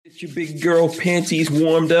Get your big girl panties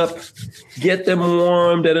warmed up. Get them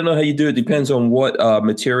warmed. I don't know how you do it. Depends on what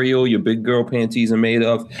material your big girl panties are made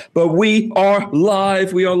of. But we are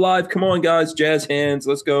live. We are live. Come on, guys. Jazz hands.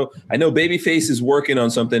 Let's go. I know Babyface is working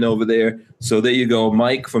on something over there. So there you go.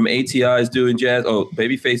 Mike from ATI is doing jazz. Oh,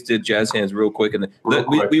 Babyface did jazz hands real quick. And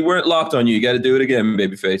we weren't locked on you. You got to do it again,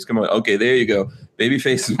 Babyface. Come on. Okay, there you go.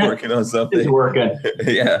 Babyface is working on something. He's working.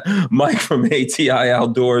 Yeah. Mike from ATI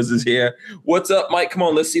Outdoors is here. What's up, Mike? Come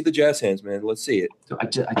on. Let's see the jazz hands, man. Let's see it. I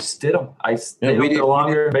just did them. I stayed up no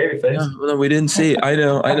longer, Babyface. No, we didn't see it. I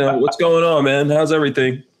know. What's going on, man? How's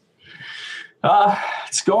everything?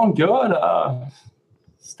 It's going good.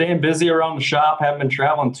 Staying busy around the shop. Haven't been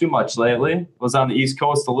traveling too much lately. Was on the East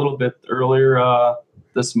Coast a little bit earlier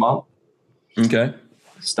this month. Okay.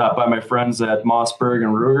 Stopped by my friends at Mossberg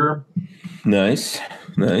and Ruger. Nice.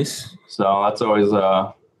 So that's always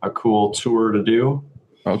a cool tour to do.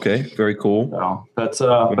 Okay, very cool. So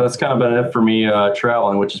that's kind of been it for me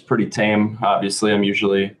traveling, which is pretty tame. Obviously, I'm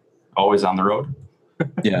usually always on the road.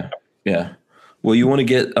 Yeah. Well, you want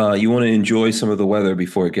to enjoy some of the weather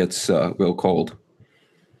before it gets real cold.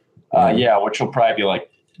 Which will probably be like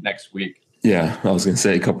next week. Yeah, I was going to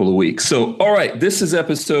say a couple of weeks. So, all right, this is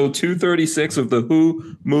episode 236 of the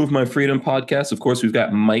Who Moved My Freedom podcast. Of course, we've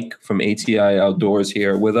got Mike from ATI Outdoors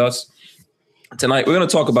here with us. Tonight, we're going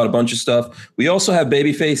to talk about a bunch of stuff. We also have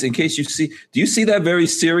Babyface. In case do you see that very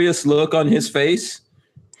serious look on his face?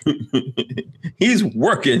 He's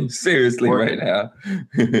working seriously right now.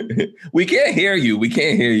 We can't hear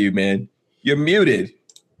you, man. You're muted.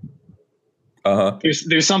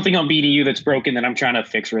 There's something on BDU that's broken that I'm trying to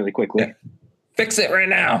fix really quickly. Yeah. Fix it right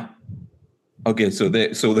now. Okay, so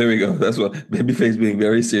there we go. That's what Babyface being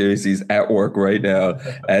very serious. He's at work right now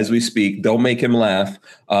as we speak. Don't make him laugh.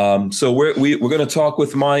 So we're going to talk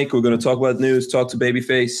with Mike. We're going to talk about news. Talk to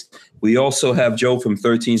Babyface. We also have Joe from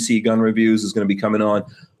 13C Gun Reviews is going to be coming on.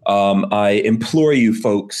 I implore you,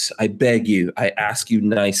 folks. I beg you. I ask you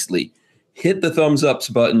nicely. Hit the thumbs up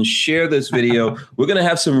button, share this video. We're going to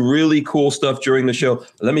have some really cool stuff during the show.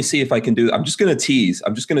 Let me see if I can do it. I'm just going to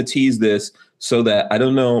tease this so that I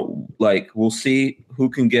don't know, we'll see who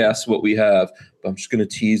can guess what we have. But I'm just going to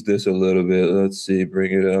tease this a little bit. Let's see.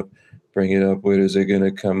 Bring it up. Where is it going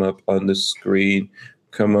to come up on the screen?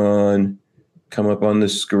 Come on. Come up on the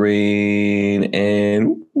screen.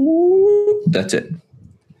 And that's it.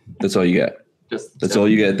 That's all you got. That's all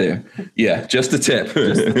you get there. Yeah, just a tip.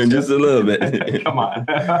 Just a little bit. Come on.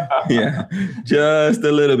 Yeah, just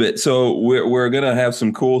a little bit. So we're going to have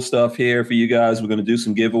some cool stuff here for you guys. We're going to do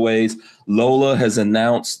some giveaways. Lola has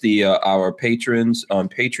announced our patrons on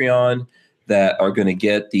Patreon that are going to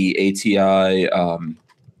get the ATI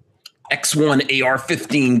X1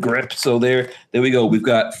 AR-15 grip. So there we go. We've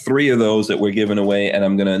got 3 of those that we're giving away, and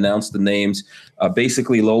I'm going to announce the names.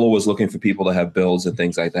 Basically, Lola was looking for people to have builds and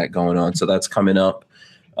things like that going on. So that's coming up.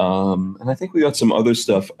 And I think we got some other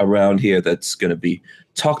stuff around here that's going to be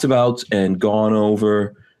talked about and gone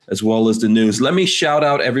over, as well as the news. Let me shout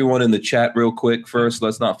out everyone in the chat real quick first.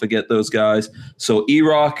 Let's not forget those guys. So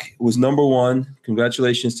E-Rock was number 1.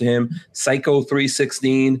 Congratulations to him.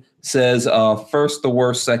 Psycho316 says first the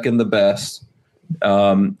worst, second the best.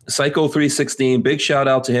 Psycho316, big shout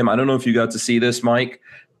out to him. I don't know if you got to see this, Mike,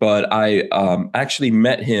 but I actually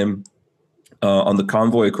met him on the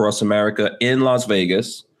Convoy Across America in Las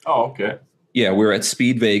Vegas. Oh, okay. Yeah, we were at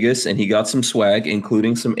Speed Vegas, and he got some swag,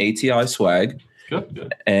 including some ATI swag.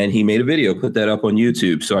 Good. And he made a video, put that up on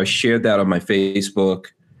YouTube. So I shared that on my Facebook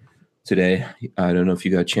today. I don't know if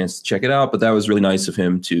you got a chance to check it out, but that was really nice of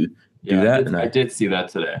him to do that. I did see that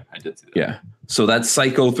today. Yeah. So that's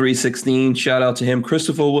Psycho316. Shout out to him.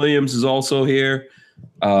 Christopher Williams is also here.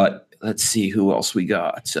 Let's see who else we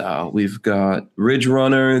got. We've got Ridge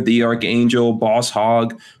Runner, The Archangel, Boss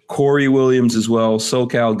Hog, Corey Williams as well,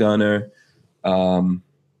 SoCal Gunner.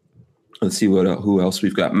 Let's see who else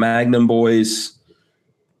we've got. Magnum Boys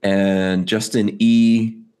and Justin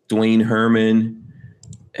E, Dwayne Herman,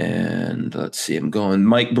 and let's see, I'm going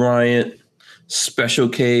Mike Bryant. Special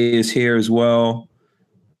K is here as well.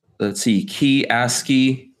 Let's see, Key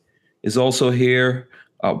Askey is also here.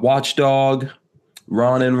 Watchdog,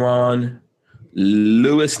 Ron and Ron,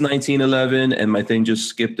 Lewis 1911, and my thing just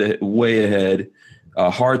skipped way ahead.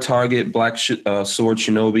 Hard Target, Black Sword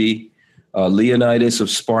Shinobi, Leonidas of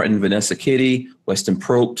Spartan, Vanessa Kitty, Weston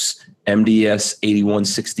Propes, MDS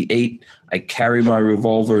 8168. I carry my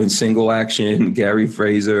revolver in single action. Gary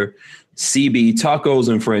Fraser, CB Tacos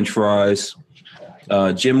and French fries,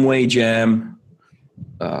 Jim Way Jam,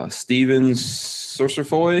 Stevens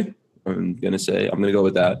Sorcerfoy. I'm gonna go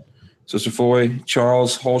with that. Sorcerfoy,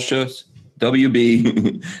 Charles Holsha,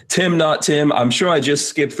 WB, Tim, not Tim. I'm sure I just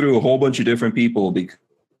skipped through a whole bunch of different people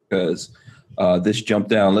because this jumped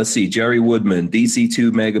down. Let's see. Jerry Woodman,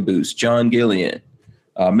 DC2 Mega Boost, John Gillian.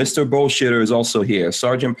 Mr. Bullshitter is also here.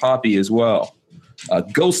 Sergeant Poppy as well.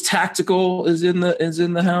 Ghost Tactical is in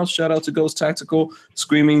the house. Shout out to Ghost Tactical.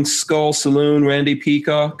 Screaming Skull Saloon, Randy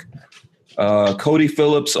Peacock. Cody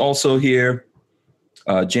Phillips also here.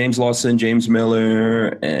 James Lawson, James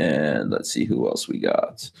Miller, and let's see who else we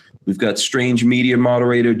got. We've got Strange Media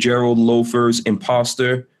Moderator, Gerald Loafers,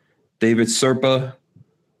 Imposter, David Serpa,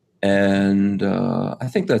 and I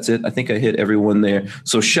think that's it. I think I hit everyone there.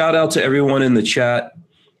 So shout out to everyone in the chat.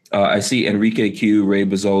 I see Enrique Q, Ray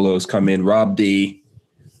Bozzolo's come in, Rob D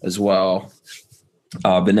as well.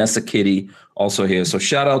 Vanessa Kitty also here. So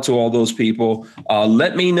shout out to all those people.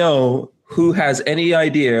 Let me know who has any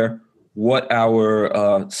idea what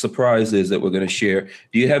our surprise is that we're going to share.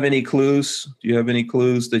 Do you have any clues? Do you have any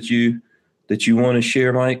clues that you want to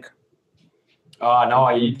share, Mike? No,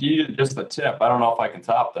 you did just the tip. I don't know if I can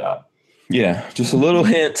top that. Yeah, just a little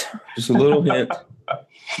hint. Just a little hint.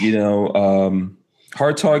 You know,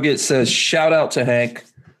 Hard Target says, shout out to Hank.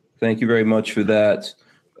 Thank you very much for that.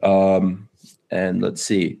 And let's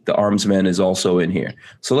see, the Armsman is also in here.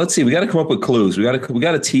 So let's see, we got to come up with clues. We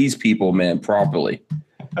got to tease people, man, properly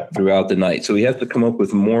throughout the night. So we have to come up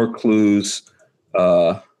with more clues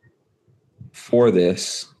for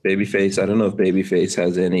this. Babyface, I don't know if Babyface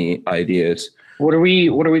has any ideas. What are we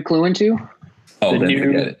cluing to? Oh, then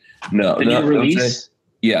forget it. No, new release?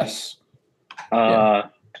 Yes.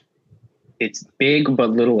 It's big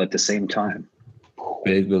but little at the same time.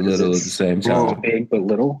 Big but little at the same time. Big but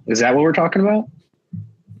little. Is that what we're talking about?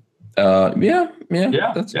 Yeah.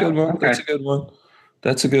 That's a good one. Okay. That's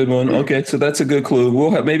a good one. Okay, so that's a good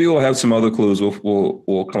clue. Maybe we'll have some other clues.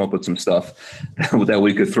 We'll come up with some stuff that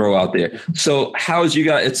we could throw out there. So how's you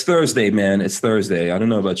guys? It's Thursday, man. It's Thursday. I don't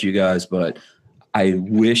know about you guys, but I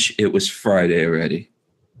wish it was Friday already.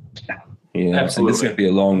 Yeah, absolutely. This is gonna be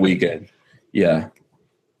a long weekend. Yeah.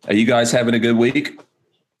 Are you guys having a good week?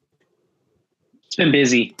 It's been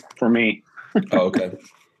busy for me. Oh, okay.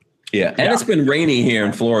 Yeah. And it's been rainy here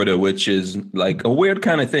in Florida, which is like a weird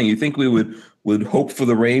kind of thing. You think we would hope for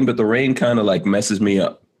the rain, but the rain kind of like messes me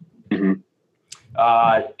up. Mm-hmm.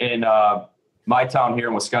 In my town here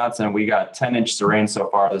in Wisconsin, we got 10 inches of rain so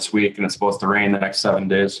far this week, and it's supposed to rain the next 7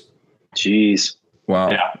 days. Jeez. Wow.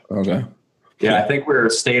 Yeah. Okay. Yeah, I think we were a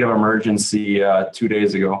state of emergency 2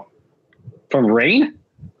 days ago. From rain?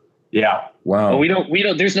 Yeah. Wow. Well, we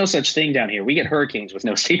don't, there's no such thing down here. We get hurricanes with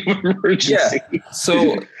no state of emergency. Yeah.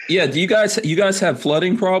 So, yeah, do you guys have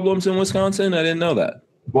flooding problems in Wisconsin? I didn't know that.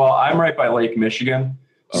 Well, I'm right by Lake Michigan.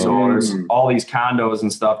 So there's all these condos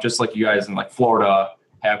and stuff, just like you guys in like Florida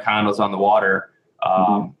have condos on the water.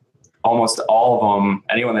 Almost all of them,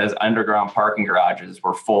 anyone that has underground parking garages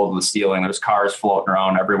were full to the ceiling. There's cars floating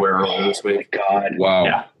around everywhere earlier this week. Oh my God. Wow.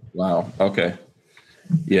 Yeah. Wow. Okay.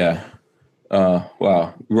 Yeah.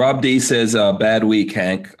 Wow. Rob D says, bad week,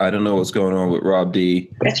 Hank. I don't know what's going on with Rob D.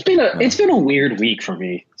 It's been a weird week for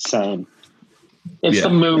me, son. It's the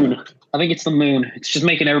moon. I think it's the moon. It's just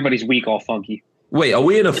making everybody's week all funky. Wait, are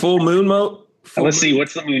we in a full moon mode? Let's see.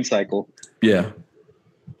 What's the moon cycle? Yeah.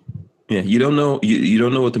 Yeah. You don't know. You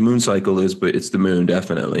don't know what the moon cycle is, but it's the moon,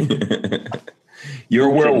 definitely. You're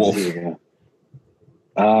a werewolf.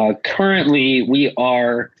 Currently, we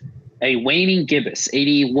are a waning gibbous,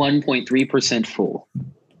 81.3% full.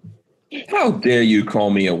 How dare you call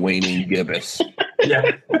me a waning gibbous?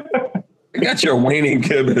 Yeah. I got your waning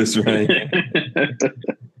gibbous, right?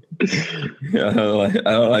 Yeah, I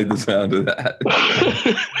don't like the sound of that.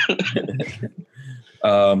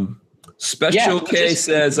 Special K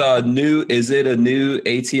says, is it a new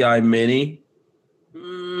ATI Mini?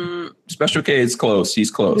 Special K is close.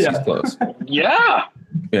 He's close. Yeah. He's close. Yeah.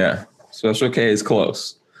 Yeah. Special K is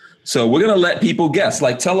close. So we're gonna let people guess.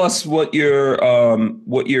 Like, tell us what your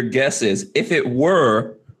guess is. If it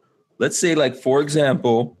were, let's say, like, for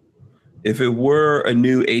example, if it were a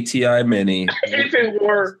new ATI Mini. If it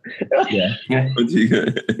were. Yeah.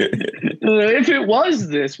 If it was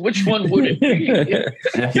this, which one would it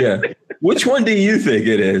be? Yeah. Which one do you think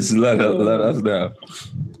it is? Let us know.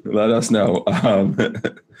 Let us know.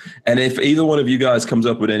 And if either one of you guys comes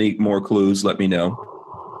up with any more clues, let me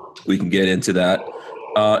know. We can get into that.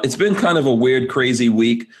 It's been kind of a weird, crazy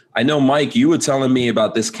week. I know, Mike, you were telling me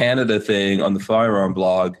about this Canada thing on the Firearm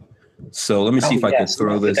blog. So let me see if I can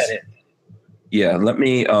throw this. Yeah, let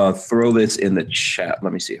me throw this in the chat.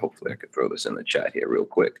 Let me see. Hopefully I can throw this in the chat here real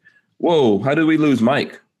quick. Whoa, how did we lose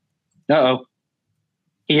Mike? Uh-oh.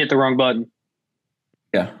 He hit the wrong button.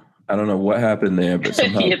 Yeah, I don't know what happened there, but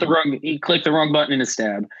somehow. He clicked the wrong button in his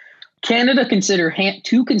stab. Canada consider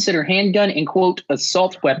handgun and quote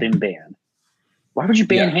assault weapon ban. Why would you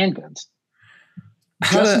ban handguns?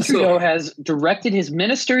 Justin Trudeau has directed his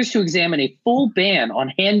ministers to examine a full ban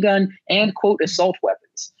on handgun and quote assault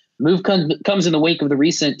weapons. The move comes in the wake of the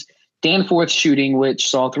recent Danforth shooting, which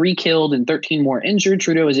saw 3 killed and 13 more injured.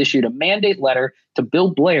 Trudeau has issued a mandate letter to Bill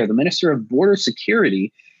Blair, the Minister of Border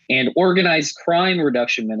Security and Organized Crime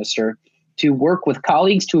Reduction Minister, to work with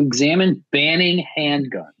colleagues to examine banning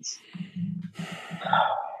handguns.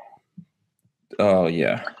 Oh,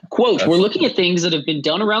 yeah. Quote, we're looking at things that have been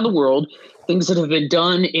done around the world, things that have been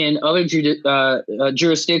done in other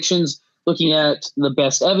jurisdictions, looking at the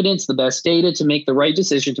best evidence, the best data to make the right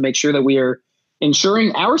decision, to make sure that we are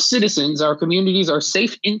ensuring our citizens, our communities are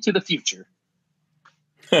safe into the future.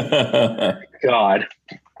 God.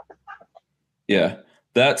 Yeah.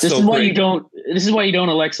 This is why you don't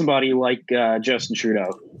elect somebody like Justin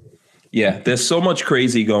Trudeau. Yeah, there's so much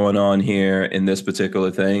crazy going on here in this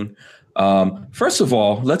particular thing. First of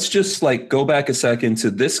all, let's just go back a second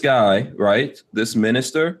to this guy, right? This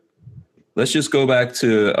minister. Let's just go back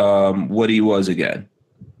to what he was again.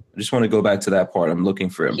 I just want to go back to that part. I'm looking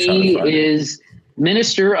for him. He is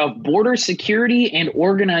Minister of Border Security and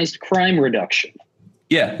Organized Crime Reduction.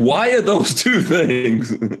 Yeah. Why are those two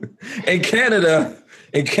things? In Canada,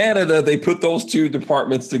 they put those two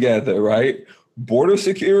departments together, right? Border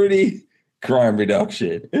security, crime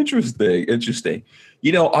reduction. Interesting.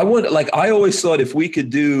 You know, I always thought if we could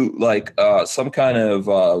do some kind of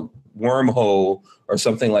wormhole or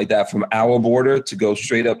something like that from our border to go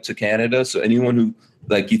straight up to Canada. So anyone who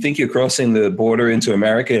you think you're crossing the border into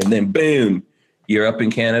America and then boom, you're up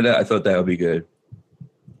in Canada. I thought that would be good.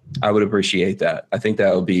 I would appreciate that. I think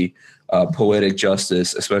that would be poetic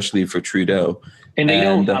justice, especially for Trudeau. And they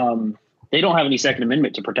don't have any Second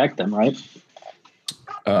Amendment to protect them, right?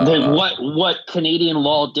 What Canadian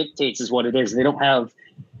law dictates is what it is. They don't have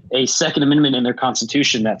a Second Amendment in their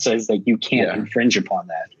Constitution that says that you can't infringe upon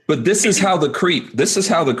that. But this is how the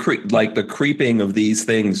creeping of these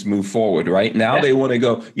things move forward, right? Now they want to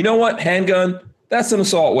go, you know what? Handgun, that's an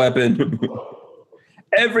assault weapon.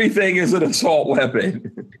 Everything is an assault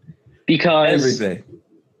weapon. Because everything.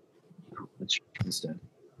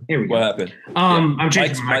 Here we go. What happened? I'm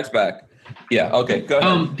changing Mike's back. Yeah. Okay. Go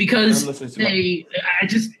ahead. Because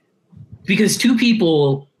because two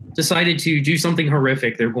people decided to do something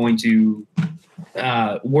horrific, they're going to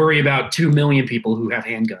worry about 2 million people who have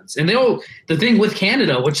handguns. And the thing with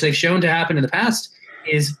Canada, which they've shown to happen in the past,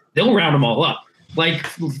 is they'll round them all up. Like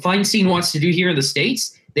Feinstein wants to do here in the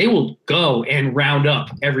States, they will go and round up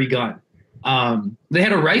every gun. They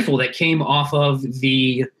had a rifle that came off of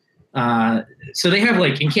the so they have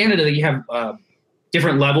in Canada, you have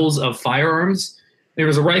different levels of firearms. There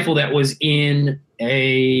was a rifle that was in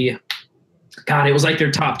it was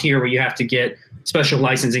their top tier where you have to get special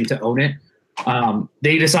licensing to own it.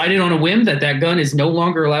 They decided on a whim that gun is no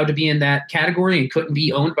longer allowed to be in that category and couldn't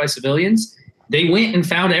be owned by civilians. They went and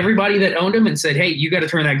found everybody that owned them and said, hey, you got to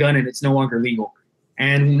turn that gun in. It's no longer legal.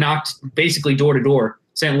 And knocked basically door to door,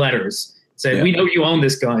 sent letters, said, we know you own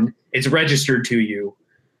this gun. It's registered to you.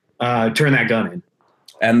 Turn that gun in.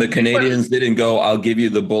 And the Canadians didn't go, I'll give you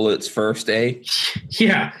the bullets first, eh?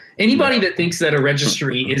 Yeah. Anybody that thinks that a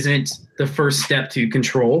registry isn't the first step to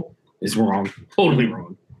control is wrong. Totally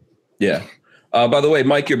wrong. Yeah. By the way,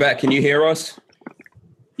 Mike, you're back. Can you hear us?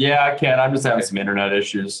 Yeah, I can. I'm just having some internet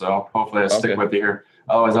issues, so hopefully I'll stick with you here.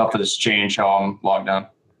 Otherwise, I'll have to just change how I'm logged on.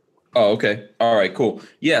 Oh, okay. All right, cool.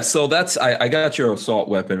 Yeah, so I got your assault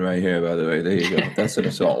weapon right here, by the way. There you go. That's an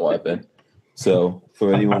assault weapon. So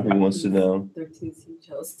for anyone who wants to know. 13C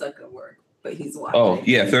Joe stuck at work, but he's watching. Oh,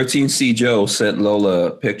 yeah. 13C Joe sent Lola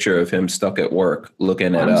a picture of him stuck at work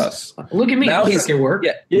looking at us. Look at me. Now he's stuck at work.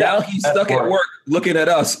 Yeah, now he's stuck at work looking at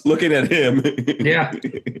us, looking at him. Yeah.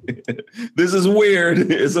 This is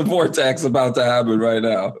weird. It's a vortex about to happen right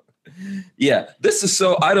now. Yeah. This is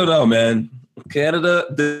so, I don't know, man. Canada,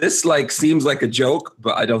 this seems like a joke,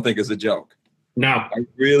 but I don't think it's a joke. No. I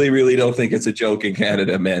really, really don't think it's a joke in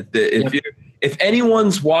Canada, man. If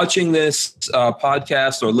anyone's watching this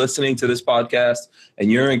podcast or listening to this podcast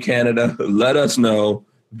and you're in Canada, let us know.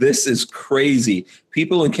 This is crazy.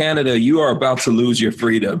 People in Canada, you are about to lose your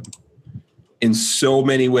freedom in so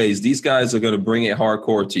many ways. These guys are going to bring it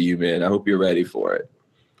hardcore to you, man. I hope you're ready for it.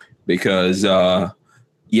 Because, you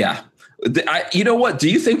know what? Do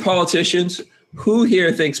you think who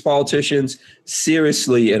here thinks politicians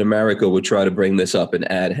seriously in America would try to bring this up and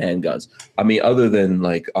add handguns? I mean, other than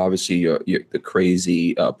obviously you're the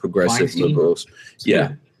crazy progressive Feinstein. Liberals.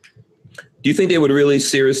 Yeah. Do you think they would really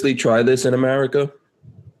seriously try this in America?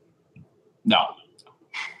 No.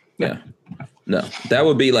 Yeah. No, that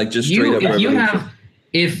would be like just straight up revolution.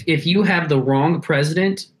 If you have the wrong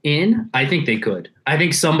president in, I think they could. I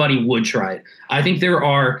think somebody would try it. I think there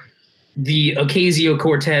are the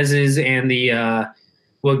Ocasio-Cortezes and the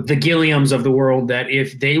Gilliams of the world that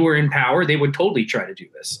if they were in power, they would totally try to do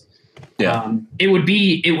this. Yeah, it would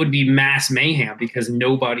be mass mayhem because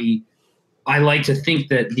nobody. I like to think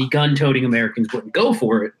that the gun-toting Americans wouldn't go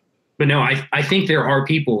for it, but no, I think there are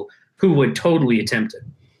people who would totally attempt it.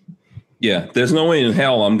 Yeah, there's no way in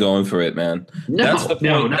hell I'm going for it, man. That's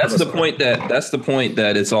the point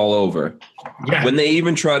that it's all over. Yeah. When they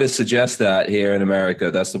even try to suggest that here in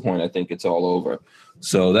America, that's the point I think it's all over.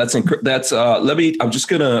 So I'm just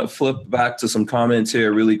gonna flip back to some comments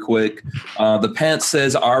here really quick. The Pants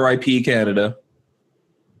says RIP Canada.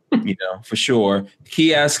 For sure.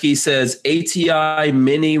 Kioski says ATI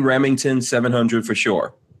Mini Remington 700 for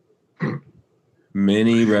sure.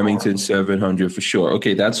 Mini Remington 700 for sure.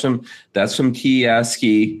 Okay, that's from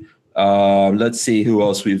Kioski. Let's see who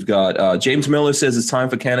else we've got. James Miller says it's time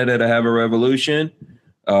for Canada to have a revolution.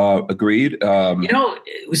 Agreed.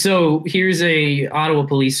 So here's a Ottawa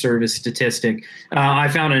Police Service statistic. I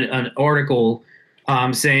found an article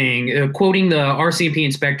saying, quoting the RCMP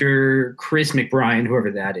inspector Chris McBrien,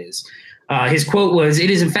 whoever that is. His quote was, "It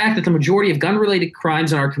is in fact that the majority of gun-related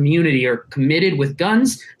crimes in our community are committed with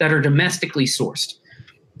guns that are domestically sourced."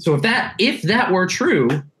 So if that were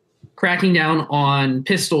true, cracking down on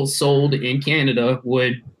pistols sold in Canada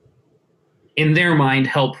would, in their mind,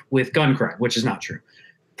 help with gun crime, which is not true.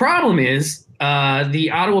 Problem is, the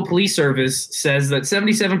Ottawa Police Service says that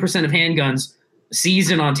 77% of handguns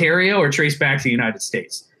seized in Ontario are traced back to the United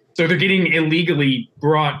States. So they're getting illegally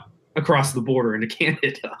brought across the border into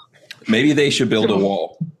Canada. Maybe they should build a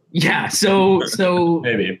wall. Yeah, so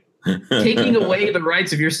maybe taking away the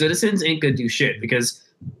rights of your citizens ain't gonna do shit because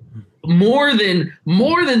more than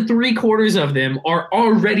 3/4 of them are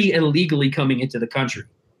already illegally coming into the country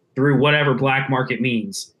through whatever black market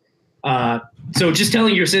means. So just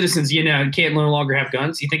telling your citizens, you can't no longer have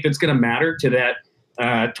guns, you think that's gonna matter to that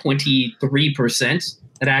 23%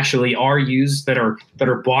 that actually are used that are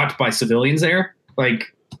bought by civilians there?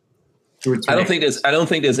 Like, I don't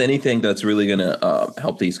think there's anything that's really going to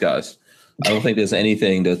help these guys. I don't think there's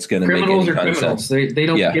anything that's going to make any kind of sense. They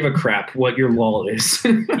don't give a crap what your law is.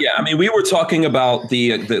 Yeah, I mean, we were talking about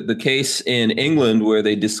the case in England where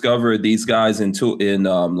they discovered these guys in an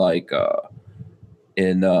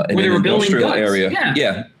industrial area.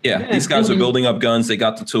 Yeah. These guys were building up guns. They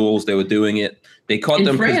got the tools. They were doing it. They caught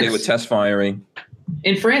them because they were test firing.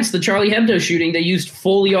 In France, the Charlie Hebdo shooting, they used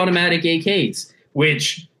fully automatic AKs,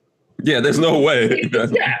 which. Yeah, there's no way.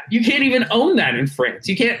 Yeah, you can't even own that in France.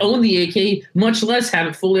 You can't own the AK, much less have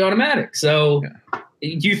it fully automatic. So do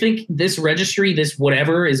you think this registry, this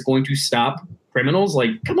whatever, is going to stop criminals? Like,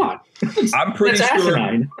 come on. I'm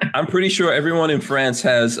pretty sure everyone in France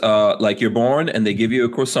has you're born and they give you a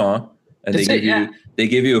croissant and they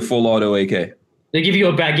give you a full auto AK. They give you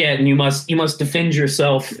a baguette, and you must defend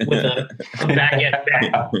yourself with a baguette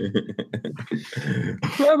bag.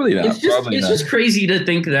 Probably not. It's just crazy to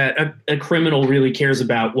think that a criminal really cares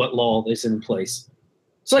about what law is in place.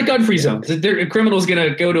 It's like gun-free zones. A criminal's going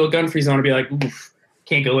to go to a gun-free zone and be like, "Oof,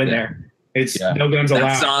 can't go in there. It's no guns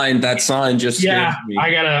allowed." That sign just scares me.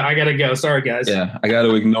 I gotta go. Sorry, guys. Yeah, I got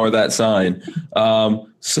to ignore that sign.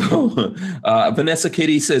 Vanessa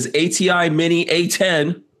Kitty says ATI Mini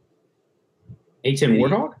A10. A10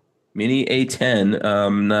 Warthog? Mini A10.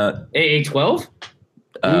 Not AA12?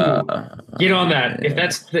 Get on that. If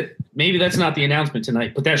maybe that's not the announcement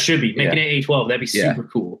tonight, but that should be. Make an AA12. That'd be super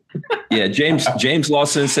cool. Yeah, James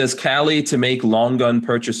Lawson says Cali to make long gun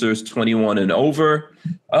purchasers 21 and over.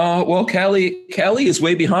 Well, Cali is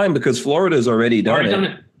way behind because Florida's already done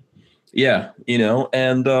it. Yeah,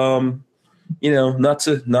 and not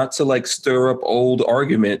to like stir up old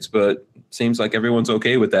arguments, but seems like everyone's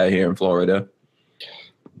okay with that here in Florida.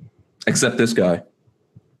 Except this guy.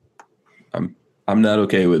 I'm not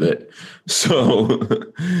okay with it. So,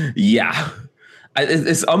 yeah.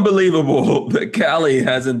 It's unbelievable that Cali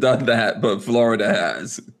hasn't done that, but Florida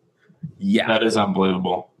has. Yeah. That is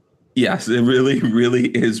unbelievable. Yes, it really, really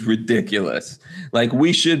is ridiculous. Like,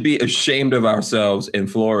 we should be ashamed of ourselves in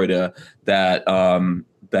Florida that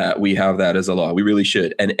we have that as a law. We really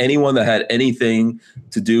should. And anyone that had anything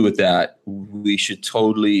to do with that, we should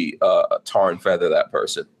totally tar and feather that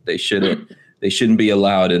person. They shouldn't be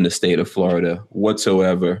allowed in the state of Florida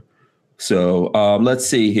whatsoever. So let's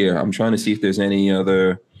see here. I'm trying to see if there's any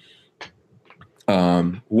other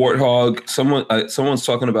Warthog. Someone's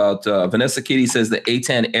talking about Vanessa Kitty says the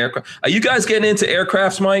A10 aircraft. Are you guys getting into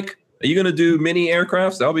aircrafts, Mike? Are you going to do mini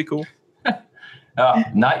aircrafts? That'll be cool.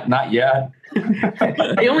 Not yet.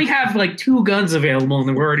 They only have like 2 guns available,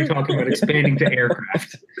 and we're already talking about expanding to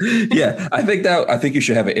aircraft. Yeah, I think you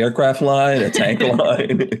should have an aircraft line, a tank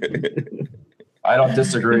line. I don't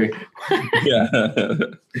disagree. Yeah,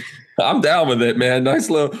 I'm down with it, man. Nice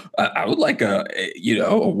little. I would like a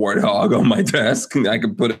warthog on my desk. I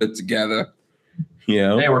can put it together.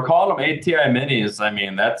 Hey, we're calling them ATI minis. I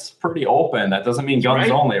mean, that's pretty open. That doesn't mean guns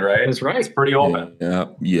only, right? That's right. It's pretty open.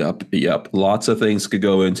 Yep. Lots of things could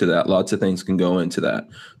go into that. Lots of things can go into that.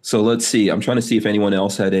 So let's see. I'm trying to see if anyone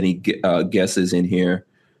else had any guesses in here.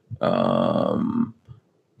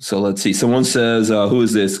 So let's see. Someone says, who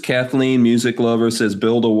is this? Kathleen, music lover, says,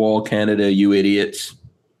 build a wall, Canada, you idiots.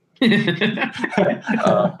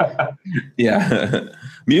 Yeah.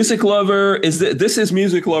 Music lover this is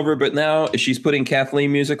music lover, but now she's putting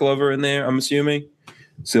Kathleen music lover in there, I'm assuming.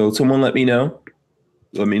 So someone let me know.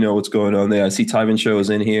 Let me know what's going on there. I see Tyven Show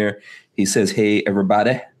is in here. He says, hey,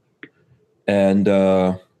 everybody. And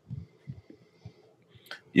David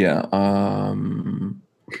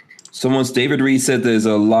Reed said there's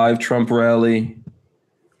a live Trump rally.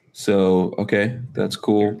 So, okay, that's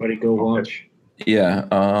cool. Everybody go watch. Yeah.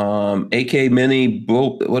 AK Mini.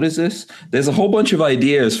 What is this? There's a whole bunch of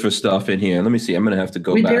ideas for stuff in here. Let me see. I'm going to have to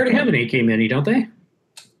go back. They already have an AK Mini, don't they?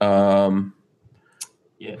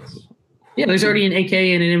 Yes. Yeah, there's already an AK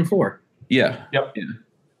and an M4. Yeah. Yep.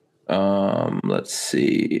 Yeah. Let's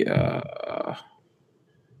see.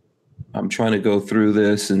 I'm trying to go through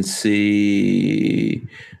this and see.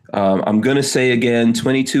 I'm going to say again,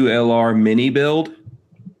 22 LR mini build.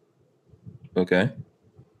 Okay.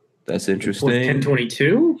 That's interesting.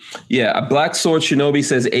 1022? Yeah, a Black Sword Shinobi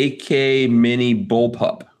says AK Mini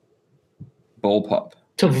Bullpup. Bullpup.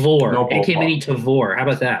 Tavor. No AK Mini Tavor. How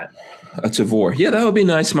about that? A Tavor. Yeah, that would be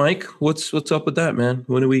nice, Mike. What's up with that, man?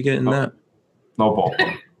 When are we getting that? No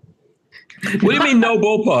bullpup. What do you mean no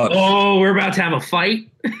bullpup? Oh, we're about to have a fight?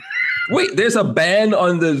 Wait, there's a ban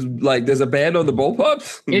on the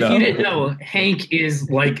bullpups? If you didn't know, Hank is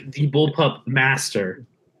like the bullpup master.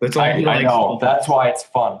 That's all he likes. I know. That's why it's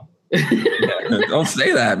fun. Don't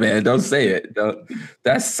say that, man. Don't say it.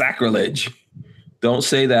 That's sacrilege. Don't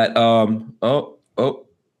say that.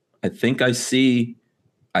 I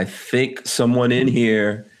think someone in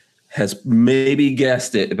here has maybe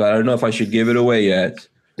guessed it, but I don't know if I should give it away yet.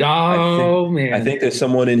 Man. I think there's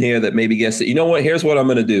someone in here that maybe guessed it. You know what? Here's what I'm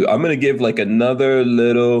going to do. I'm going to give like another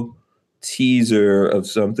little teaser of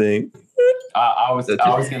something. I was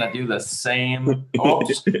gonna do the same. Oh,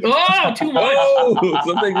 too much! Oh,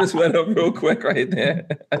 something just went up real quick right there.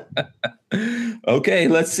 Okay,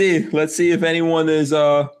 let's see. Let's see if anyone is.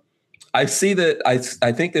 I see that. I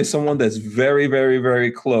think there's someone that's very, very,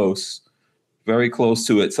 very close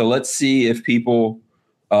to it. So let's see if people.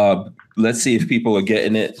 Let's see if people are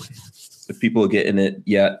getting it. If people are getting it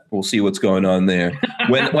yet, we'll see what's going on there.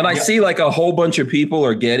 When I see like a whole bunch of people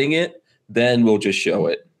are getting it, then we'll just show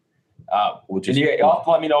it. You'll have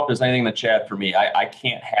to let me know if there's anything in the chat for me. I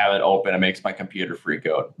can't have it open. It makes my computer freak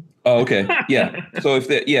out. Oh, okay. Yeah. So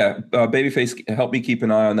Babyface, help me keep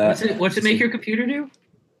an eye on that. What's it make your computer do?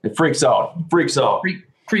 It freaks out. Freaks out.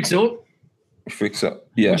 Freaks out. Freaks out.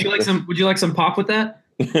 Yeah. Would you like some pop with that?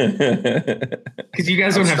 Because you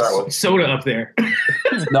guys don't have soda up there.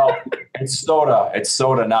 No, it's soda. It's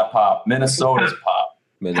soda, not pop. Minnesota's pop.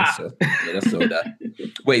 Minnesota.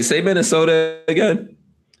 Wait, say Minnesota again.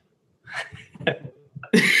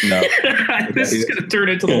 No, this is gonna turn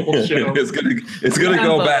into the whole show. it's gonna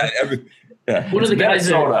go bad. One of the guys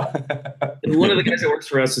that works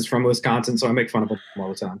for us is from Wisconsin, so I make fun of him all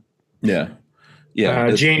the time. Yeah.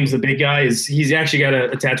 James, the big guy, he's actually got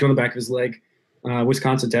a tattoo on the back of his leg,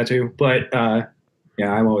 Wisconsin tattoo. But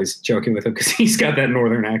I'm always joking with him because he's got that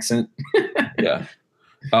northern accent. Yeah.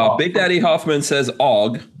 Big Daddy Hoffman says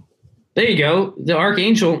AUG. There you go. The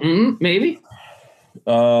Archangel, maybe.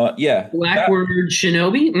 Yeah. Blackward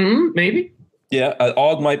Shinobi, maybe. Yeah,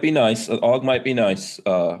 AUG might be nice.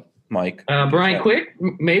 Mike. Brian Quick,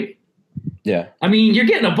 maybe. Yeah. I mean, you're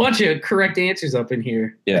getting a bunch of correct answers up in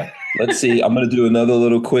here. Yeah. Let's see. I'm going to do another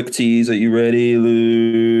little quick tease. Are you ready,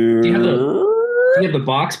 Lou? Do you have the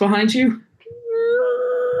box behind you?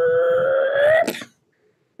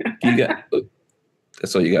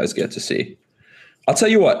 That's all you guys get to see. I'll tell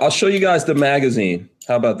you what. I'll show you guys the magazine.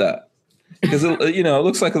 How about that? Because, it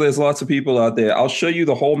looks like there's lots of people out there. I'll show you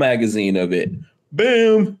the whole magazine of it.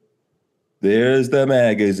 Boom. There's the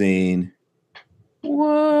magazine.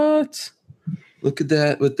 What? Look at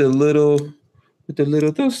that with the little,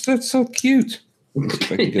 that's so cute.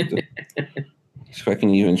 If I can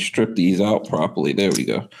even strip these out properly. There we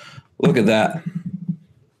go. Look at that.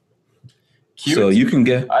 Cute. So you can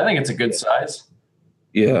get. I think it's a good size.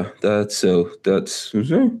 Yeah, that's look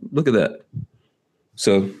at that.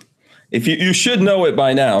 So if you should know it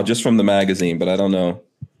by now just from the magazine, but I don't know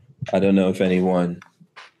if anyone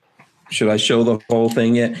should I show the whole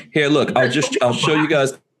thing yet? Here, look, I'll show you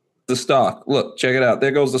guys the stock. Look, check it out.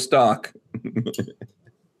 There goes the stock.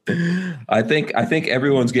 I think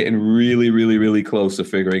everyone's getting really, really, really close to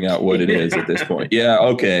figuring out what it is at this point. Yeah,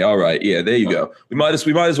 okay, all right. Yeah, there you go. We might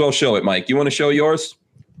as well show it, Mike. You want to show yours?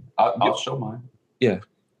 I'll show mine. Yeah.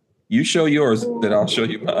 You show yours, then I'll show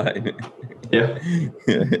you mine. Yeah.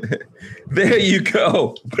 There you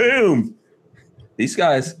go. Boom. These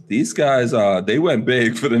guys, they went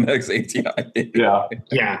big for the next ATI. Yeah.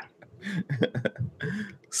 Yeah.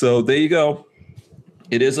 So there you go.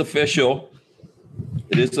 It is official.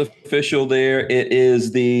 There. It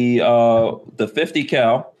is the 50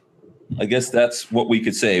 cal. I guess that's what we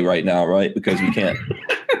could say right now, right? Because we can't.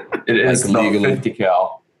 It is the 50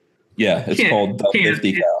 cal. Yeah, it's called the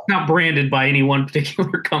 50 cal. It's not branded by any one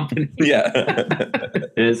particular company. Yeah.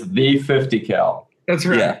 It is the 50 cal. That's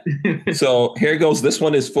right. Yeah. So here goes. This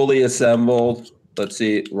one is fully assembled. Let's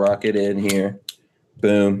see. Rock it in here.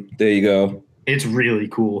 Boom. There you go. It's really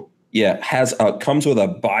cool. Yeah. Comes with a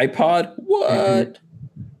bipod. What?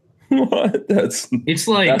 What? That's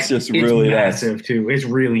just really massive too. It's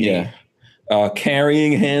really neat.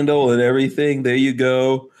 Carrying handle and everything. There you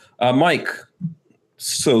go. Mike.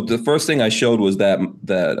 So the first thing I showed was that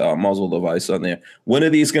muzzle device on there. When are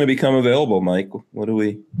these going to become available, Mike? What do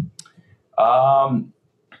we?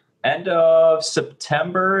 End of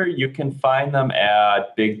September. You can find them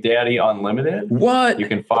at Big Daddy Unlimited. What? You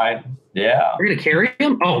can find. Yeah. You're gonna carry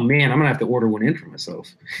them? Oh man, I'm gonna have to order one in for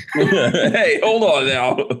myself. Hey, hold on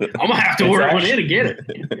now. I'm gonna have to order one in to get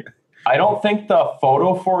it. I don't think the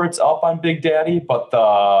photo for it's up on Big Daddy, but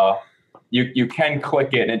you can click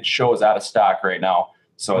it and it shows out of stock right now.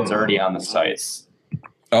 So it's already on the site.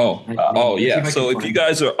 Oh yeah. So if you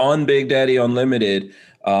guys are on Big Daddy Unlimited,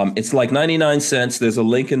 it's like 99 cents. There's a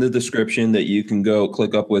link in the description that you can go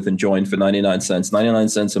click up with and join for 99 cents. 99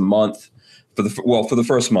 cents a month for the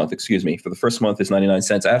first month, excuse me. For the first month is 99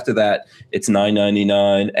 cents. After that, it's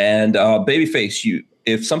 $9.99. And Babyface,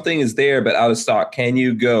 if something is there but out of stock, can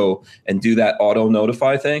you go and do that auto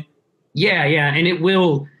notify thing? Yeah, and it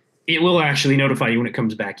will actually notify you when it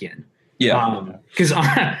comes back in. Yeah. Because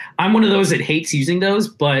I'm one of those that hates using those,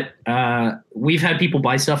 but we've had people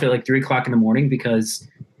buy stuff at like 3 o'clock in the morning because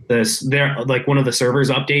they're like one of the servers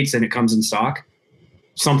updates and it comes in stock.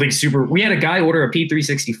 Something super. We had a guy order a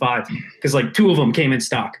P365 because like 2 of them came in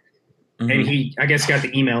stock, and he I guess got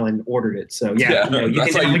the email and ordered it. So you can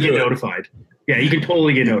definitely get notified. Yeah, you can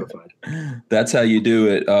totally get notified. That's how you do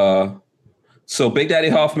it. So Big Daddy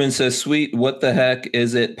Hoffman says, "Sweet, what the heck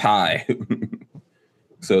is it? Pie."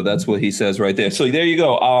 So that's what he says right there. So there you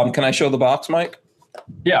go. Can I show the box, Mike?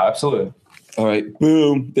 Yeah, absolutely. All right.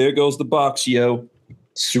 Boom. There goes the box, yo.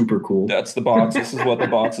 Super cool. That's the box. This is what the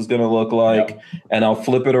box is going to look like. Yeah. And I'll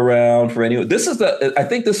flip it around for anyone. I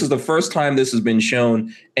think this is the first time this has been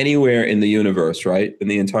shown anywhere in the universe, right? In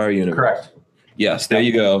the entire universe. Correct. Yes, there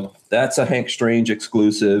you go. That's a Hank Strange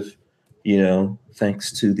exclusive,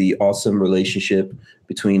 thanks to the awesome relationship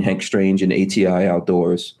between Hank Strange and ATI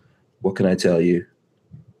Outdoors. What can I tell you?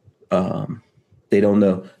 They don't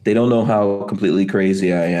know how completely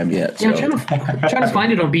crazy I am yet. Yeah, so. I'm trying to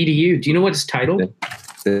find it on BDU. Do you know what it's titled?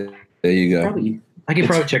 There you go. I can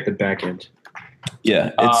probably check the back end.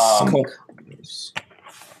 Yeah, it's called.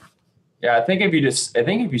 Yeah, I think if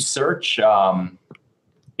you search ATI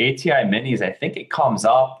minis, I think it comes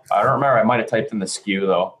up. I don't remember. I might have typed in the SKU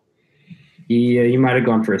though. Yeah, you might have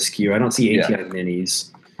gone for a SKU. I don't see ATI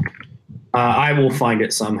minis. I will find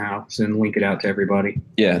it somehow and link it out to everybody.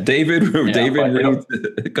 Yeah, David. Go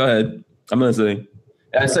ahead. I'm gonna say.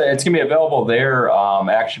 It's gonna be available there.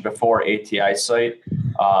 Actually, before ATI site.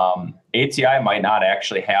 ATI might not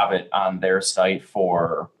actually have it on their site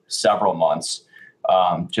for several months,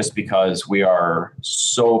 just because we are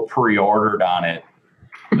so pre-ordered on it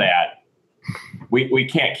that we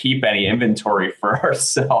can't keep any inventory for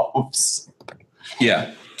ourselves.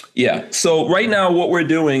 Yeah. Yeah. So right now what we're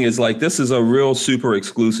doing is like, this is a real super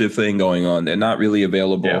exclusive thing going on. They're not really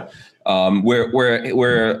available. Yeah.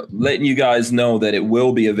 We're letting you guys know that it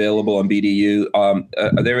will be available on BDU. Are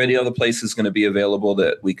there any other places going to be available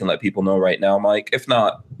that we can let people know right now, Mike? If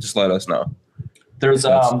not, just let us know. There's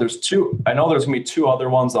 2. I know there's going to be 2 other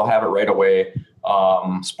ones. I'll have it right away.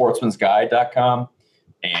 Sportsmansguide.com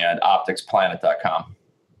and opticsplanet.com.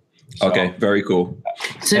 So, okay, very cool.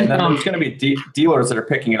 And then there's going to be dealers that are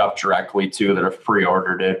picking it up directly too that have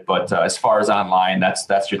pre-ordered it. But as far as online,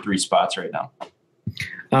 that's your 3 spots right now.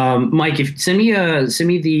 Mike, send me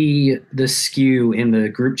the SKU in the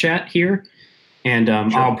group chat here, and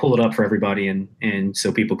Sure. I'll pull it up for everybody, and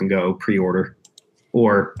so people can go pre-order.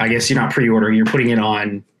 Or I guess you're not pre-ordering, you're putting it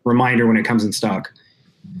on reminder when it comes in stock.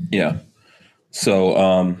 Yeah.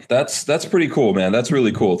 So that's pretty cool, man. That's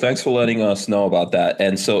really cool. Thanks for letting us know about that.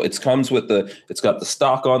 And so it's got the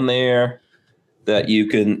stock on there that you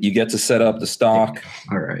get to set up the stock.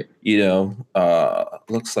 All right.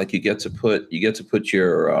 Looks like you get to put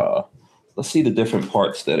your let's see the different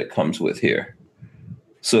parts that it comes with here.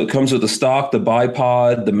 So it comes with the stock, the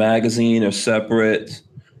bipod, the magazine are separate.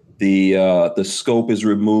 The scope is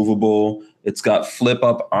removable. It's got flip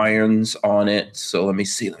up irons on it. So let me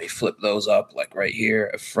flip those up like right here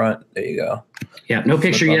at front. There you go. Yeah, no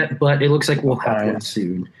picture yet, but it looks like we'll have one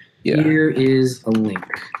soon. Yeah. Here is a link.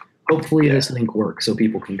 Hopefully this link works so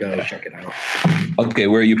people can go check it out. Okay,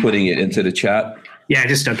 where are you putting it? Into the chat? Yeah, I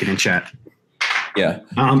just stuck it in chat. Yeah.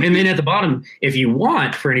 And then at the bottom, if you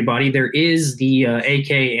want, for anybody, there is the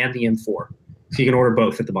AK and the M4. So you can order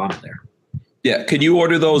both at the bottom there. Yeah. Can you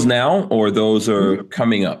order those now or those are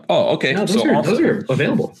coming up? Oh, okay. No, those are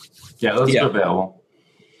available. Yeah, those are available.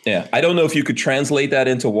 Yeah. I don't know if you could translate that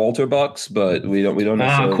into Walter Bucks, but we don't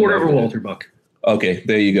know. Quarter of a Walter Buck. Okay,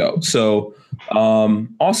 there you go. So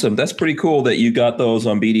awesome. That's pretty cool that you got those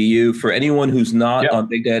on BDU. For anyone who's not on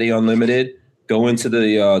Big Daddy Unlimited, go into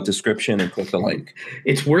the description and click the link.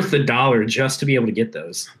 It's worth $1 just to be able to get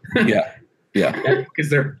those. Yeah.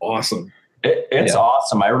 Because they're awesome. It's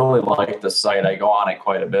awesome. I really like the site. I go on it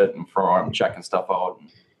quite a bit and I'm checking stuff out.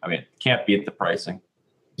 I mean, can't beat the pricing.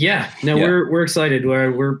 Yeah, no, we're excited.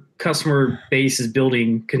 We're customer base is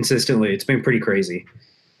building consistently. It's been pretty crazy.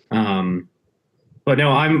 But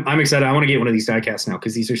no, I'm excited. I want to get one of these diecasts now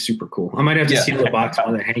because these are super cool. I might have to steal a box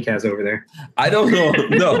one that Hank has over there. I don't know.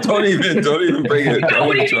 No, don't even bring it. What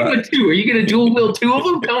are you doing with two? Are you going to dual wheel two of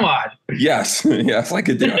them? Come on. Yes, I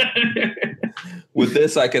could do it. With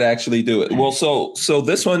this, I could actually do it. Well, so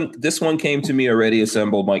this one came to me already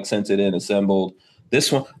assembled. Mike sent it in assembled. This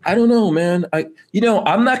one, I don't know, man.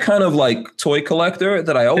 I'm that kind of like toy collector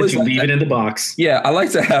that I always leave it in the box. Yeah, I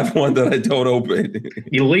like to have one that I don't open.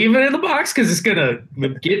 You leave it in the box because it's gonna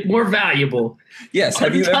get more valuable. Yes.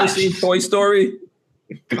 Have you ever seen Toy Story?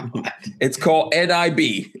 God. It's called NIB.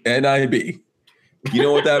 You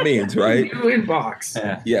know what that means, right? New in box.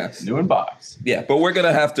 Yeah. Yes. New in box. Yeah, but we're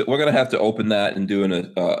gonna have to open that and do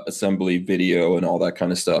an assembly video and all that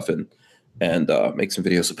kind of stuff and make some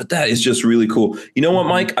videos. But that is just really cool. You know what,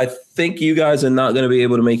 Mike? I think you guys are not going to be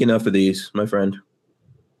able to make enough of these, my friend.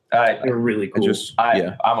 They're really cool.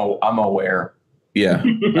 I'm aware. Yeah,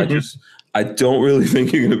 I don't really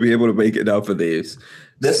think you're going to be able to make enough of these.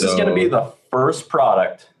 This is going to be the first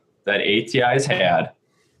product that ATI has had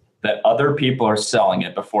that other people are selling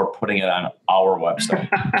it before putting it on our website.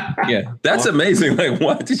 Yeah, that's amazing. Like,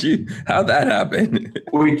 how'd that happen?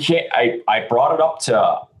 I brought it up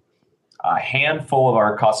to a handful of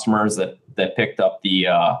our customers that picked up the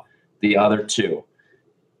other two,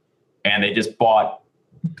 and they just bought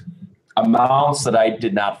amounts that I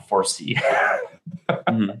did not foresee.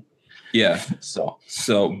 Mm-hmm. Yeah. So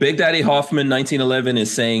Big Daddy Hoffman 1911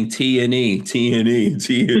 is saying T&E.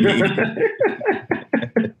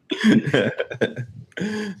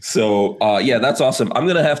 So that's awesome. I'm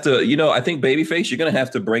gonna have to, I think Babyface, you're gonna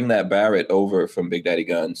have to bring that Barrett over from Big Daddy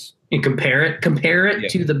Guns and compare it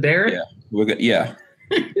to the Barrett. Yeah, we're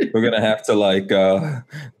gonna have to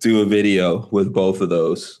do a video with both of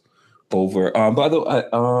those over. By the way,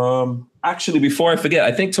 actually, before I forget,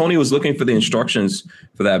 I think Tony was looking for the instructions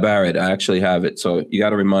for that Barrett. I actually have it, so you got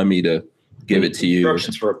to remind me to give it to you.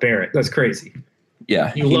 Instructions for a Barrett. That's crazy.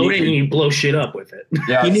 Yeah, you load it and you blow shit up with it.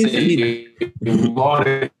 Yeah, you load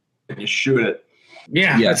it and you shoot it.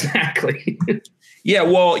 Yeah. Exactly. Yeah,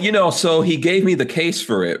 well, so he gave me the case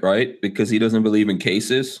for it, right? Because he doesn't believe in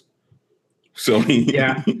cases. So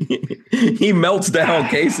he melts down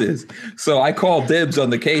cases. So I called dibs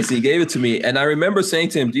on the case. He gave it to me. And I remember saying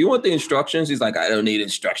to him, do you want the instructions? He's like, I don't need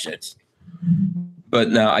instructions. But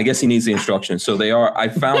now I guess he needs the instructions. So I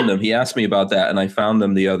found them. He asked me about that, and I found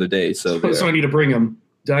them the other day. So I need to bring them.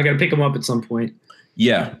 I got to pick them up at some point.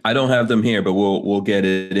 Yeah, I don't have them here, but we'll get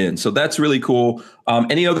it in. So that's really cool.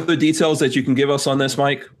 Any other details that you can give us on this,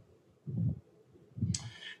 Mike?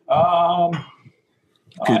 Can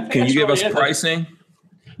you give us pricing?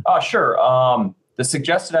 Sure. The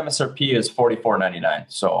suggested MSRP is $44.99.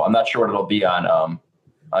 So I'm not sure what it'll be on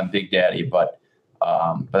Big Daddy, but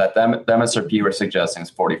the MSRP we're suggesting is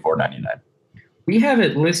 $44.99. We have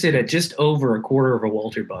it listed at just over a quarter of a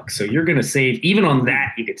Walter Buck. So you're going to save, even on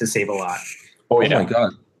that, you get to save a lot. Oh my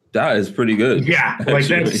God. That is pretty good. Yeah, like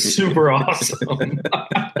that's super awesome.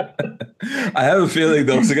 I have a feeling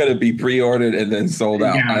those are going to be pre-ordered and then sold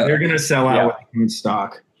out. Yeah, they're going to sell out in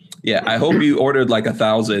stock. Yeah, I hope you ordered like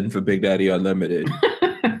 1,000 for Big Daddy Unlimited.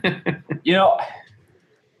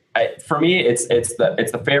 For me, it's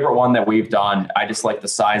the favorite one that we've done. I just like the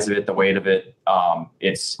size of it, the weight of it.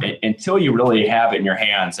 Until you really have it in your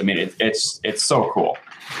hands. I mean, it's so cool.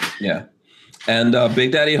 Yeah. And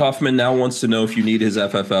Big Daddy Hoffman now wants to know if you need his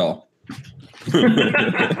FFL.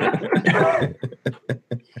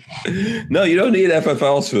 No, you don't need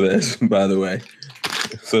FFLs for this, by the way.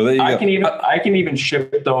 So there you go. I can even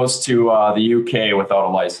ship those to the UK without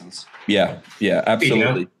a license. Yeah,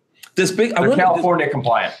 absolutely. They're California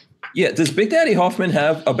compliant. Yeah, does Big Daddy Hoffman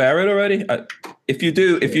have a Barrett already? If you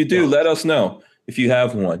do, let us know if you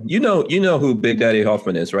have one. You know who Big Daddy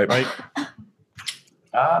Hoffman is, right? Right.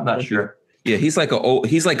 I'm not sure. Yeah, he's like OG.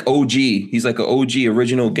 He's like an OG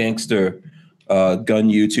original gangster gun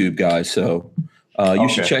YouTube guy. So you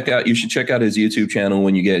should check out his YouTube channel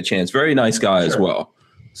when you get a chance. Very nice guy as well.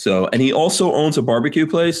 So, and he also owns a barbecue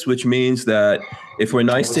place, which means that if we're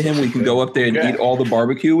nice to him, we can go up there and eat all the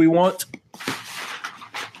barbecue we want.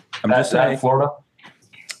 I'm just saying. Florida?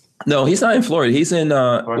 No, he's not in Florida. He's in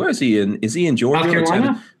where is he in? Is he in Georgia? South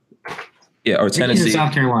Carolina? Or Tennessee? He's in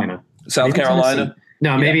South Carolina. South Carolina? Tennessee.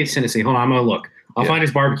 No, maybe it's Tennessee. Hold on, I'm gonna look. I'll find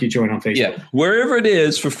his barbecue joint on Facebook. Yeah, wherever it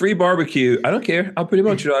is for free barbecue, I don't care. I'll pretty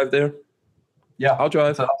much drive there. Yeah, I'll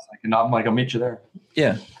drive. So I'm like, I'll meet you there.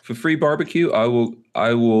 Yeah, for free barbecue, I will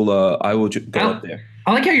go up there.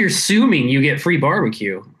 I like how you're assuming you get free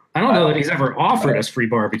barbecue. I don't know that he's ever offered us free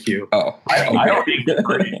barbecue. Oh, I don't think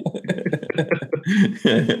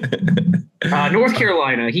North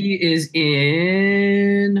Carolina. He is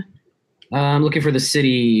in. I'm looking for the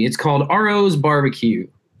city. It's called Ro's Barbecue.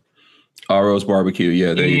 Ro's Barbecue.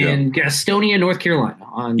 Yeah, there you go. In Gastonia, North Carolina,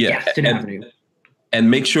 on Gaston Avenue. And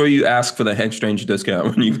make sure you ask for the Hank Strange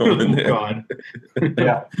discount when you go in there. God.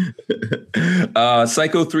 Yeah.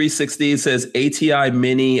 Psycho 360 says ATI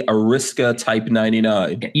Mini Ariska Type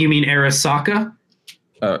 99. You mean Arasaka?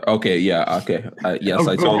 Okay. Yeah. Okay. Yes,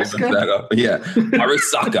 I totally looked that up. Yeah.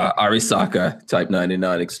 Arisaka Type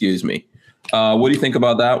 99. Excuse me. What do you think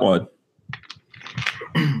about that one?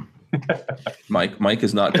 Mike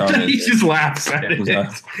is not commenting. He just laughs at it.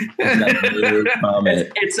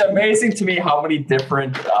 It's amazing to me how many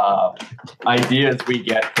different ideas we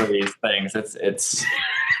get for these things. It's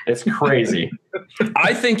crazy.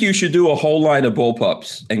 I think you should do a whole line of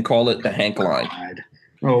bullpups and call it the Hank line.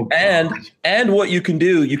 Oh, and what you can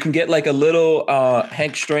do, you can get like a little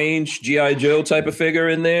Hank Strange G.I. Joe type of figure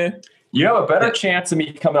in there. You have a better chance of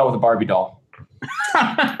me coming out with a Barbie doll.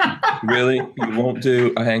 Really? You won't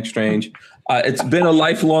do a Hank Strange? It's been a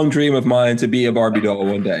lifelong dream of mine to be a Barbie doll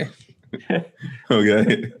one day.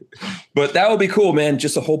 Okay. But that would be cool, man.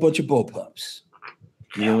 Just a whole bunch of bullpups.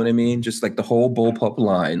 You know what I mean? Just like the whole bullpup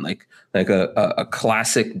line, like a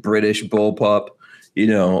classic British bullpup,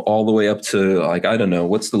 all the way up to like, I don't know,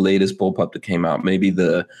 what's the latest bullpup that came out? Maybe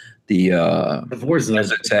the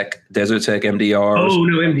Desert Tech MDR. Oh,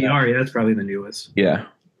 no, MDR. Yeah, that's probably the newest. Yeah.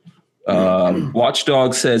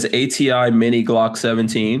 Watchdog says ATI Mini Glock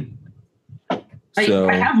 17. So,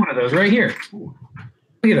 I have one of those right here. Look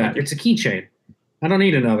at that. It's a keychain. I don't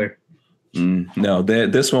need another. No,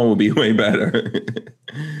 this one will be way better.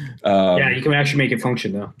 Yeah, you can actually make it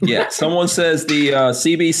function, though. Yeah, someone says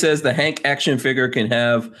CB says the Hank action figure can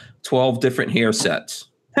have 12 different hair sets.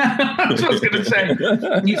 That's what I was going to say.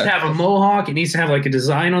 It needs to have a mohawk. It needs to have like a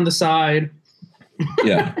design on the side.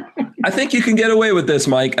 Yeah. I think you can get away with this,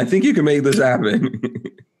 Mike. I think you can make this happen.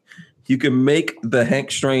 You can make the Hank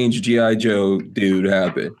Strange G.I. Joe dude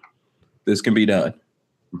happen. This can be done.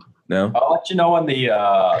 No? I'll let you know when the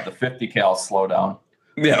 50 cal slow down.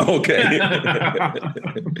 Yeah, okay.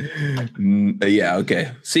 Yeah,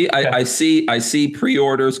 okay. See, I see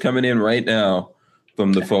pre-orders coming in right now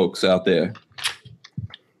from the folks out there.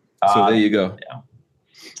 So there you go. Yeah.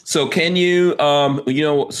 So can you,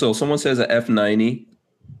 so someone says a F90,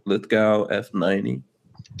 Lithgow F90.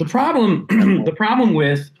 The problem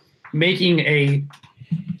with making a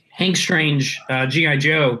Hank Strange G.I.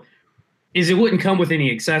 Joe is it wouldn't come with any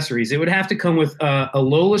accessories. It would have to come with a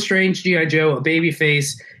Lola Strange G.I. Joe, a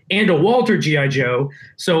Babyface, and a Walter G.I. Joe,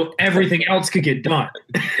 so everything else could get done.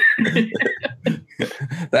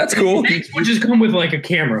 That's cool. Hanks would just come with like a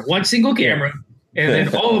camera, one single camera. And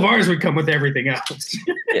then all of ours would come with everything else.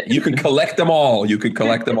 Yeah, you can collect them all.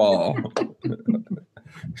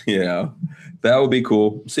 Yeah, that would be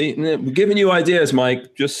cool. See, we're giving you ideas,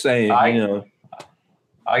 Mike. Just saying. I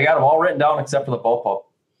got them all written down except for the bullpup.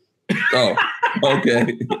 Oh,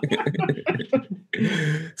 okay.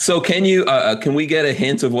 So can we get a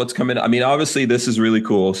hint of what's coming? I mean, obviously this is really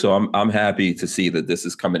cool. So I'm happy to see that this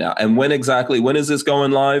is coming out. And when is this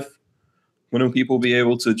going live? When will people be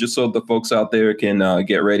able to, just so the folks out there can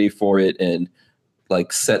get ready for it and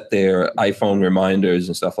like set their iPhone reminders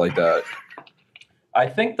and stuff like that? I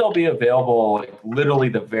think they'll be available like literally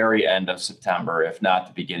the very end of September, if not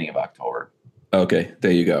the beginning of October. Okay,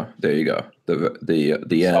 there you go. The end.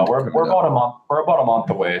 So we're about a month. We're about a month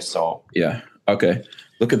away. So yeah. Okay.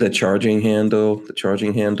 Look at the charging handle. The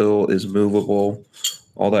charging handle is movable.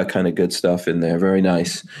 All that kind of good stuff in there. Very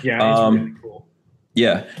nice. Yeah, it's really cool.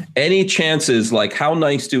 Yeah. Any chances, like how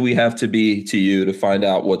nice do we have to be to you to find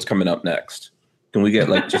out what's coming up next? Can we get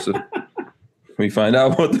like can we find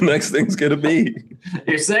out what the next thing's going to be?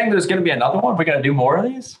 You're saying there's going to be another one? We're going to do more of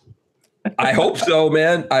these? I hope so,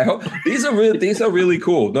 man. I hope these are really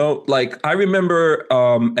cool. No, like I remember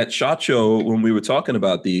at SHOT Show when we were talking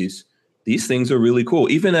about these things are really cool.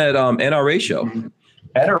 Even at NRA show.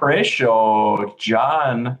 NRA show,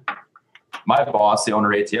 John, my boss, the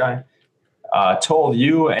owner of ATI, told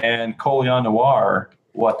you and Colion Noir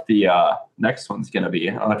what the next one's going to be.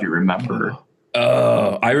 I don't know if you remember.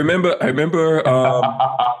 I remember.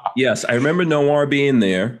 Yes, I remember Noir being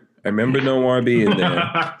there. And we're gonna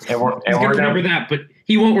remember that, but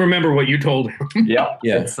he won't remember what you told him. Yeah.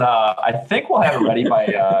 It's I think we'll have it ready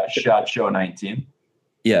by SHOT Show 19.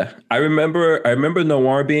 Yeah, I remember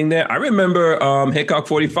Noir being there. I remember Hickok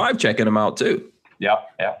 45 checking him out too. Yeah.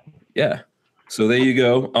 So there you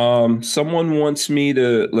go. Someone wants me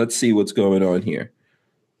to, let's see what's going on here.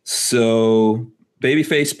 So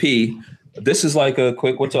Babyface P, this is like a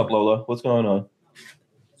quick, what's up, Lola? What's going on?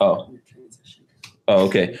 Oh,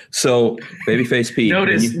 okay. So Babyface P.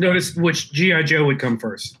 Notice which G.I. Joe would come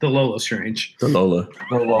first. The Lola Strange. The Lola.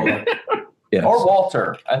 Yes. Or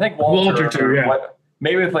Walter. I think Walter too, yeah.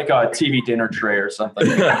 Maybe with like a TV dinner tray or something.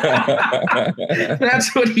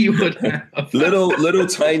 That's what he would have. Little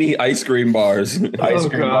tiny ice cream bars.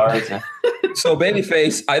 Bars. So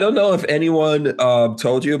Babyface, I don't know if anyone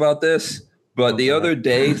told you about this, but the other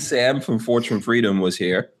day Sam from Fortune Freedom was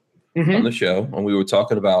here on the show, and we were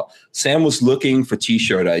talking about Sam was looking for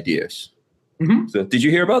T-shirt ideas. So did you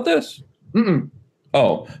hear about this?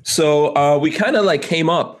 Oh, so we kind of like came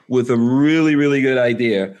up with a really, really good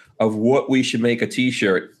idea of what we should make a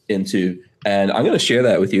T-shirt into. And I'm going to share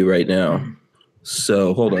that with you right now.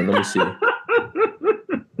 So hold on, let me see.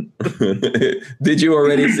 Did you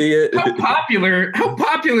already see it? How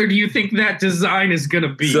popular do you think that design is going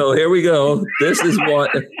to be? So here we go. This is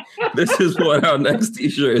what our next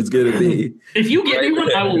T-shirt is going to be. If you get me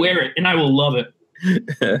one, I will wear it and I will love it.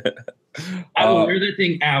 I will wear that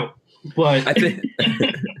thing out. But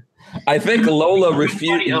I think Lola refused.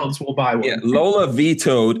 Nobody else will buy one. Yeah, Lola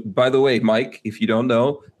vetoed. By the way, Mike, if you don't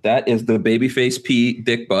know, that is the Babyface P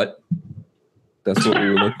dick butt. That's what we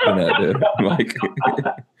were looking at there, Mike.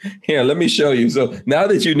 Here, let me show you. So now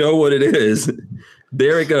that you know what it is,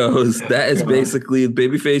 there it goes. That is basically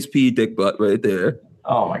Babyface P dick butt right there.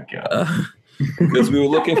 Oh my god. Because we were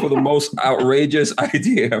looking for the most outrageous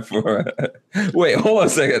idea for. Wait, hold on a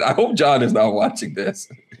second. I hope John is not watching this.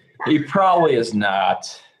 He probably is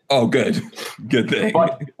not. Oh, good. Good thing.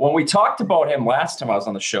 But when we talked about him last time I was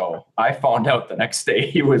on the show, I found out the next day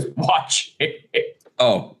he was watching it.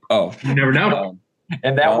 Oh. You never know.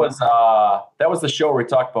 And that was the show where we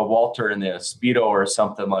talked about Walter in the Speedo or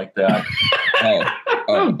something like that.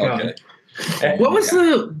 Okay. What was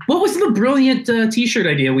the brilliant T-shirt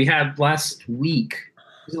idea we had last week?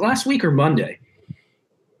 Was it last week or Monday?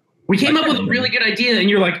 We came up with a really good idea, and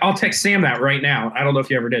you're like, "I'll text Sam that right now." I don't know if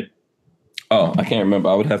you ever did. Oh, I can't remember.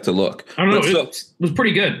 I would have to look. I don't know. It was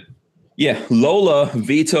pretty good. Yeah, Lola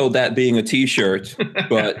vetoed that being a T-shirt,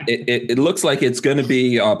 but it looks like it's going to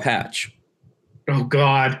be a patch. Oh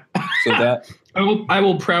God! So that I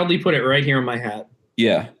will proudly put it right here on my hat.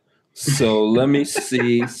 Yeah. So let me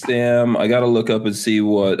see, Sam. I got to look up and see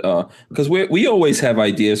what because we always have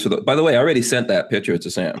ideas for the. By the way, I already sent that picture to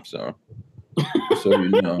Sam, so you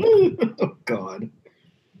know. Oh God.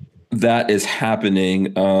 That is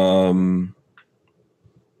happening. I'm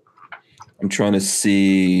trying to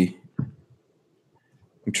see.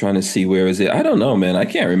 Where is it? I don't know, man. I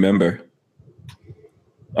can't remember.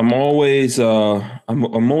 I'm always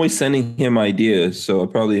I'm always sending him ideas, so I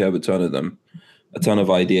probably have a ton of them. A ton of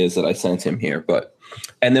ideas that I sent him here,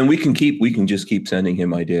 and then we can just keep sending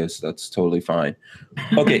him ideas. That's totally fine.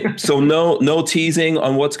 Okay, so no teasing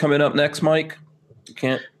on what's coming up next, Mike. You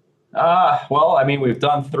can't. Well, I mean, we've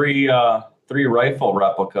done three rifle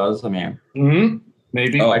replicas. I mean,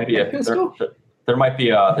 maybe there might be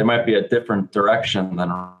a different direction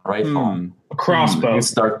than a rifle. A crossbow. You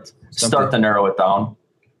start to narrow it down.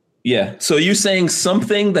 Yeah. So you're saying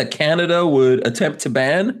something that Canada would attempt to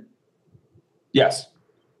ban? Yes.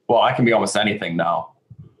 Well, I can be almost anything now.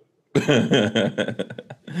 They're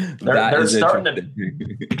starting to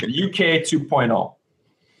UK 2.0.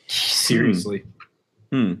 Seriously.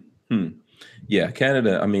 Yeah,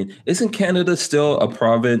 Canada. I mean, isn't Canada still a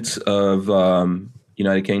province of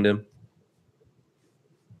United Kingdom?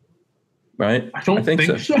 Right? I don't think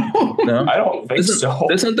so. No? I don't think so.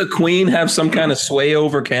 Doesn't the Queen have some kind of sway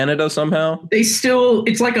over Canada somehow?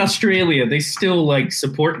 It's like Australia. They still like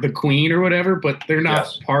support the Queen or whatever, but they're not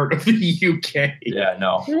part of the UK. Yeah,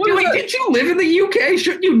 no. Did you live in the UK?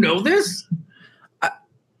 Shouldn't you know this?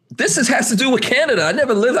 This has to do with Canada. I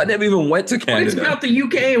never even went to Canada. It's about the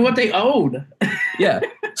UK and what they own. Yeah.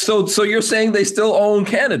 So you're saying they still own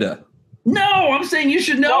Canada? No, I'm saying you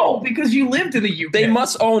should know because you lived in the UK. They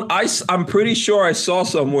must own. I'm pretty sure I saw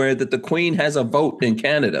somewhere that the Queen has a vote in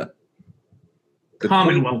Canada. The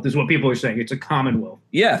Commonwealth is what people are saying. It's a Commonwealth.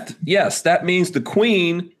 Yes. That means the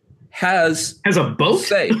Queen has a vote.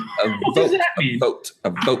 Say a what vote. Does that mean?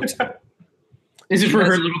 A vote. Is it for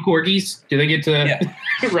her little corgis? Do they get to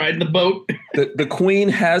ride the boat? The Queen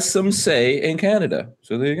has some say in Canada.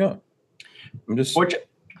 So there you go. Which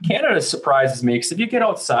Canada surprises me because if you get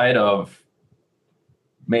outside of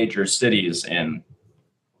major cities in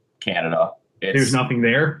Canada, there's nothing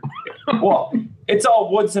there. Well, it's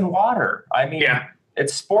all woods and water. I mean,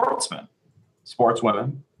 it's sportswomen.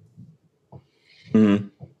 Mm-hmm.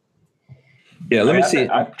 Yeah, let me see.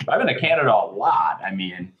 I've been to Canada a lot. I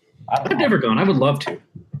mean, I've never gone. I would love to.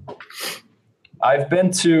 I've been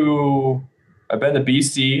to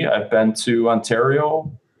BC. I've been to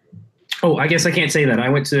Ontario. Oh, I guess I can't say that. I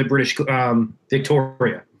went to British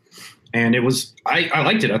Victoria, and it was I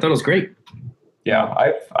liked it. I thought it was great. Yeah,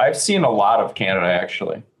 I've seen a lot of Canada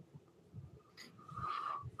actually.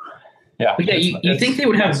 Yeah, but you think they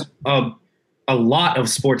would have a lot of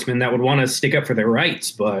sportsmen that would want to stick up for their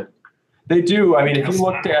rights, but they do. I mean, if you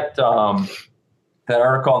looked at that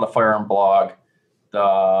article on the Firearm blog,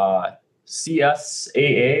 the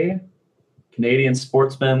CSAA, Canadian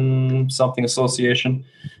Sportsman something Association,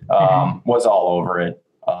 was all over it.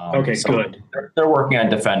 Okay, so good. They're working on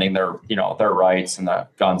defending their rights and the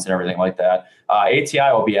guns and everything like that.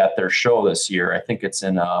 ATI will be at their show this year. I think it's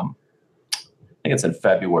in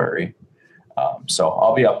February. So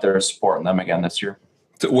I'll be up there supporting them again this year.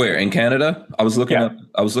 Where in Canada? I was looking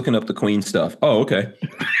up the Queen stuff. Oh, okay.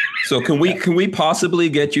 So can we possibly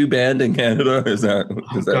get you banned in Canada? Is that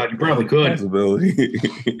God, you probably could. Possibility?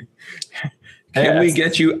 Can we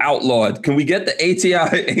get you outlawed? Can we get the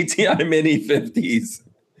ATI Mini 50s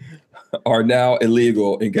are now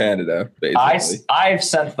illegal in Canada? Basically, I've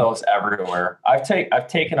sent those everywhere. I've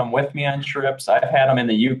taken them with me on trips. I've had them in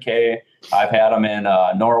the UK. I've had them in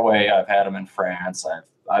Norway. I've had them in France.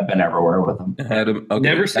 I've been everywhere with them. Had them. Okay.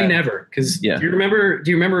 Never say never, because do you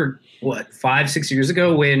remember what 5-6 years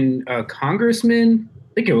ago when a congressman,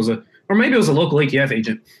 I think it was or maybe it was a local ATF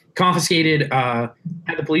agent,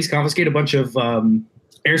 had the police confiscate a bunch of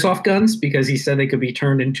airsoft guns because he said they could be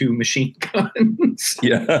turned into machine guns.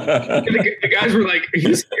 Yeah. The guys were like, "Are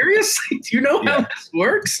you serious? Do you know how this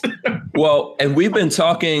works?" Well, and we've been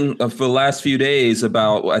talking for the last few days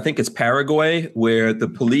about, I think it's Paraguay, where the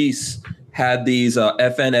police had these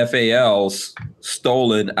FNFALs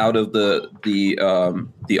stolen out of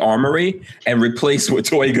the armory and replaced with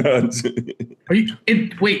toy guns. Wait,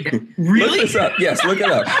 really? Look this up. Yes, look it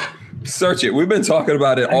up. Search it. We've been talking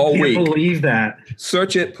about it all week. I can't believe that.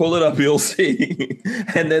 Search it, pull it up, you'll see.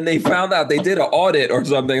 And then they found out they did an audit or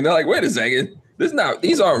something. They're like, wait a second,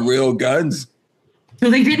 these aren't real guns. So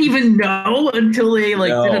they didn't even know until they did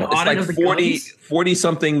an audit of the 40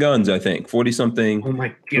 something guns, I think. 40 something. Oh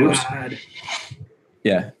my God.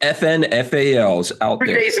 Yeah. FNFALs out there.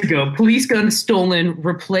 3 days ago, police guns stolen,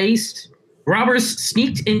 replaced. Robbers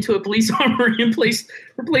sneaked into a police armory and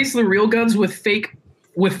replaced the real guns with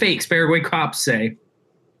fakes, Paraguay cops say.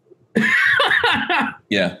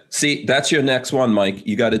 Yeah. See, that's your next one, Mike.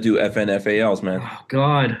 You got to do FNFALs, man. Oh,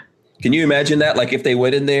 God. Can you imagine that? Like if they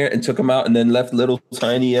went in there and took them out and then left little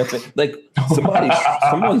tiny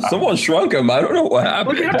someone shrunk them. I don't know what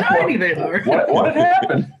happened. Look how tiny they are. What had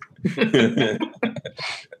happened?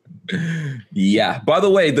 Yeah. By the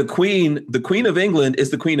way, the Queen of England is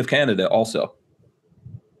the Queen of Canada also.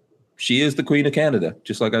 She is the Queen of Canada,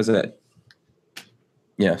 just like I said.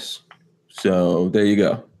 Yes. So there you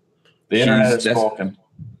go. The internet has spoken.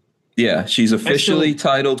 Yeah, she's officially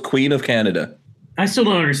titled Queen of Canada. I still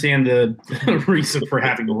don't understand the reason for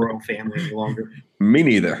having a royal family any longer. Me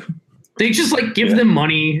neither. They just like give them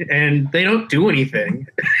money and they don't do anything.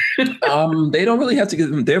 They don't really have to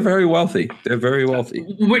give them. They're very wealthy. They're very wealthy.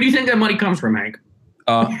 Where do you think that money comes from, Hank?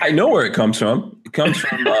 I know where it comes from. It comes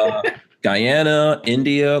from Guyana,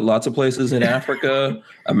 India, lots of places in Africa,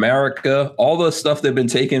 America, all the stuff they've been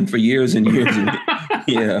taking for years and years.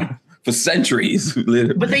 Yeah, for centuries.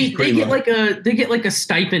 But they get like a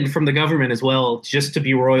stipend from the government as well, just to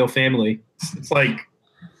be royal family. It's like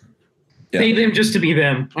pay them just to be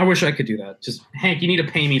them. I wish I could do that. Just Hank, you need to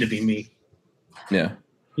pay me to be me. Yeah.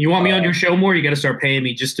 You want me on your show more? You got to start paying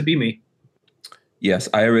me just to be me. Yes,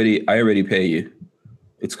 I already pay you.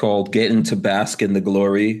 It's called getting to bask in the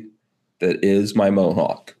glory that is my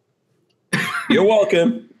mohawk. You're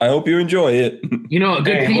welcome. I hope you enjoy it. You know, a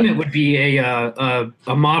good payment would be a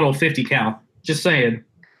model 50 cal. Just saying.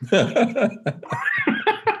 Yeah,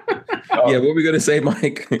 what were we gonna say,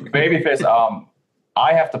 Mike? Babyface,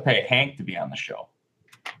 I have to pay Hank to be on the show.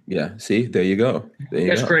 Yeah, see, there you go.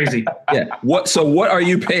 That's crazy. Yeah. So what are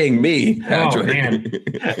you paying me, Patrick? Oh man.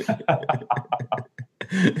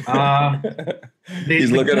 He's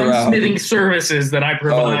looking around. Smithing services that I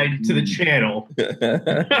provide to the channel.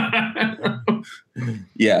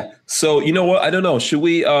 Yeah. So you know what? I don't know. Should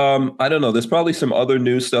we? I don't know. There's probably some other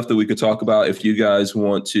news stuff that we could talk about if you guys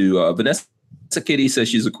want to. Vanessa Kitty says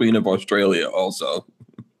she's the queen of Australia. Also,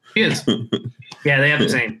 she is. Yeah, they have the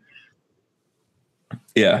same.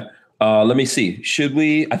 Yeah. Let me see. Should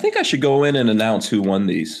we? I think I should go in and announce who won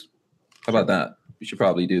these. How about that? We should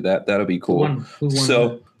probably do that. That'll be cool. Who won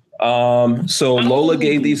so Lola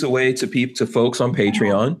gave these away to folks on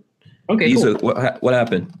Patreon. Okay, these cool. What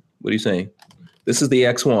happened? What are you saying? This is the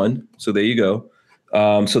X1. So there you go.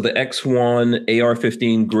 So the X1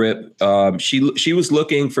 AR-15 grip. She was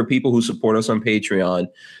looking for people who support us on Patreon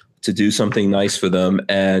to do something nice for them,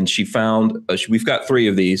 and she found we've got 3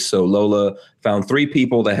 of these. So Lola found 3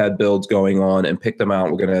 people that had builds going on and picked them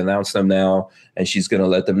out. We're going to announce them now, and she's going to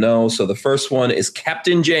let them know. So the first one is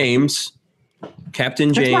Captain James.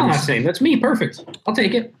 Captain James. That's my last name. That's me. Perfect. I'll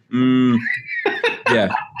take it.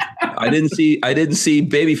 Yeah. I didn't see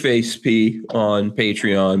Babyface P on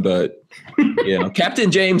Patreon, but yeah,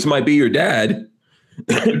 Captain James might be your dad.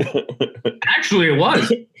 Actually, it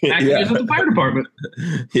was. Actually, it was at the fire department.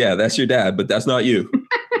 Yeah, that's your dad, but that's not you.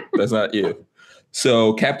 That's not you.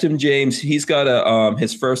 So Captain James, he's got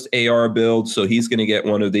his first AR build, so he's going to get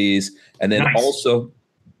one of these. And then also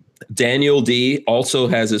Daniel D also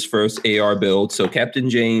has his first AR build. So Captain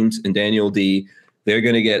James and Daniel D, they're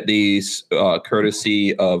going to get these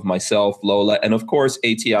courtesy of myself, Lola, and of course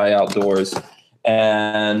ATI Outdoors.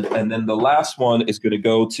 And then the last one is going to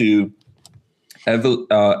go to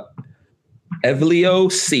Evlio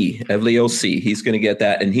C. He's going to get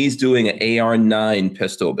that, and he's doing an AR-9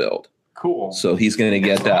 pistol build. Cool. So he's going to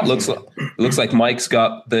get that. Looks like Mike's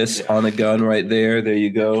got this on a gun right there. There you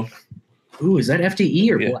go. Ooh, is that FDE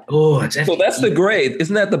or what? Oh, it's FDE. So that's the gray.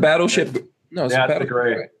 Isn't that the battleship? No, it's the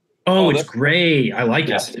gray. Oh, it's gray. I like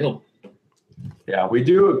it still. Yeah, we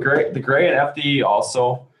do the gray and FDE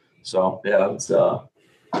also. So yeah, it's a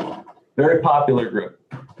very popular group.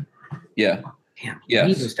 Yeah. Damn, I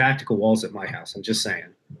need those tactical walls at my house. I'm just saying.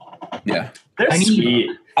 Yeah. They're sweet.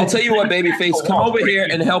 I'll tell you what, Babyface, come over here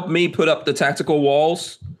and help me put up the tactical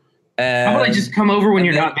walls. And how about I just come over when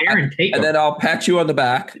you're not there and take them? And then I'll pat you on the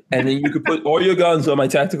back, and then you can put all your guns on my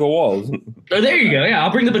tactical walls. Oh, there you go. Yeah,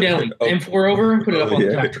 I'll bring the Benelli M4 over and put it up on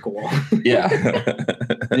the tactical wall. Yeah.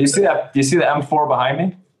 Do you see that? Do you see the M4 behind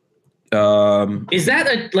me? Is that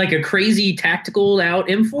a crazy tactical out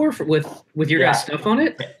M4 with your guys' stuff on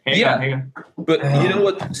it? Hang on. But you know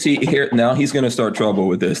what? See here now, he's going to start trouble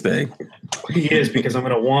with this thing. He is, because I'm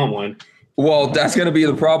going to want one. Well, that's going to be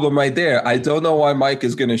the problem right there. I don't know why Mike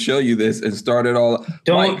is going to show you this and start it all.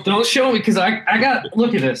 Don't show me, because I got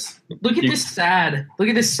look at this. Look at this sad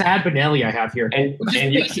Benelli I have here.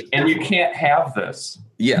 And you can't have this.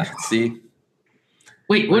 Yeah. See.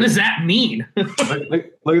 Wait, what does that mean? look at this.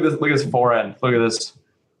 Look at this forend. Look at this.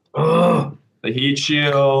 Oh, the heat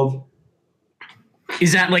shield.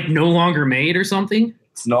 Is that no longer made or something?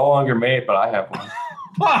 It's no longer made, but I have one.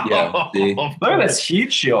 Yeah. See? Look at this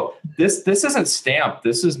heat shield. This isn't stamped.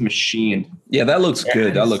 This is machined. Yeah, that looks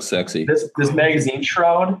good. That looks sexy. This magazine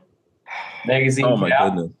shroud. Oh my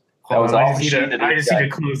goodness. That was all I just need to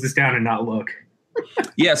close this down and not look.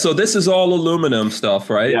 Yeah. So this is all aluminum stuff,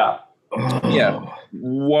 right? Yeah. Oh. Yeah.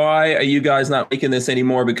 Why are you guys not making this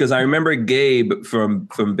anymore? Because I remember Gabe from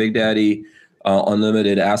Big Daddy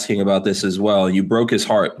Unlimited asking about this as well. You broke his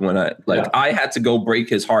heart when I had to go break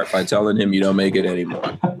his heart by telling him you don't make it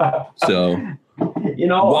anymore. So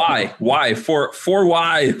why Mike? For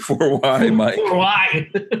why?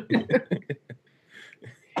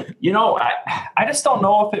 I just don't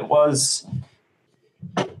know if it was.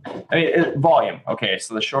 I mean, volume. Okay,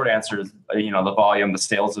 so the short answer is, the volume, the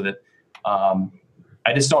sales of it.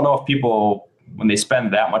 I just don't know if people, when they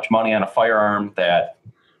spend that much money on a firearm, I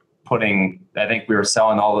think we were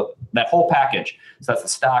selling that whole package. So that's the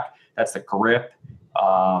stock, that's the grip,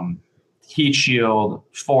 heat shield,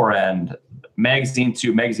 forend, magazine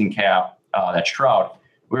tube, magazine cap, that shroud.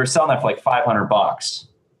 We were selling that for like $500.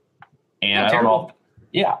 And I don't know.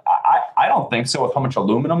 Yeah, I don't think so with how much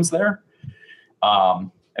aluminum's there. I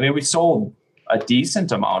mean, we sold a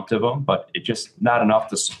decent amount of them, but it's just not enough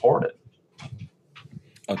to support it.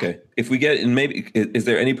 Okay. If we get, and maybe, is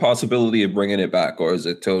there any possibility of bringing it back, or is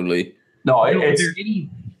it totally? No, are there any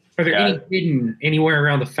hidden anywhere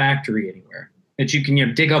around the factory anywhere that you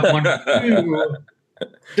can dig up one?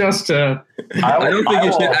 Just to. I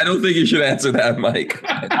don't think you should answer that, Mike.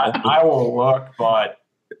 I will look, but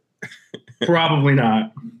probably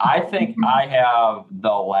not. I think I have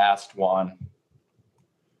the last one.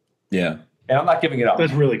 Yeah. And I'm not giving it up.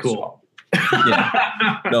 That's really cool.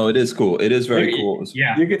 Yeah. No, it is cool. It is very cool.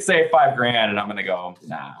 Yeah. You could say $5,000 and I'm going to go,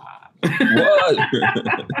 nah. What?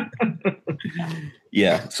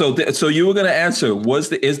 Yeah. So you were going to answer,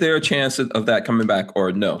 is there a chance of that coming back,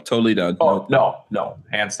 or no? Totally done. Oh, no.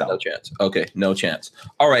 Hands down. No chance. Okay. No chance.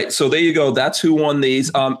 All right. So there you go. That's who won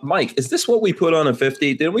these. Mike, is this what we put on a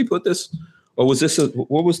 50? Didn't we put this? Or was this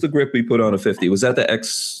what was the grip we put on a 50? Was that the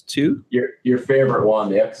X2? Your favorite one,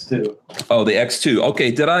 the X2. Oh, the X2.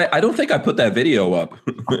 Okay. Did I don't think I put that video up.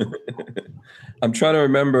 I'm trying to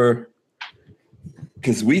remember,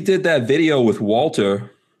 because we did that video with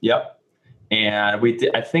Walter. Yep. And we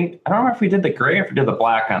did, I don't remember if we did the gray or if we did the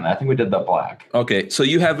black on that. I think we did the black. Okay. So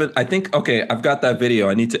you haven't, okay, I've got that video.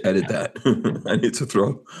 I need to edit that. I need to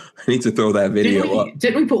throw that video up.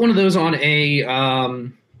 Didn't we put one of those on a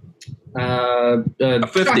 50?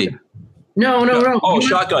 Shotgun? No. Oh,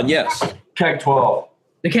 shotgun. Yes. Keg 12.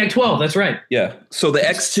 The Keg 12. That's right. Yeah. So the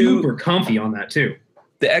X2, super comfy on that too.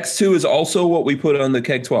 The X2 is also what we put on the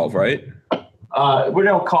Keg 12, right? We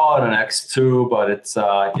don't call it an X2, but it's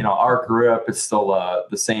our grip. It's still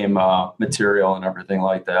the same material and everything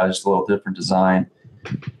like that. Just a little different design.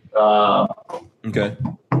 Okay.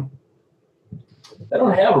 I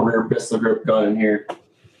don't have a rear pistol grip gun in here.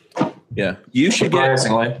 Yeah, you should get.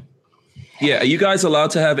 Yeah, are you guys allowed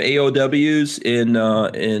to have AOWs in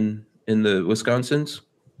the Wisconsins?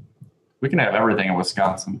 We can have everything in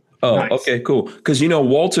Wisconsin. Oh, nice. Okay, cool. Because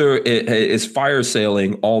Walter is fire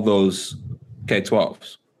sailing all those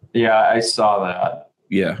K-12s. Yeah, I saw that.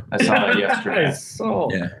 Yeah, I saw that yesterday.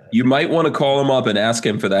 Yeah, you might want to call him up and ask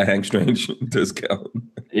him for that Hank Strange discount.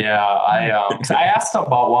 Yeah, I asked him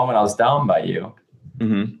about one when I was down by you.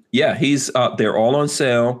 Mm-hmm. Yeah, they're all on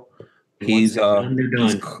sale. He's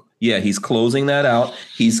closing that out.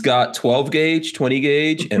 He's got 12 gauge, 20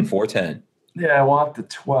 gauge, and 410. Yeah, I want the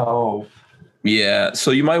 12. Yeah,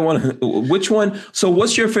 so you might want to. Which one? So,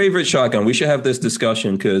 what's your favorite shotgun? We should have this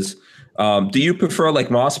discussion because do you prefer like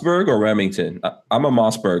Mossberg or Remington? I'm a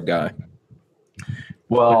Mossberg guy.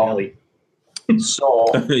 Well, so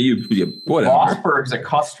whatever. Mossberg's a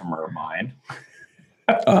customer of mine.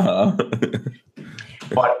 Uh-huh.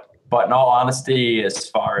 But in all honesty, as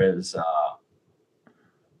far as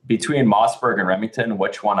between Mossberg and Remington,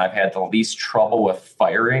 which one I've had the least trouble with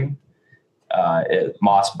firing,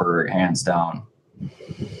 Mossberg, hands down.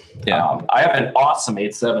 Yeah, I have an awesome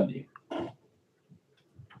 870.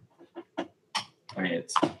 I mean,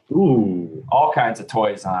 it's all kinds of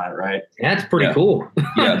toys on it, right? That's pretty cool.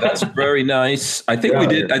 Yeah, that's very nice. I think we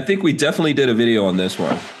did. I think we definitely did a video on this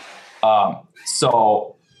one.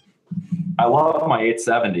 So I love my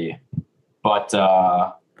 870, but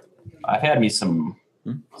I've had me some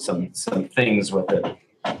things with it.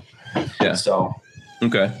 Yeah. So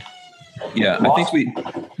okay. Yeah, I think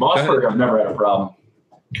Mossberg, I've never had a problem.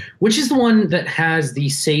 Which is the one that has the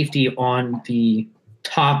safety on the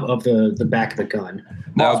top of the back of the gun?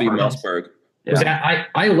 That would be Mossberg. Yeah.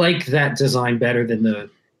 I like that design better than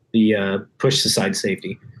the push to side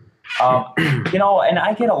safety. And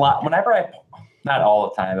I get a lot whenever not all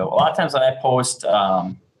the time, but a lot of times when I post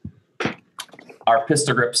our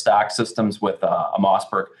pistol grip stock systems with a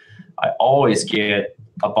Mossberg, I always get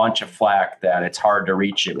a bunch of flack that it's hard to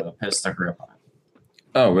reach it with a pistol grip.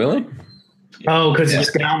 Oh, really? Oh, because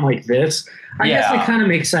it's down like this? I guess it kind of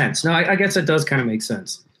makes sense. No, I guess it does kind of make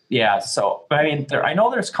sense. Yeah, so, but I mean, I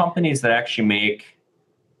know there's companies that actually make,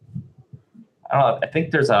 I don't know, I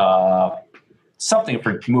think there's something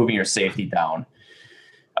for moving your safety down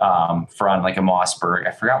for on like a Mossberg.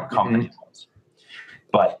 I forgot what company it was.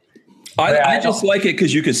 But I just like it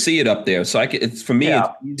because you can see it up there. So it's for me, it's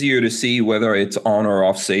easier to see whether it's on or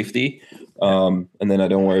off safety. And then I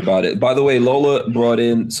don't worry about it. By the way, Lola brought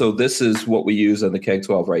in, so this is what we use on the Keg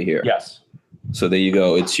 12 right here. Yes. So there you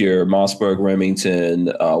go. It's your Mossberg,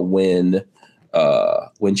 Remington, Win,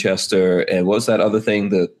 Winchester, and what's that other thing?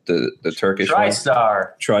 The Turkish TriStar. one?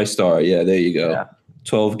 TriStar. Yeah, there you go. Yeah.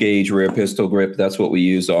 12 gauge rear pistol grip. That's what we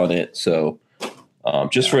use on it. So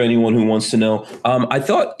just for anyone who wants to know, I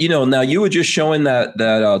thought, now you were just showing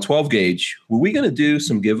that 12 gauge. Were we going to do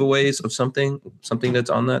some giveaways of something that's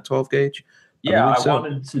on that 12 gauge? Yeah, I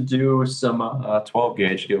wanted to do some 12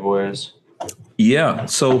 gauge giveaways. Yeah.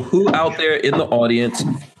 So who out there in the audience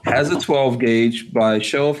has a 12 gauge? By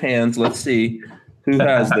show of hands, let's see who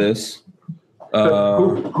has this.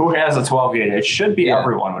 Who has a 12 gauge? It should be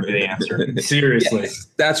everyone would be the answer. Seriously. Yes,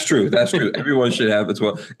 that's true. That's true. Everyone should have a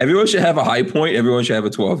 12. Everyone should have a high point. Everyone should have a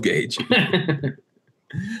 12 gauge.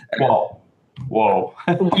 Whoa.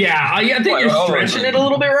 Yeah, I think you're stretching it a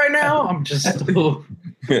little bit right now. I'm just. Whoa.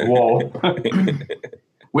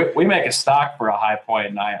 We make a stock for a high point,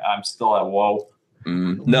 and I'm still at whoa.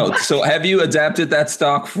 No. So have you adapted that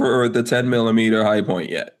stock for the 10 millimeter high point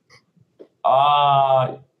yet?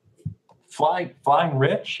 Flying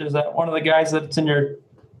Rich, is that one of the guys that's in your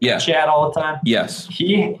chat all the time? Yes.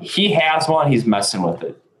 He has one. He's messing with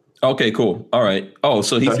it. Okay, cool. All right. Oh,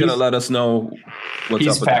 so he's gonna let us know what's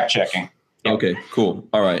up. He's fact checking. Okay, cool.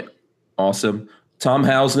 All right. Awesome. Tom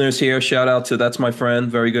Hausner's here. Shout out to that's my friend,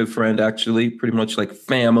 very good friend, actually, pretty much like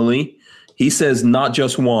family. He says not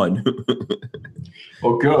just one.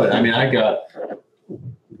 Well, good. I mean, I'd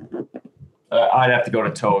have to go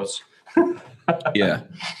to toes. Yeah.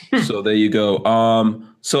 So there you go.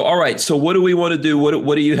 So all right. So what do we want to do?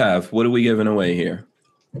 What do you have? What are we giving away here?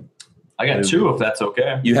 I got two, if that's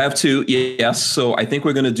okay. You have two, yes. So I think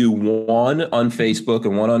we're going to do one on Facebook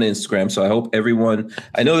and one on Instagram. So I hope everyone,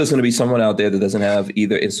 I know there's going to be someone out there that doesn't have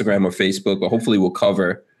either Instagram or Facebook, but hopefully we'll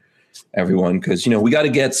cover everyone because, we got to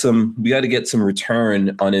get some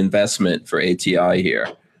return on investment for ATI here.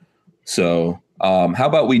 So how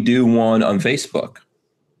about we do one on Facebook?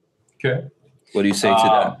 Okay. What do you say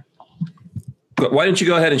to that? Why don't you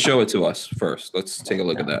go ahead and show it to us first? Let's take a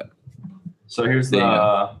look at that. So here's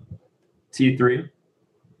the T3.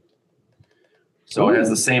 So it has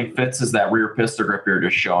the same fits as that rear pistol grip you're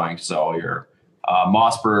just showing. So your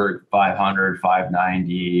Mossberg 500,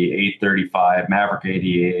 590, 835, Maverick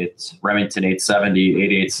 88, Remington 870,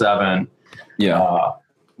 887. Yeah.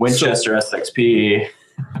 Winchester SXP.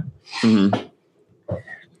 Mm-hmm.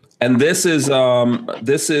 And this is around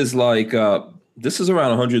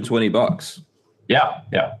 $120. Yeah.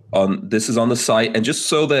 This is on the site, and just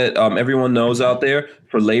so that everyone knows out there,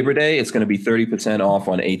 for Labor Day, it's going to be 30% off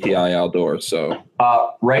on ATI Outdoors. So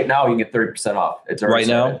right now you can get 30% off. It's right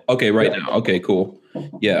now. Okay, now. Okay, cool.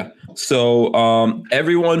 Yeah. So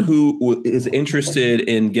everyone who is interested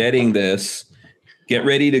in getting this, get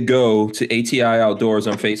ready to go to ATI Outdoors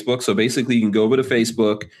on Facebook. So basically, you can go over to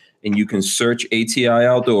Facebook and you can search ATI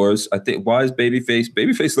Outdoors. I think, why is Babyface?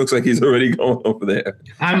 Babyface looks like he's already going over there.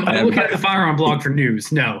 I'm looking at the Firearm blog for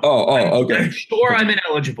news. No. Okay. I'm sure I'm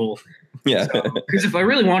ineligible. Yeah. Because if I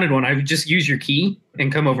really wanted one, I would just use your key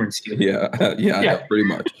and come over and steal it. Yeah, pretty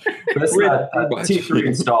much. That's T3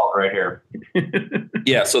 installed right here.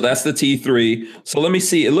 Yeah, so that's the T3. So let me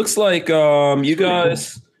see. It looks like you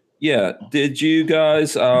guys... Yeah. Did you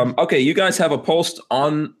guys? Okay, you guys have a post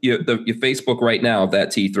on your Facebook right now of that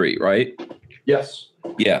T3, right? Yes.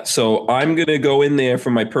 Yeah. So I'm gonna go in there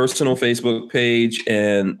from my personal Facebook page,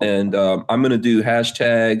 and I'm gonna do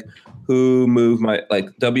hashtag who moved my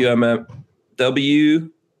WMF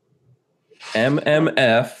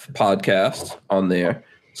podcast on there.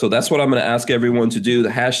 So that's what I'm gonna ask everyone to do. The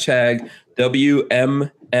hashtag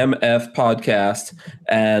WMF podcast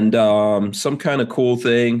and some kind of cool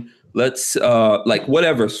thing. Let's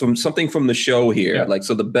whatever, something from the show here. Yeah.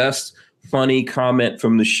 So the best funny comment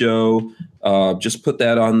from the show, just put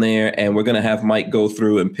that on there, and we're gonna have Mike go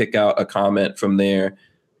through and pick out a comment from there.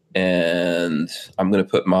 And I'm gonna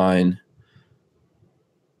put mine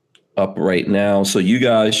up right now. So you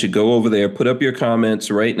guys should go over there, put up your comments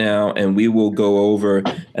right now, and we will go over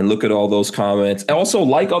and look at all those comments. And also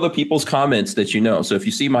like other people's comments that you know. So if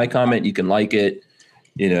you see my comment, you can like it.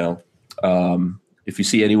 If you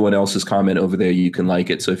see anyone else's comment over there, you can like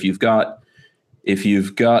it. So if you've got the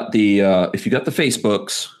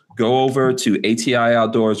Facebooks, go over to ATI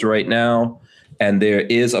Outdoors right now, and there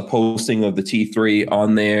is a posting of the T3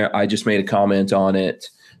 on there. I just made a comment on it.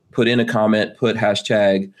 Put in a comment, put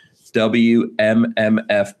hashtag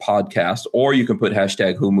WMMF podcast, or you can put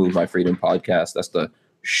hashtag Who Moved My Freedom podcast. That's the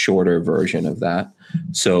shorter version of that.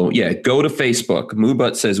 So yeah, go to Facebook.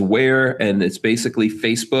 Moobut says where, and it's basically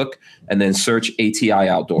Facebook, and then search ATI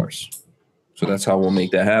Outdoors. So that's how we'll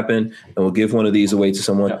make that happen, and we'll give one of these away to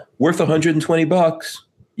someone worth $120.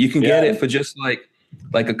 You can get it for just like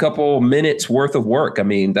a couple minutes worth of work. I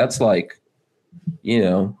mean, that's like,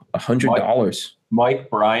 $100. Mike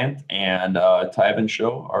Bryant and Tyven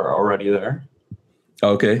Show are already there.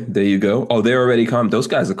 Okay, there you go. Oh, they're already come. Those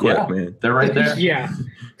guys are quick, man. They're right there. Yeah.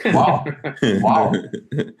 Wow.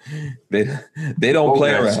 They don't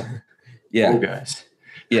play around. Yeah. Guys.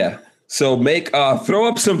 Yeah. So throw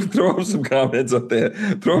up some comments up there.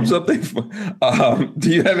 Throw up something. Do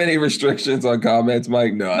you have any restrictions on comments,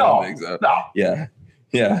 Mike? No, I don't think so. No.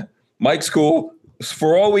 Yeah. Mike's cool.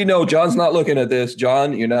 For all we know, John's not looking at this.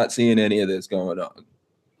 John, you're not seeing any of this going on.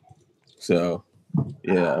 So,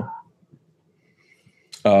 yeah.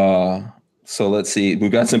 So let's see.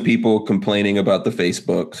 We've got some people complaining about the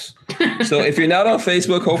Facebooks. So if you're not on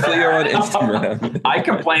Facebook, hopefully you're on Instagram. I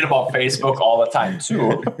complain about Facebook all the time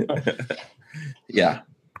too. Yeah.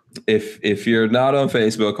 If you're not on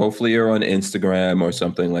Facebook, hopefully you're on Instagram or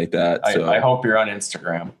something like that. I hope you're on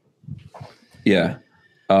Instagram. Yeah.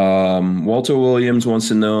 Walter Williams wants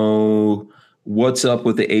to know what's up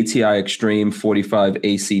with the ATI Extreme 45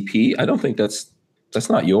 ACP. I don't think that's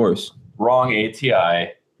not yours. Wrong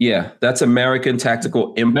ATI. Yeah, that's American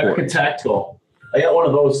Tactical Import. American Tactical. I got one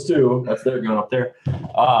of those too. That's their gun up there.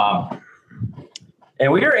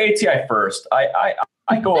 And we are ATI first. I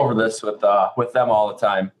go over this with them all the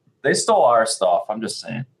time. They stole our stuff. I'm just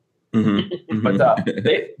saying. Mm-hmm. But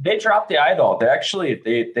they dropped the I though.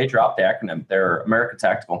 They dropped the acronym. They're American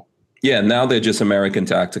Tactical. Yeah, now they're just American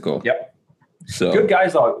Tactical. Yep. So good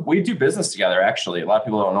guys though. We do business together. Actually, a lot of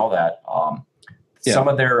people don't know that. Some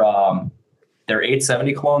of their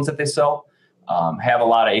 870 clones that they sell have a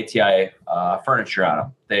lot of ATI furniture on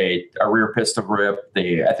them. They are rear pistol grip.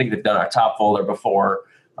 I think they've done our top folder before.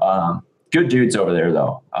 Good dudes over there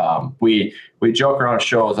though. We joke around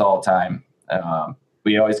shows all the time.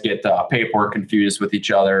 We always get paperwork confused with each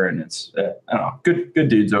other, and it's I don't know, good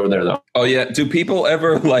dudes over there though. Oh yeah, do people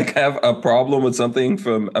ever have a problem with something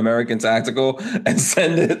from American Tactical and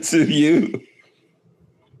send it to you?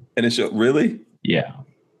 And it shows really? Yeah.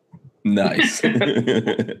 Nice. This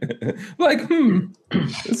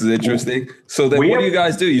is interesting. So then what do you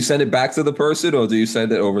guys do? You send it back to the person, or do you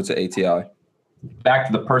send it over to ATI? Back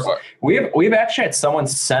to the person. We've actually had someone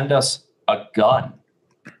send us a gun.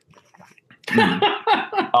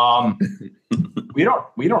 We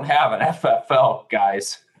don't have an FFL,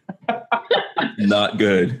 guys. Not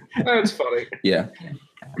good. That's funny. Yeah.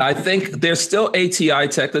 I think they're still ATI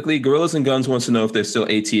technically. Gorillas and Guns wants to know if they're still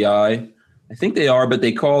ATI. I think they are, but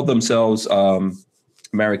they call themselves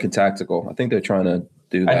American Tactical. I think they're trying to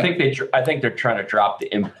do that. I think they're trying to drop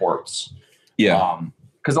the imports. Yeah.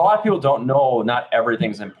 Because a lot of people don't know not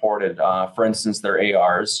everything's imported. For instance, their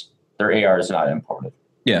ARs. Their AR is not imported.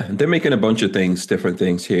 Yeah, they're making a bunch of different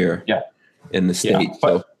things here. Yeah. In the state. Yeah.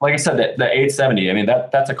 But like I said, the 870. I mean,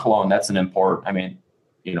 that's a clone. That's an import. I mean,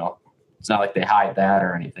 it's not like they hide that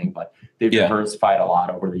or anything, but they've diversified a lot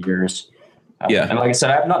over the years. And like I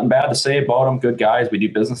said, I have nothing bad to say about them. Good guys. We do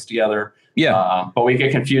business together. Yeah. But we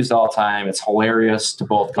get confused all the time. It's hilarious to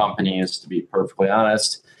both companies, to be perfectly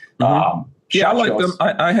honest. Mm-hmm. I like them.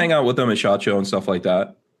 I hang out with them at SHOT Show and stuff like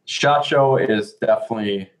that. SHOT Show is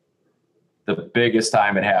definitely the biggest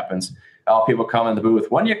time it happens. All people come in the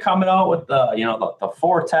booth. When you coming out with the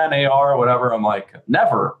 410 AR or whatever? I'm like,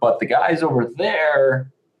 never. But the guys over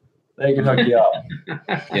there, they can hook you up.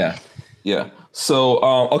 Yeah. So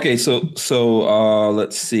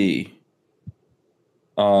let's see.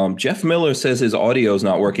 Jeff Miller says his audio is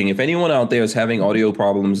not working. If anyone out there is having audio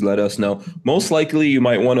problems, let us know. Most likely you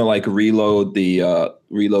might want to reload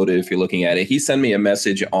it if you're looking at it. He sent me a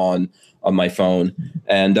message on my phone,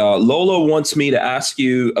 and Lola wants me to ask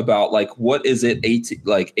you about what is it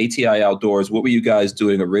ATI Outdoors? What were you guys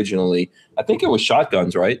doing originally? I think it was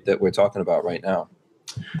shotguns, right? That we're talking about right now.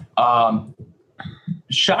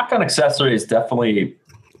 Shotgun accessories definitely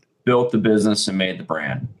built the business and made the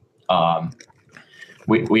brand.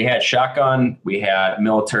 We had shotgun, we had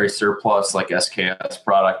military surplus like SKS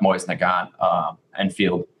product, Moise Nagant,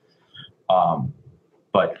 Enfield.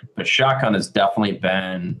 But shotgun has definitely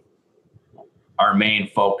been our main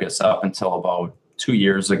focus up until about 2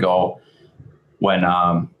 years ago when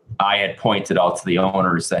I had pointed out to the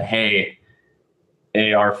owners that, hey,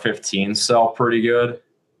 AR-15s sell pretty good.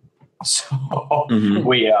 So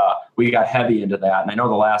we got heavy into that. And I know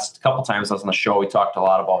the last couple times I was on the show, we talked a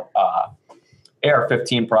lot about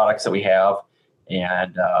AR-15 products that we have.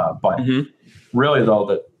 And but really,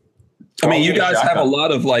 though, I mean, you guys have a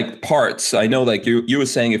lot of like parts. I know, like you were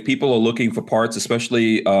saying, if people are looking for parts,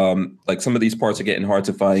 especially like some of these parts are getting hard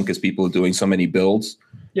to find because people are doing so many builds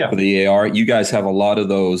for the AR. You guys have a lot of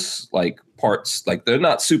those like parts. Like they're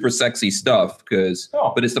not super sexy stuff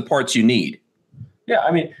but it's the parts you need. Yeah,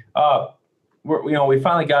 I mean, we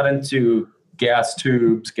finally got into gas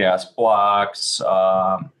tubes, gas blocks,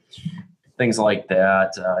 things like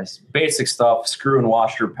that. Basic stuff, screw and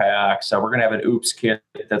washer packs. We're gonna have an oops kit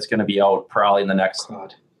that's gonna be out probably in the next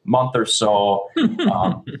month or so.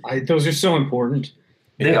 Those are so important.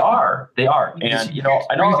 They are, and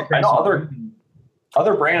I know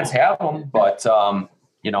other brands have them, but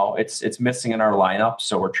it's missing in our lineup,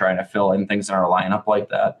 so we're trying to fill in things in our lineup like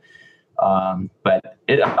that. But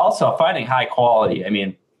it also finding high quality. I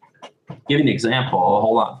mean, give you an example.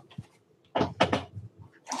 Hold on.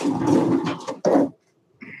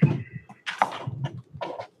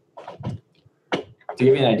 To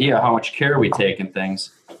give you an idea of how much care we take in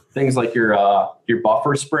things like your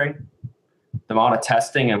buffer spring, the amount of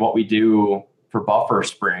testing and what we do for buffer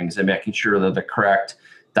springs and making sure that the correct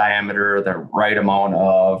diameter, the right amount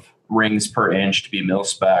of rings per inch to be mil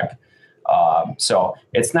spec. So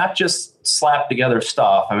it's not just slap together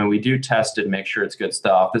stuff. I mean, we do test it and make sure it's good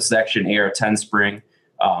stuff. This is actually an AR10 spring.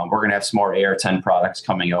 We're going to have some more AR10 products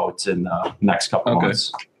coming out in the next couple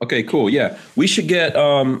months. Okay, cool. Yeah, we should get,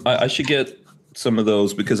 I should get some of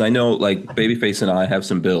those because I know like Babyface and I have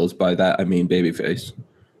some builds. By that, I mean Babyface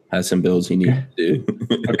has some builds he needs to do.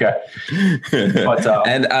 Okay. But,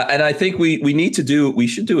 and I think we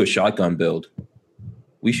should do a shotgun build.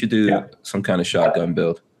 We should do some kind of shotgun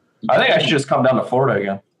build. I think I should just come down to Florida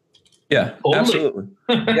again. Yeah, absolutely.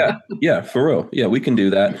 Yeah, for real. Yeah, we can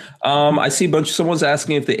do that. I see someone's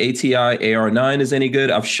asking if the ATI AR9 is any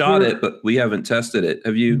good. I've shot it, but we haven't tested it.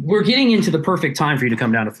 Have you? We're getting into the perfect time for you to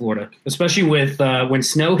come down to Florida, especially with when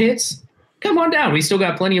snow hits. Come on down. We still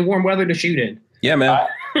got plenty of warm weather to shoot in. Yeah, man.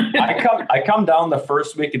 I come down the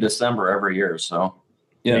first week of December every year. So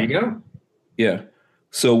there you go. Yeah.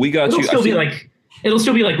 So we got It'll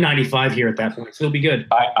still be like 95 here at that point. So it'll be good.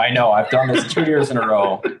 I know. I've done this 2 years in a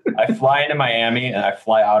row. I fly into Miami and I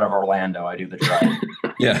fly out of Orlando. I do the drive.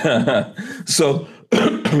 Yeah. So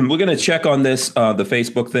we're going to check on this, the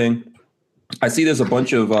Facebook thing. I see there's a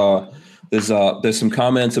bunch of, there's some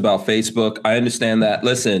comments about Facebook. I understand that.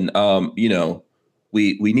 Listen,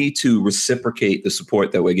 we need to reciprocate the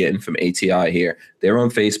support that we're getting from ATI here. They're on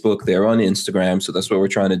Facebook, they're on Instagram, so that's what we're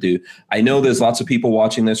trying to do. I know there's lots of people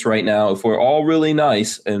watching this right now. If we're all really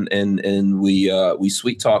nice and we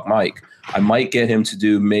sweet talk Mike, I might get him to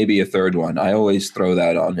do maybe a third one. I always throw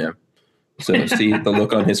that on him. So see the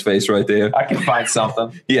look on his face right there. I can find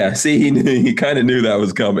something. Yeah, see, he kind of knew that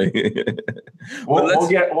was coming.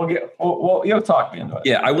 You'll talk me into it.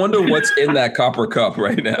 Yeah, I wonder what's in that copper cup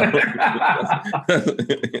right now.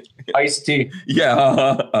 Iced tea.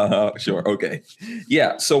 Yeah, sure, okay.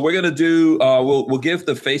 Yeah, so we're gonna do. We'll give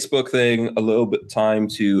the Facebook thing a little bit time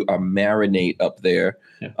to marinate up there.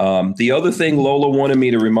 Yeah. The other thing Lola wanted me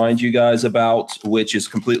to remind you guys about, which is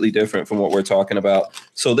completely different from what we're talking about.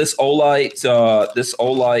 So this Olight, let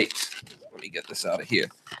me get this out of here.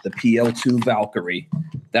 The PL2 Valkyrie,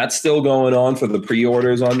 that's still going on for the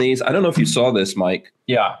pre-orders on these. I don't know if you saw this, Mike.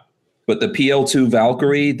 Yeah. But the PL2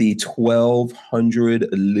 Valkyrie, the 1200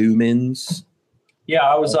 lumens. Yeah,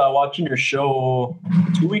 I was watching your show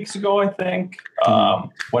 2 weeks ago, I think,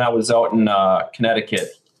 when I was out in Connecticut.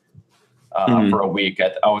 For a week.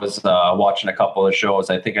 I was watching a couple of shows.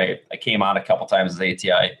 I think I came on a couple times as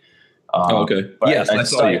ATI. Okay. But yes, I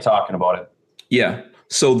saw you talking about it. Yeah.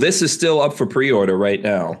 So this is still up for pre-order right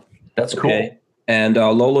now. That's cool. Okay? And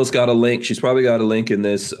Lola's got a link. She's probably got a link in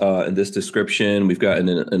this description. We've got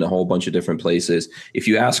in a whole bunch of different places. If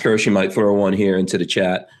you ask her, she might throw one here into the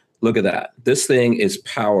chat. Look at that. This thing is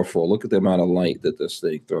powerful. Look at the amount of light that this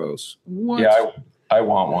thing throws. What? Yeah, I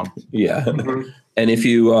want one. Yeah. And if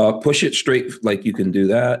you push it straight, like you can do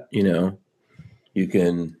that, you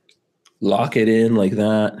can lock it in like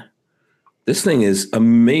that. This thing is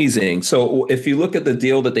amazing. So if you look at the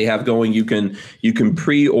deal that they have going, you can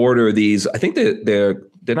pre-order these. I think they're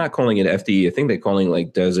not calling it FDE. I think they're calling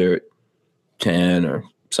like Desert 10 or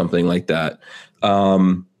something like that.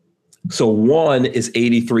 So one is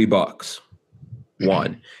 $83.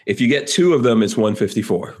 One. If you get two of them, it's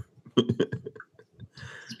 $154.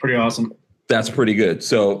 It's pretty awesome. That's pretty good.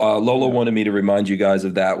 So Lola wanted me to remind you guys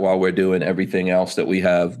of that while we're doing everything else that we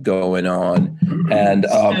have going on. And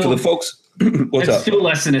for the folks, what's up? It's still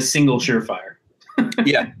less than a single Surefire.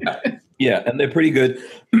 Yeah, and they're pretty good.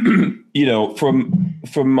 You know, from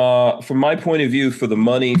my point of view, for the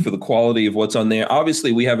money, for the quality of what's on there.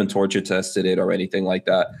 Obviously, we haven't torture tested it or anything like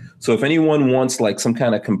that. So if anyone wants like some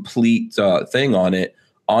kind of complete thing on it,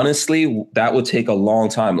 honestly, that would take a long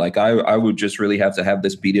time. Like I would just really have to have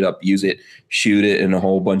this, beat it up, use it, shoot it, and a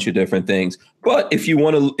whole bunch of different things. But if you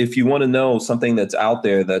want to know something that's out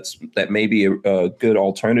there that may be a good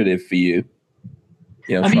alternative for you,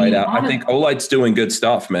 you know, try it out. I think Olight's doing good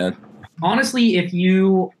stuff, man. Honestly, if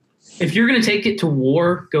you're going to take it to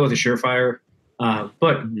war, go with a Surefire.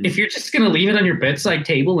 But if you're just going to leave it on your bedside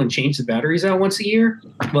table and change the batteries out once a year,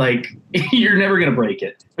 like you're never going to break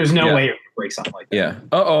it. There's no way you're going to break something like that. Yeah.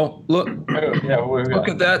 Uh-oh. Look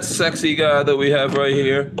at that sexy guy that we have right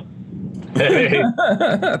here. Hey.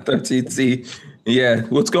 13C. Yeah.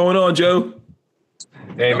 What's going on, Joe?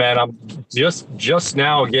 Hey, man, I'm just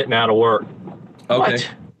now getting out of work. Okay.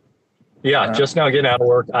 What? Yeah, just now getting out of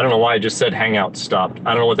work. I don't know why I just said hangout stopped.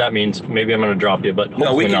 I don't know what that means. Maybe I'm going to drop you, but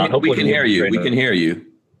no, we can, not. We can hear you. We can hear you.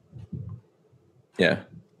 Yeah.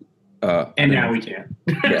 And now we can.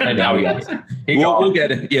 Yeah, and now we can. We'll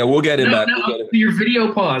get it. Yeah, we'll get it back. No, your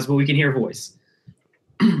video paused, but we can hear voice.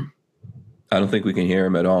 I don't think we can hear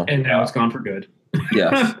him at all. And now it's gone for good.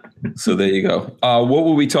 Yes. So there you go. What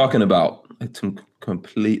were we talking about? It's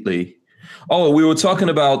completely. Oh, we were talking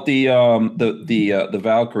about the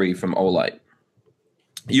Valkyrie from Olight.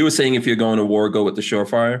 You were saying if you're going to war, go with the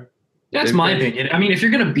Surefire? That's my opinion. I mean, if you're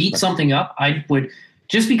going to beat something up, I would,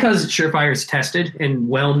 just because Surefire is tested and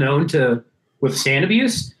well known to withstand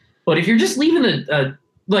abuse. But if you're just leaving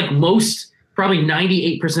like most, probably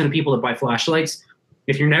 98% of people that buy flashlights,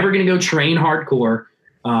 if you're never going to go train hardcore,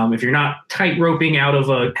 if you're not tight roping out of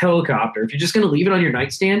a helicopter, if you're just going to leave it on your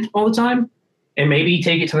nightstand all the time, and maybe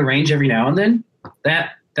take it to the range every now and then,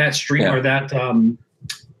 that stream or that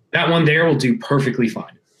one there will do perfectly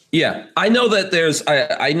fine. Yeah, I know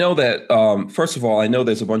that I know that first of all, I know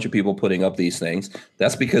there's a bunch of people putting up these things.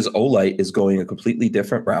 That's because Olight is going a completely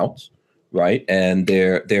different route, right? And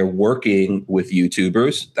they're working with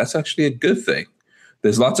YouTubers. That's actually a good thing.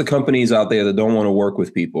 There's lots of companies out there that don't want to work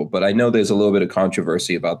with people, but I know there's a little bit of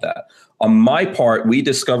controversy about that. On my part, we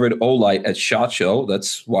discovered Olight at SHOT Show.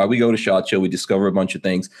 That's why we go to SHOT Show. We discover a bunch of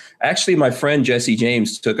things. Actually, my friend Jesse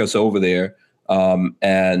James took us over there,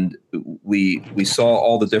 and we saw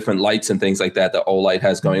all the different lights and things like that Olight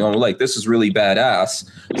has going on. We're like, this is really badass.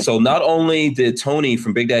 So not only did Tony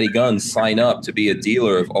from Big Daddy Guns sign up to be a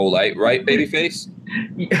dealer of Olight, right, Babyface?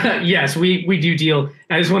 Yes, we do deal.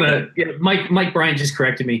 I just want to, Mike Bryant just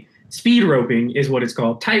corrected me. Speed roping is what it's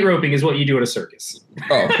called. Tight roping is what you do at a circus.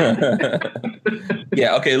 Oh,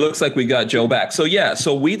 yeah. Okay. Looks like we got Joe back. So yeah.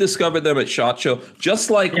 So we discovered them at SHOT Show, just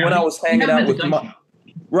like when I was hanging out with Mike.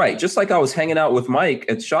 Right. Just like I was hanging out with Mike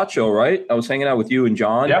at SHOT Show, right? I was hanging out with you and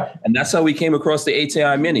John. Yeah. And that's how we came across the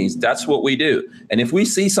ATI minis. That's what we do. And if we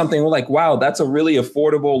see something, we're like, wow, that's a really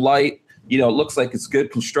affordable light. You know, it looks like it's good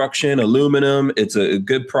construction, aluminum. It's a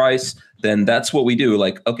good price. Then that's what we do.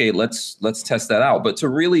 Like, okay, let's test that out. But to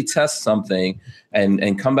really test something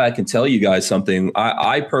and come back and tell you guys something,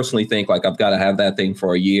 I personally think like I've got to have that thing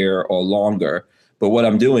for a year or longer. But what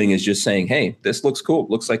I'm doing is just saying, hey, this looks cool.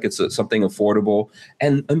 Looks like it's something affordable.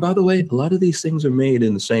 And by the way, a lot of these things are made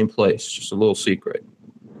in the same place. Just a little secret.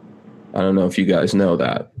 I don't know if you guys know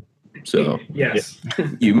that. So yes,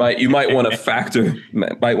 you might want to factor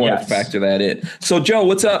factor that in. So Joe,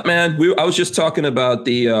 what's up, man? I was just talking about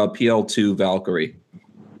the PL2 Valkyrie.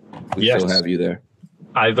 We still have you there.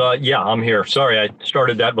 I'm here. Sorry, I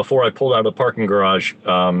started that before I pulled out of the parking garage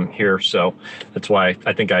here, so that's why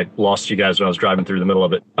I think I lost you guys when I was driving through the middle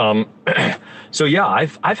of it. So yeah,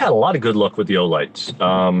 I've had a lot of good luck with the Olights.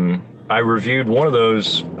 I reviewed one of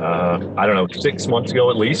those, 6 months ago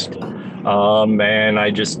at least. And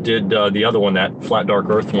I just did the other one, that flat dark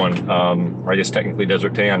earth one, or I guess technically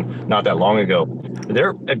desert tan, not that long ago.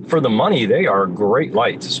 They're, for the money, they are great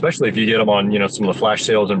lights, especially if you get them on, some of the flash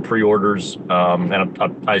sales and pre-orders. And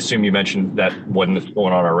I assume you mentioned that wasn't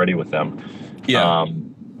going on already with them. Yeah.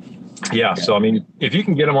 So I mean, if you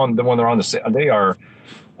can get them on when they're on the sale,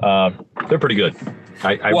 they're pretty good.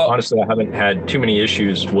 Honestly, I haven't had too many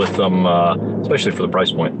issues with them, especially for the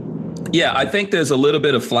price point. Yeah, I think there's a little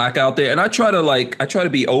bit of flack out there, and I try to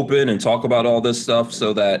be open and talk about all this stuff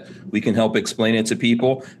so that we can help explain it to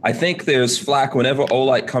people. I think there's flack whenever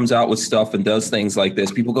Olight comes out with stuff and does things like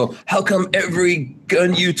this. People go, "How come every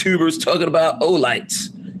gun YouTuber's talking about Olights?"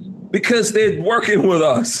 Because they're working with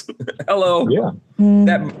us. Hello. Yeah.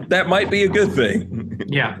 That might be a good thing.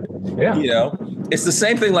 Yeah. Yeah. It's the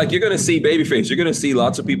same thing. Like, you're going to see Babyface. You're going to see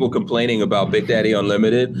lots of people complaining about Big Daddy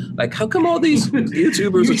Unlimited. Like, how come all these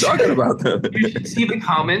YouTubers are talking about them? You should see the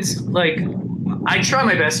comments. Like, I try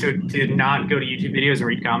my best to not go to YouTube videos and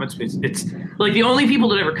read comments, because it's like the only people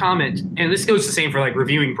that ever comment, and this goes the same for like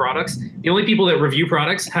reviewing products, the only people that review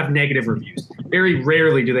products have negative reviews. Very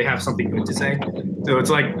rarely do they have something good to say. So it's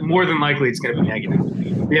like more than likely it's going to be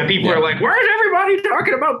negative. Yeah, people are like, why is everybody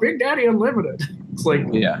talking about Big Daddy Unlimited? It's like,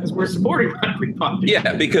 because we're supporting everybody.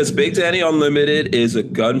 Yeah, because Big Daddy Unlimited is a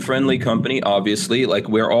gun-friendly company, obviously. Like,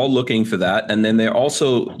 we're all looking for that. And then they're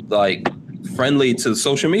also, like, friendly to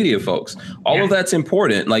social media folks. All of that's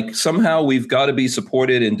important. Like, somehow we've got to be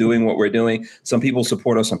supported in doing what we're doing. Some people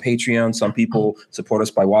support us on Patreon. Some people support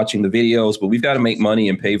us by watching the videos. But we've got to make money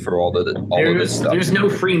and pay for all of this stuff. There's no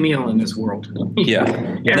free meal in this world. Yeah.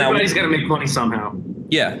 Everybody's got to make money somehow.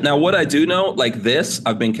 Yeah. Now, what I do know, like this,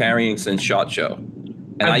 I've been carrying since SHOT Show.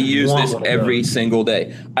 And I use this every single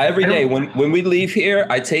day. Every day when we leave here,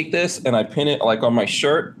 I take this and I pin it like on my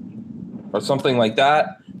shirt or something like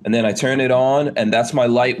that. And then I turn it on, and that's my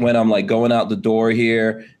light when I'm like going out the door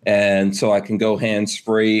here. And so I can go hands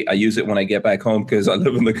free. I use it when I get back home because I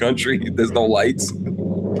live in the country. There's no lights,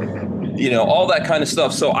 all that kind of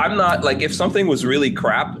stuff. So I'm not like, if something was really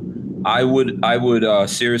crap, I would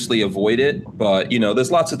seriously avoid it. But,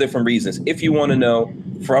 there's lots of different reasons. If you want to know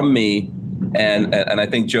from me, and I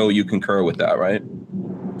think, Joe, you concur with that, right?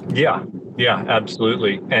 Yeah,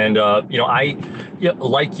 absolutely. And,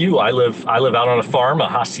 like you, I live out on a farm, a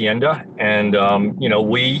hacienda. And,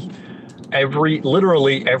 we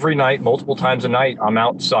literally every night, multiple times a night, I'm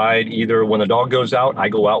outside. Either when the dog goes out, I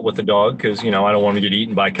go out with the dog because, I don't want to get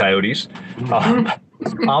eaten by coyotes.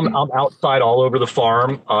 I'm outside all over the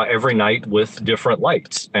farm every night with different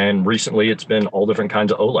lights. And recently it's been all different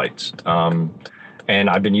kinds of O lights. And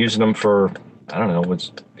I've been using them for, I don't know,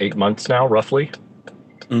 it's 8 months now, roughly.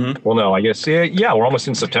 Mm-hmm. Well, no, I guess, we're almost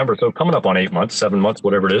in September. So coming up on 8 months, 7 months,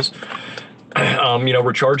 whatever it is.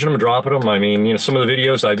 We're charging them, dropping them. I mean, some of the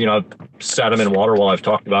videos I've sat them in water while I've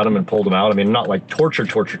talked about them and pulled them out. I mean, not like torture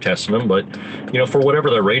testing them, but, for whatever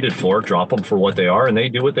they're rated for, drop them for what they are, and they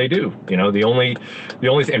do what they do. The only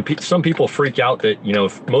thing, and some people freak out that,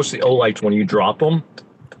 most of the O lights, when you drop them,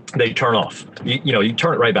 they turn off. You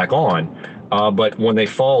turn it right back on. But when they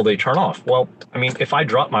fall, they turn off. Well, I mean, if I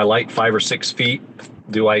drop my light 5 or 6 feet,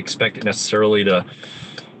 do I expect it necessarily to,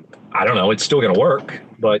 I don't know, it's still going to work,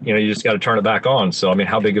 but you just got to turn it back on. So, I mean,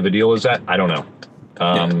 how big of a deal is that? I don't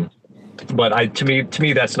know. But to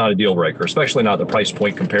me, that's not a deal breaker, especially not the price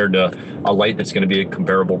point compared to a light that's going to be a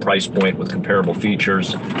comparable price point with comparable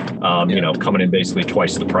features, coming in basically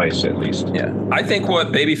twice the price at least. Yeah, I think what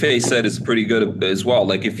Babyface said is pretty good as well.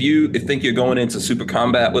 Like, if you think you're going into super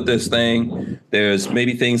combat with this thing, there's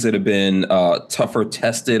maybe things that have been tougher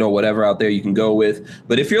tested or whatever out there you can go with.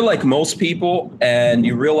 But if you're like most people and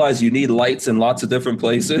you realize you need lights in lots of different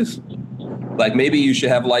places, like maybe you should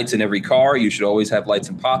have lights in every car. You should always have lights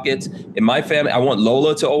in pockets. In my family, I want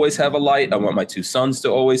Lola to always have a light. I want my 2 sons to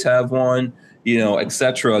always have one,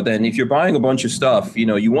 etc. Then if you're buying a bunch of stuff,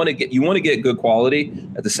 you want to get good quality.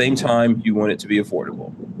 At the same time, you want it to be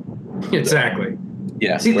affordable. Exactly.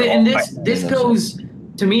 Yeah. See, and this goes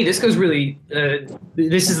really.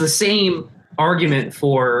 This is the same argument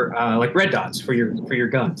for like red dots for your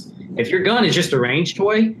guns. If your gun is just a range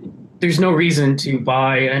toy, there's no reason to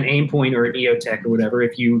buy an aim point or an EOTech or whatever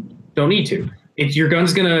if you don't need to. If your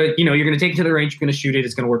gun's gonna, you're gonna take it to the range, you're gonna shoot it,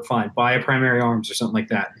 it's gonna work fine. Buy a primary arms or something like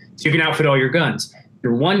that, so you can outfit all your guns.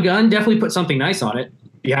 Your one gun, definitely put something nice on it.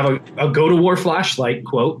 You have a go-to-war flashlight,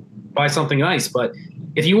 quote, buy something nice. But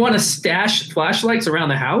if you want to stash flashlights around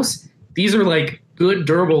the house, these are like good,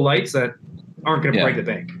 durable lights that aren't gonna break the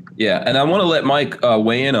bank. Yeah, and I want to let Mike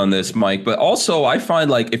weigh in on this, Mike. But also, I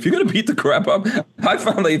find like if you're going to beat the crap up, I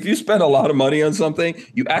find like if you spend a lot of money on something,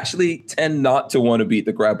 you actually tend not to want to beat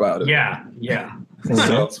the crap out of it. Yeah.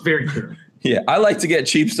 So, it's very true. Yeah, I like to get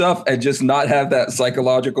cheap stuff and just not have that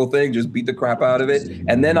psychological thing, just beat the crap out of it.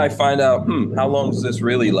 And then I find out, how long does this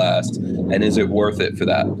really last? And is it worth it for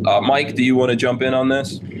that? Mike, do you want to jump in on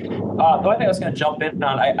this? The only thing I was going to jump in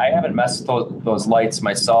on, I haven't messed with those lights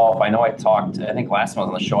myself. I know I think last month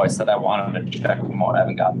on the show I said I wanted to check them out. I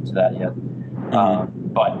haven't gotten to that yet.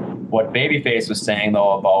 But what Babyface was saying,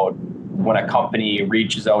 though, about when a company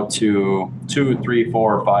reaches out to 2, 3,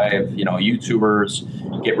 4, 5,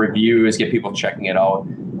 YouTubers, get reviews, get people checking it out.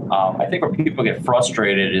 I think where people get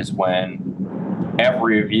frustrated is when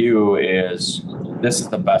every review is, this is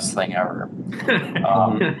the best thing ever.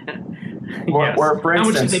 Yes. Where, for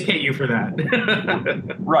instance, how much did they pay you for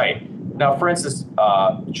that? Right. Now, for instance,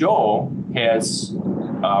 Joe has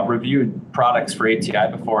reviewed products for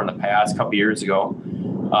ATI before in the past, a couple years ago.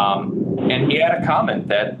 And he had a comment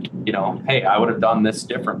that, hey, I would have done this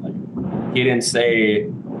differently. He didn't say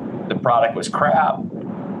the product was crap,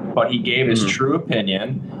 but he gave his true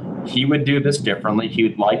opinion. He would do this differently. He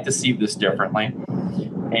would like to see this differently.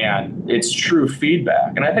 And it's true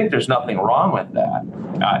feedback. And I think there's nothing wrong with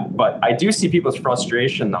that. But I do see people's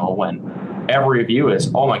frustration, though, when every review is,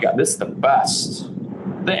 oh, my God, this is the best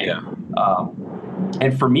thing. Yeah.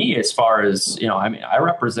 And for me, as far as, I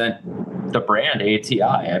represent the brand ATI.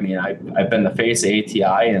 I mean, I've been the face of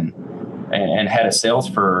ATI and head of sales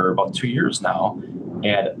for about 2 years now.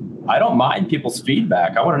 And I don't mind people's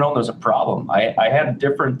feedback. I want to know if there's a problem. I had a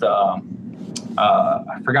different,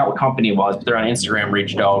 I forgot what company it was, but they're on Instagram,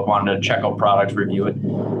 reached out, wanted to check out products, review it.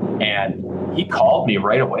 And he called me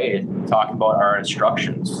right away talking about our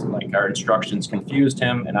instructions. Like, our instructions confused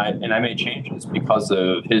him, and I made changes because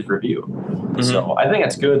of his review. Mm-hmm. So I think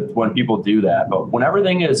it's good when people do that. But when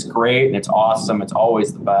everything is great and it's awesome, it's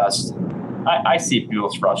always the best, I see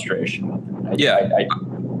people's frustration with it.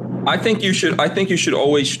 I think you should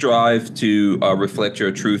always strive to reflect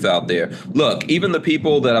your truth out there. Look, even the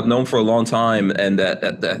people that I've known for a long time and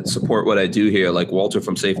that support what I do here, like Walter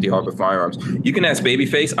from Safety Harbor Firearms, you can ask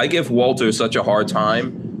Babyface. I give Walter such a hard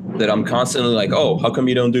time that I'm constantly like, oh, how come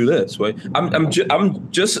you don't do this? Right? I'm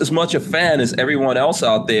just as much a fan as everyone else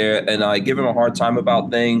out there, and I give him a hard time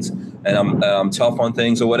about things, and I'm tough on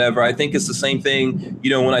things or whatever. I think it's the same thing,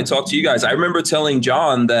 when I talk to you guys. I remember telling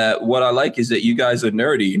John that what I like is that you guys are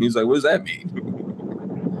nerdy, and he's like, what does that mean?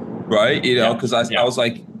 Right? Because I was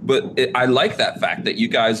like, but I like that fact that you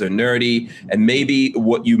guys are nerdy, and maybe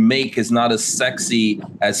what you make is not as sexy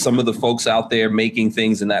as some of the folks out there making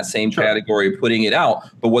things in that same category, putting it out.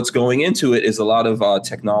 But what's going into it is a lot of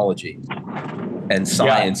technology and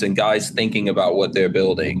science and guys thinking about what they're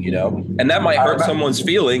building, and that might hurt someone's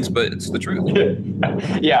feelings, but it's the truth.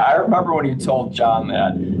 Yeah, I remember when you told John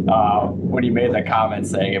that, when he made the comment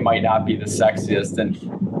saying it might not be the sexiest, and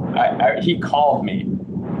he called me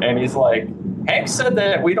and he's like, Hank said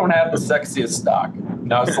that we don't have the sexiest stock.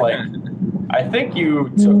 And I was like, I think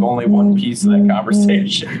you took only one piece of that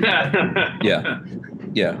conversation.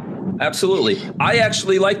 Yeah, absolutely. I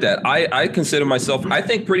actually like that. I consider myself, I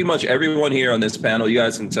think pretty much everyone here on this panel, you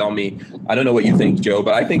guys can tell me, I don't know what you think, Joe,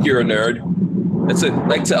 but I think you're a nerd.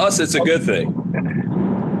 To us, it's a good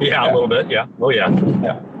thing. Yeah, a little bit. Yeah. Oh,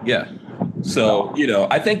 yeah. Yeah. So,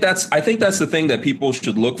 I think that's the thing that people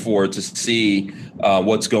should look for to see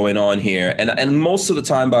what's going on here. And most of the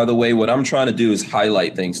time, by the way, what I'm trying to do is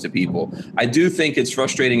highlight things to people. I do think it's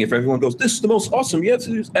frustrating if everyone goes, this is the most awesome. You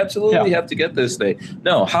absolutely have to get this thing.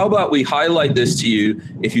 No, how about we highlight this to you?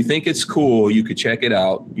 If you think it's cool, you could check it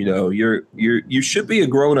out. You should be a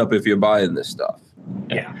grown up if you're buying this stuff.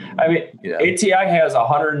 Yeah. I mean, ATI has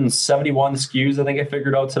 171 SKUs, I think I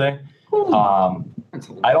figured out today.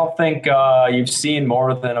 I don't think you've seen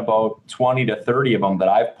more than about 20 to 30 of them that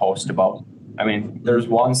I've posted about. I mean, there's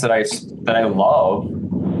ones that I love,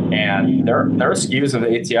 and there are SKUs of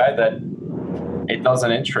ATI that it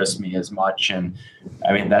doesn't interest me as much. And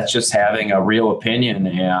I mean, that's just having a real opinion,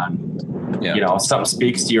 and something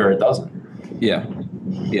speaks to you or it doesn't. Yeah,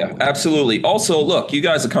 absolutely. Also, look, you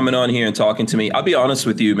guys are coming on here and talking to me. I'll be honest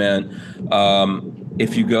with you, man.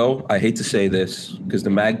 If you go, I hate to say this because the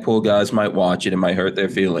Magpul guys might watch it and might hurt their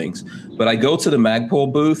feelings, but I go to the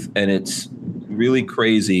Magpul booth and it's really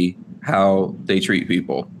crazy how they treat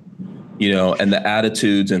people, and the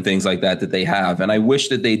attitudes and things like that they have. And I wish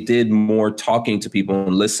that they did more talking to people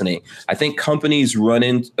and listening. I think companies run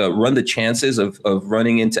the chances of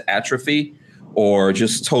running into atrophy or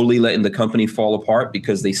just totally letting the company fall apart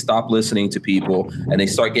because they stop listening to people and they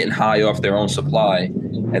start getting high off their own supply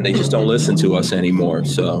and they just don't listen to us anymore.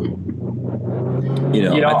 So,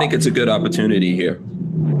 I think it's a good opportunity here.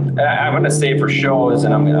 I'm going to say for shows,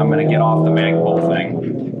 and I'm going to get off the Magpul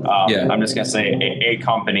thing. I'm just going to say a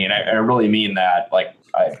company, and I really mean that. Like,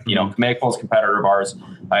 Magpul's a competitor of ours.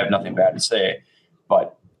 I have nothing bad to say.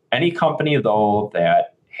 But any company, though,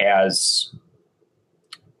 that has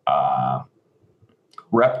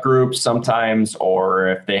rep groups sometimes, or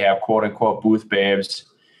if they have quote unquote booth babes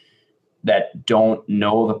that don't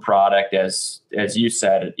know the product, as you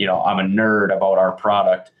said, I'm a nerd about our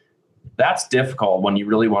product. That's difficult when you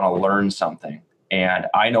really want to learn something. And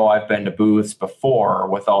I know I've been to booths before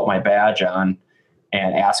without my badge on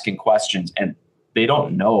and asking questions, and they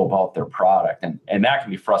don't know about their product. And that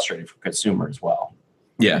can be frustrating for consumers as well.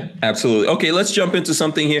 Yeah, absolutely. Okay, let's jump into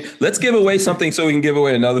something here. Let's give away something so we can give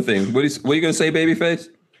away another thing. What are you going to say, Babyface?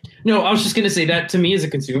 No, I was just going to say that to me as a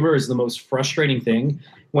consumer is the most frustrating thing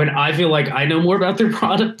when I feel like I know more about their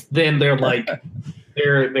product than they're like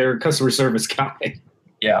their customer service guy.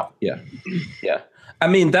 Yeah. I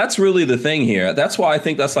mean, that's really the thing here. That's why I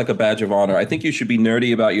think that's like a badge of honor. I think you should be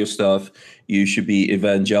nerdy about your stuff. You should be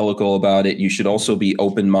evangelical about it. You should also be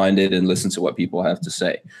open-minded and listen to what people have to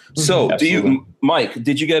say. So, Mike?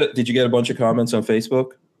 Did you get a bunch of comments on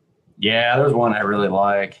Facebook? Yeah, there's one I really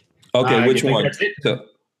like. Okay, which one?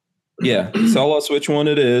 Yeah, tell us which one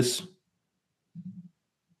it is.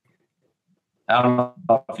 I don't know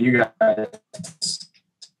if you guys.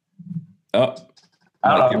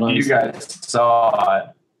 I don't know if you guys saw it.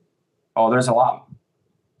 Oh, there's a lot.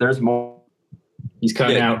 There's more. He's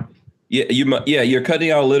cutting out. Yeah, you're cutting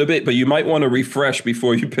out a little bit, but you might want to refresh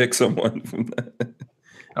before you pick someone from that.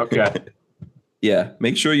 Okay. Yeah,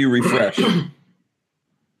 make sure you refresh.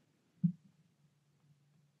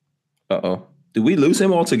 Uh-oh. Did we lose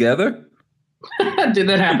him altogether? Did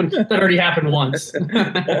that happen? That already happened once.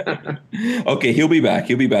 Okay, he'll be back.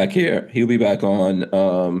 He'll be back here. He'll be back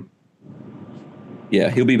on.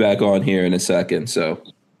 He'll be back on here in a second. So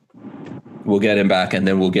we'll get him back, and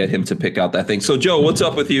then we'll get him to pick out that thing. So, Joe, what's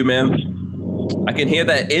up with you, man? I can hear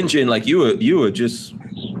that engine like you were just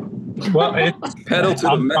pedal to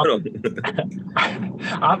the metal.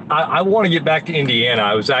 I want to get back to Indiana.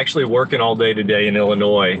 I was actually working all day today in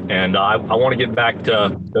Illinois, and I want to get back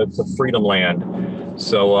to Freedom Land.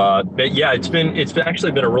 So, it's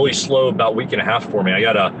actually been a really slow about week and a half for me. I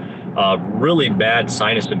got a really bad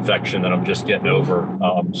sinus infection that I'm just getting over.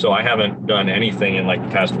 So I haven't done anything in like the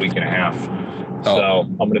past week and a half. So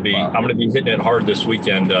I'm gonna be hitting it hard this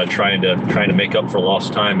weekend, trying to make up for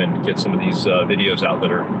lost time and get some of these videos out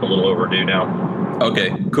that are a little overdue now.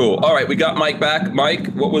 Okay, cool. All right, we got Mike back. Mike,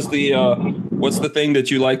 what was what's the thing that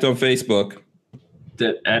you liked on Facebook?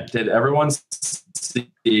 Did everyone see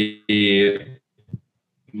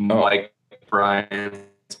Mike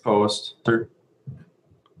Bryant's post?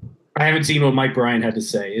 I haven't seen what Mike Bryant had to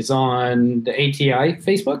say. It's on the ATI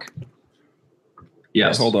Facebook.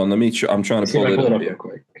 Yes. Hold on. I'm trying to pull it up real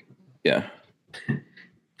quick. Yeah.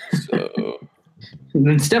 So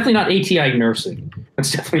it's definitely not ATI nursing.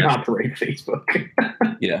 It's definitely not the right Facebook.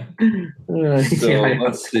 Yeah. So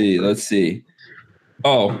let's see.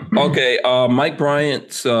 Oh, okay. Mike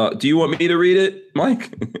Bryant. Do you want me to read it,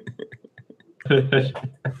 Mike?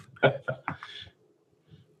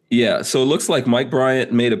 Yeah, so it looks like Mike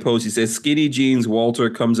Bryant made a post. He says, "Skinny Jeans Walter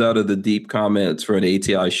comes out of the deep comments for an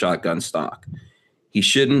ATI shotgun stock. He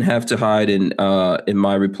shouldn't have to hide in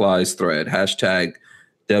my replies thread. Hashtag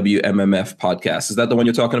WMMF podcast." Is that the one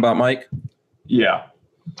you're talking about, Mike? Yeah.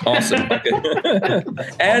 Awesome. Okay.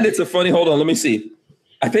 And it's a funny. Hold on, let me see.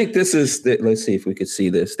 I think this is. Let's see if we could see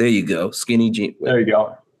this. There you go. Skinny Jeans. There you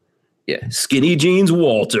go. Yeah, Skinny Jeans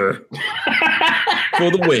Walter for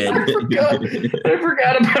the win. I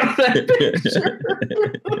forgot about that picture.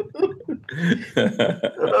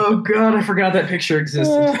 Oh God, I forgot that picture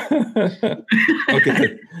existed.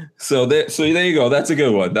 Okay, so there you go. That's a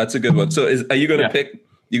good one. That's a good one. So are you going to pick?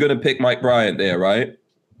 You're going to pick Mike Bryant there, right?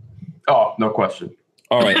 Oh, no question.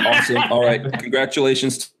 All right, awesome. All right,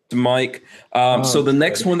 congratulations to Mike. So the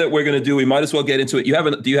next one that we're going to do, we might as well get into it.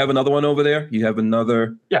 Do you have another one over there? You have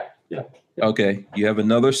another? Yeah. Okay, you have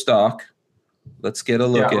another stock. Let's get a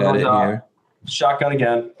look at it here. Shotgun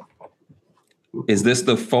again. Is this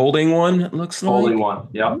the folding one? It looks folding one.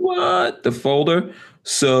 Yeah. What? The folder?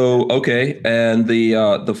 So okay, and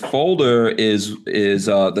the folder is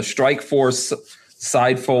the Strike Force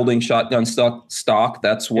side folding shotgun stock.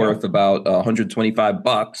 That's worth about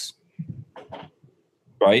 $125.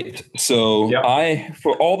 Right. So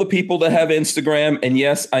for all the people that have Instagram, and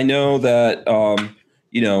yes, I know that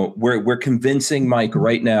we're convincing Mike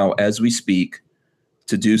right now as we speak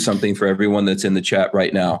to do something for everyone that's in the chat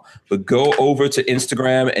right now. But go over to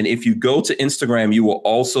Instagram, and if you go to Instagram, you will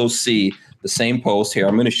also see the same post here.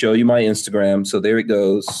 I'm going to show you my Instagram. So there it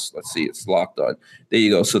goes. Let's see, it's locked on. There you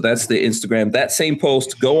go. So that's the Instagram. That same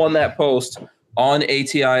post. Go on that post on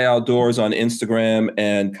ATI Outdoors on Instagram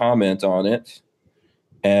and comment on it.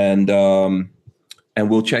 And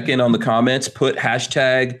we'll check in on the comments. Put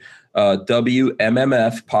hashtag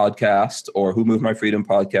WMMF podcast or Who Moved My Freedom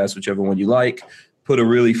podcast, whichever one you like. Put a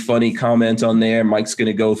really funny comment on there. Mike's going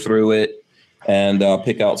to go through it and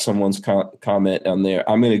pick out someone's comment on there.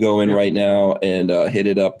 I'm going to go in right now and hit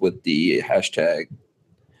it up with the hashtag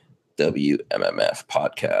WMMF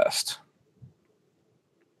podcast.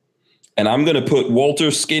 And I'm going to put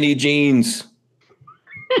Walter Skinny Jeans.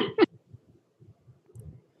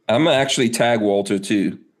 I'm going to actually tag Walter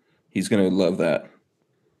too. He's going to love that.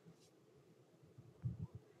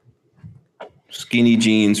 Skinny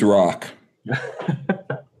Jeans rock.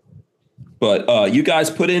 But you guys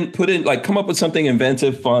put in like come up with something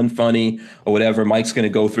inventive, fun, funny, or whatever. Mike's going to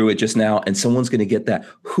go through it just now, and someone's going to get that.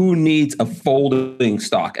 Who needs a folding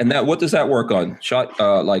stock? And that what does that work on? Shot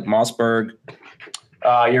like Mossberg.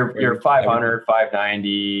 Your 500,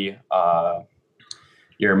 590,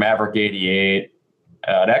 your Maverick 88. It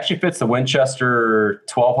actually fits the Winchester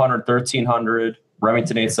 1200, 1300,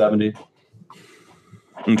 Remington 870.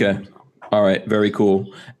 Okay. All right. Very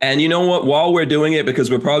cool. And you know what? While we're doing it, because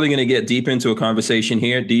we're probably going to get deep into a conversation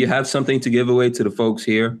here, do you have something to give away to the folks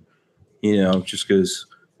here? You know, just because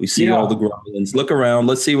we see all the gremlins. Look around.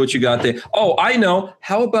 Let's see what you got there. Oh, I know.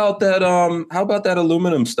 How about that? How about that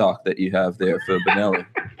aluminum stock that you have there for Benelli?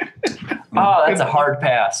 Oh, that's a hard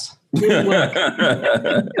pass. No.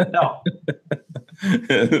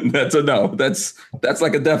 That's a no. That's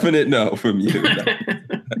like a definite no from you.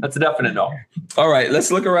 That's a definite no. All right,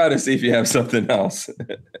 let's look around and see if you have something else.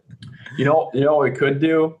 You know what we could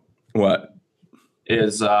do? What?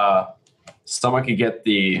 Is someone could get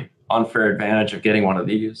the unfair advantage of getting one of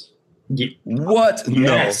these. What?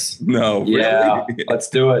 Yes. No. Yeah, really? let's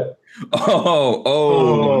do it. No.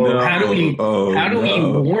 How do we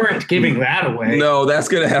warrant giving that away? No, that's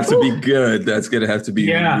gonna have to be good. That's gonna have to be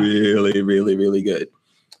really, really, really good.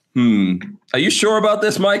 Are you sure about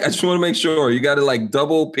this, Mike? I just want to make sure. You got to like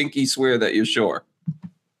double pinky swear that you're sure.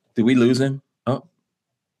 Did we lose him? Oh,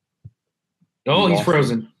 he's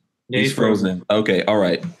frozen. Yeah, he's frozen. Okay, all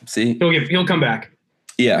right. See, he'll come back.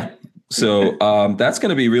 Yeah. So that's going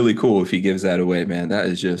to be really cool if he gives that away, man. That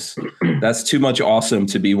is that's too much awesome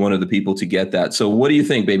to be one of the people to get that. So what do you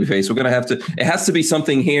think, Babyface? We're going to have to, it has to be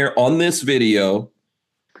something here on this video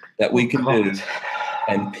that we can do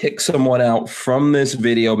and pick someone out from this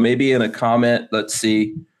video, maybe in a comment. Let's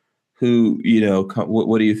see who,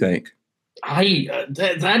 what do you think? You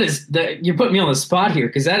put me on the spot here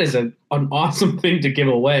because that is an awesome thing to give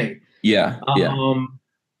away. Yeah.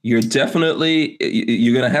 You're definitely,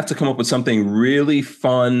 you're going to have to come up with something really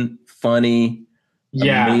fun, funny,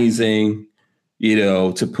 amazing,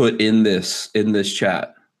 to put in this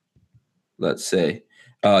chat. Let's say.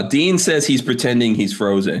 Dean says he's pretending he's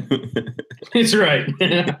frozen. That's right.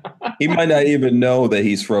 He might not even know that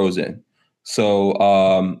he's frozen. So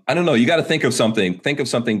I don't know. You got to think of something. Think of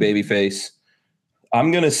something, Babyface. I'm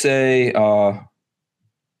going to say, I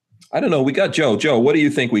don't know. We got Joe. Joe, what do you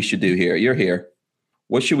think we should do here? You're here.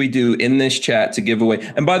 What should we do in this chat to give away?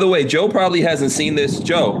 And by the way, Joe probably hasn't seen this.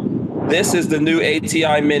 Joe, this is the new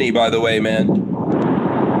ATI Mini, by the way, man.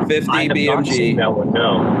 50 BMG. Not seen that one,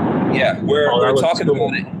 no. Yeah, we're talking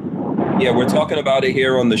about it. Yeah, we're talking about it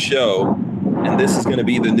here on the show. And this is going to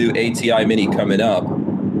be the new ATI Mini coming up.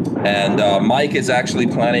 And Mike is actually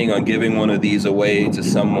planning on giving one of these away to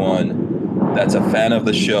someone that's a fan of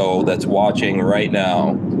the show that's watching right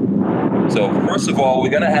now. So first of all, we're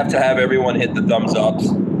going to have everyone hit the thumbs ups.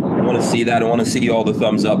 I want to see that. I want to see all the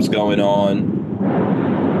thumbs ups going on.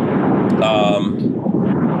 All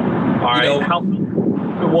right.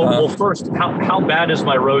 Well, first, how bad is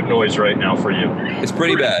my road noise right now for you? It's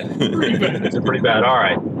pretty bad. It's pretty bad. All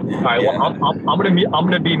right. Yeah. Well, I'm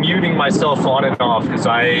gonna be muting myself on and off because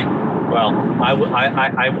I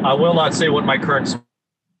will not say what my current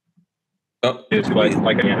is, but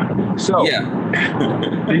So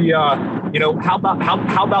how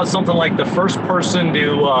about something like the first person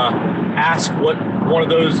to ask what one of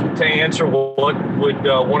those to answer what would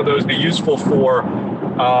one of those be useful for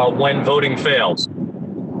when voting fails?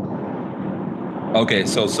 Okay,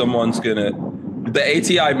 so someone's gonna the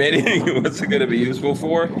ATI Mini. What's it gonna be useful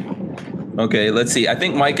for? Okay, let's see. I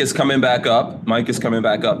think Mike is coming back up.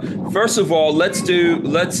 First of all, that's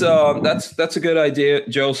a good idea,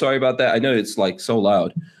 Joe. Sorry about that. I know it's like so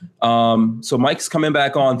loud. So Mike's coming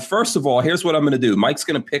back on. First of all, here's what I'm going to do. Mike's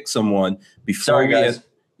going to pick someone before Sorry, guys.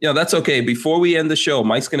 That's okay. Before we end the show,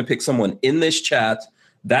 Mike's going to pick someone in this chat.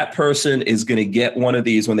 That person is going to get one of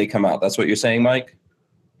these when they come out. That's what you're saying, Mike?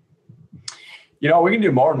 We can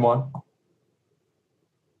do more than one.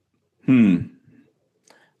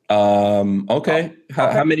 Okay.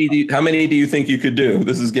 How many do you think you could do?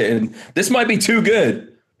 This might be too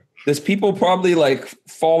good. There's people probably like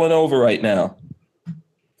falling over right now.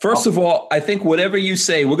 First of all, I think whatever you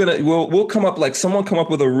say, we'll come up like someone come up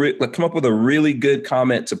with a really good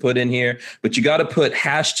comment to put in here, but you got to put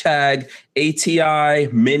hashtag ATI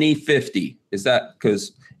Mini 50. Is that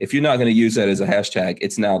because if you're not going to use that as a hashtag,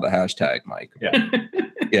 it's now the hashtag, Mike. Yeah.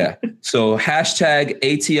 Yeah. So hashtag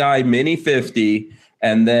ATI Mini 50.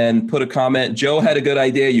 And then put a comment. Joe had a good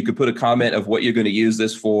idea. You could put a comment of what you're going to use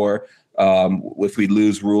this for if we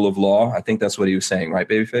lose rule of law. I think that's what he was saying, right,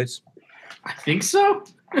 Babyface? I think so.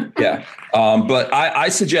 Yeah. But I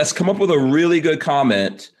suggest come up with a really good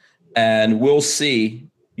comment and we'll see.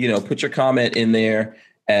 Put your comment in there,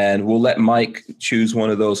 and we'll let Mike choose one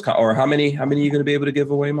of those. Or how many are you going to be able to give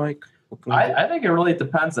away, Mike? I think it really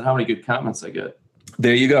depends on how many good comments I get.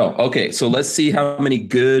 There you go. Okay, so let's see how many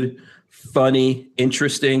good, funny,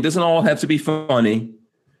 interesting. Doesn't all have to be funny.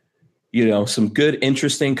 Some good,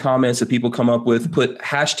 interesting comments that people come up with. Put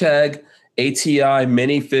hashtag ATI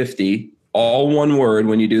Mini 50, all one word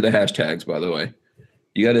when you do the hashtags, by the way.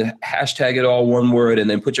 You got to hashtag it all one word and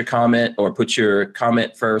then put your comment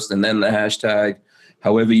first and then the hashtag,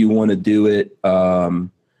 however you want to do it.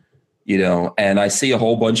 And I see a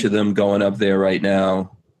whole bunch of them going up there right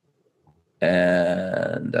now.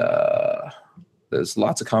 And there's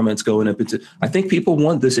lots of comments going up. I think people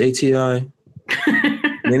want this ATI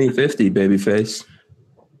Mini 50, babyface.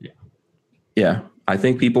 Yeah. I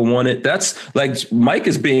think people want it. That's like Mike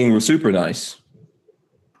is being super nice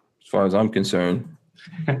as far as I'm concerned.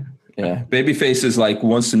 Yeah. Babyface is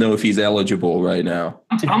wants to know if he's eligible right now.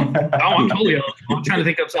 I'm totally eligible. I'm trying to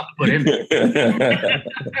think of something to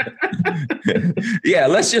put in. Yeah.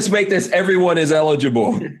 Let's just make this everyone is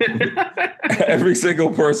eligible. Every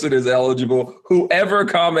single person is eligible. Whoever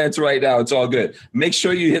comments right now, it's all good. Make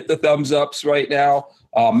sure you hit the thumbs ups right now.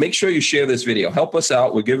 Make sure you share this video. Help us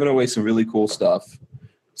out. We're giving away some really cool stuff.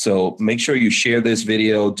 So make sure you share this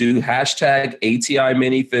video. Do hashtag ATI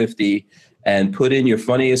Mini 50 and put in your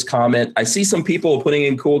funniest comment. I see some people putting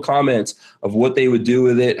in cool comments of what they would do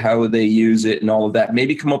with it, how would they use it, and all of that.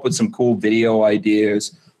 Maybe come up with some cool video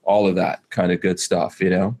ideas, all of that kind of good stuff,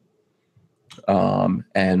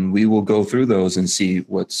 And we will go through those and see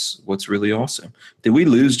what's really awesome. Did we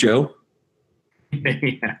lose Joe?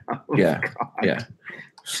 Yeah. Yeah.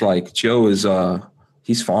 It's like Joe is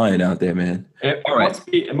he's flying out there, man.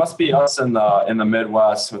 It must be us in the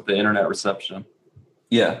Midwest with the internet reception.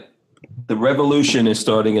 Yeah. The revolution is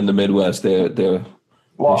starting in the Midwest. They're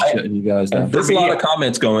shutting you guys down. There's a lot of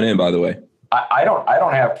comments going in, by the way. I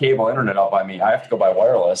don't have cable internet out by me. I have to go by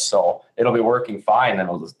wireless, so it'll be working fine, then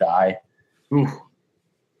it'll just die. Ooh.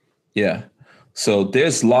 Yeah. So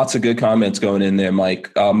there's lots of good comments going in there,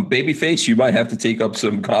 Mike. Babyface, you might have to take up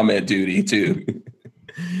some comment duty too.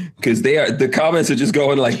 Because the comments are just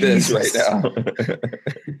going like this right now.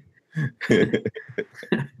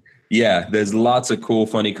 Yeah, there's lots of cool,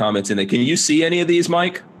 funny comments in there. Can you see any of these,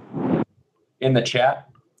 Mike? In the chat?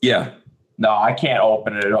 Yeah. No, I can't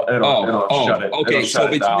open it. It'll shut it. Okay, so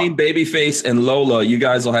between Babyface and Lola, you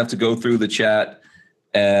guys will have to go through the chat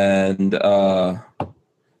and, MVS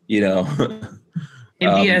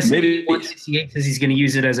maybe 168 says he's going to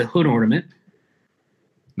use it as a hood ornament.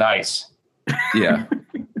 Nice. Yeah.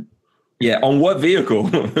 Yeah. On what vehicle?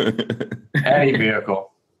 Any vehicle.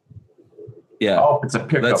 Yeah. Oh, it's a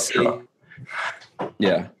pickup truck.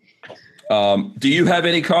 Yeah. Do you have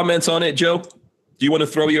any comments on it, Joe? Do you want to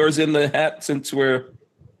throw yours in the hat since we're...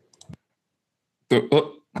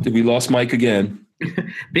 Oh, did we lost Mike again?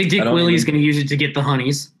 Big Dick Willie's going to use it to get the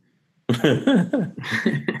honeys. First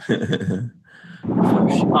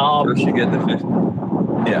you get the 50.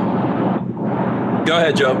 Yeah. Go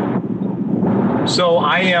ahead, Joe. So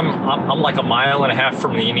I'm like a mile and a half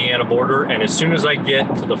from the Indiana border, and as soon as I get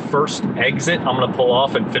to the first exit, I'm going to pull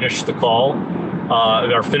off and finish the call,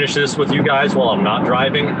 or finish this with you guys while I'm not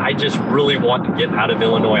driving. I just really want to get out of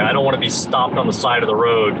Illinois. I don't want to be stopped on the side of the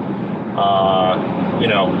road,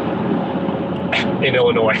 in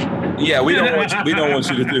Illinois. Yeah, we don't want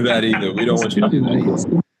you to do that either. We don't want you to do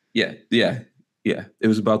that either. Yeah. It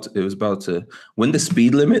was about to when the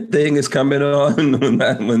speed limit thing is coming on, when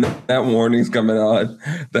that warning's coming on,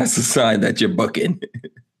 that's a sign that you're bucking.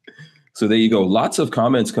 So there you go. Lots of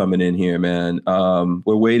comments coming in here, man.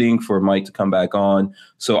 We're waiting for Mike to come back on.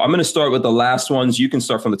 So I'm going to start with the last ones. You can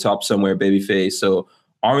start from the top somewhere, Babyface. So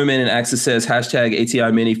Armament and Axis says hashtag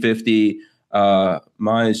ATI Mini 50.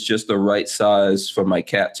 Mine is just the right size for my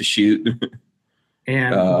cat to shoot.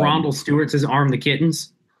 And Rondell Stewart says arm the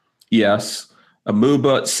kittens. Yes.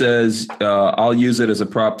 Moobut says, I'll use it as a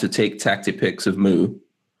prop to take tactic pics of Moo.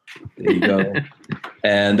 There you go.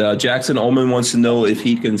 And Jackson Ullman wants to know if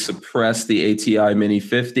he can suppress the ATI Mini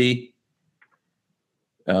 50.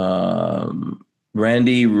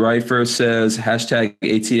 Randy Reifer says, hashtag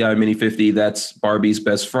ATI Mini 50. That's Barbie's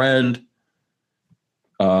best friend.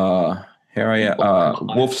 Here I am.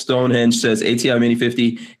 Wolf Stonehenge says ATI Mini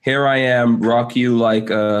 50. Here I am. Rock you like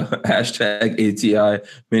hashtag ATI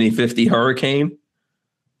Mini 50 Hurricane.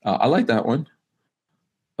 I like that one.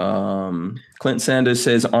 Clint Sanders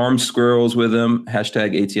says armed squirrels with him.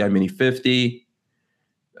 Hashtag ATI Mini 50.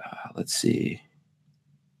 Let's see.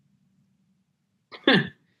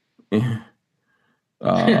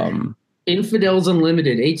 Infidels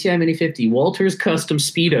Unlimited, ATI Mini 50, Walters Custom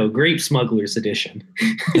Speedo, Grape Smugglers Edition.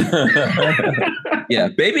 Yeah,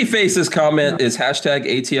 Babyface's comment is hashtag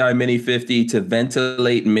ATI Mini 50 to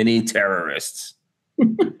ventilate mini terrorists.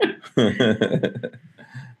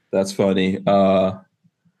 That's funny.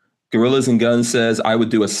 Gorillas and Guns says, I would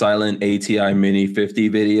do a silent ATI Mini 50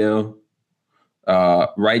 video.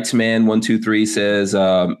 Rightsman123 says,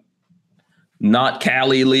 not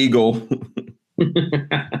Cali legal.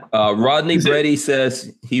 Rodney Brady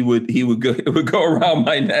says it would go around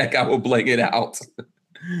my neck. I will blank it out.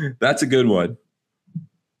 That's a good one.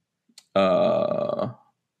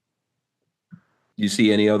 You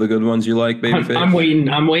see any other good ones you like, Babyface? I'm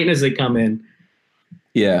waiting as they come in.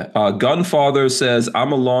 Yeah. Gunfather says,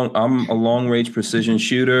 I'm a long range precision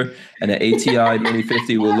shooter, and an ATI Mini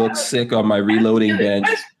 50 will look sick on my reloading bench.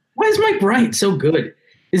 Why is Mike Bryant so good?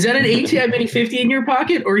 Is that an ATI Mini 50 in your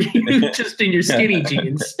pocket, or are you just in your skinny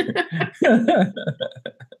jeans?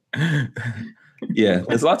 Yeah,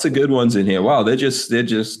 there's lots of good ones in here. Wow, they just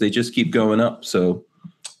keep going up. So,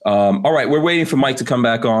 all right, we're waiting for Mike to come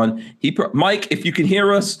back on. Mike, if you can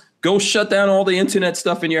hear us, go shut down all the internet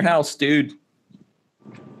stuff in your house, dude.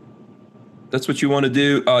 That's what you want to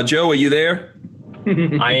do. Joe, are you there?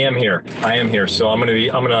 I am here. So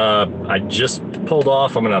I just pulled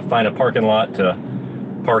off. I'm going to find a parking lot to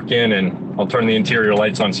park in, and I'll turn the interior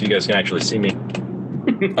lights on so you guys can actually see me.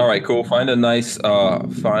 All right, cool. Find a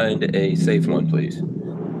safe one, please.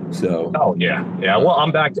 So. Oh yeah. Well,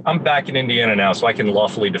 I'm back in Indiana now, so I can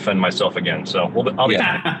lawfully defend myself again. So I'll be.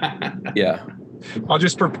 Yeah. I'll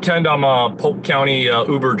just pretend I'm a Polk County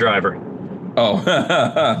Uber driver. Oh,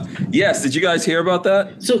 yes. Did you guys hear about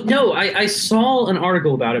that? So, no, I saw an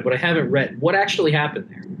article about it, but I haven't read. What actually happened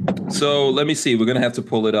there? So, let me see. We're going to have to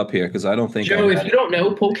pull it up here because I don't think. Joe, if you don't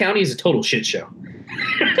know, Polk County is a total shit show.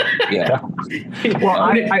 Yeah.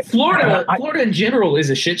 Well, Florida in general is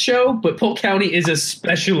a shit show, but Polk County is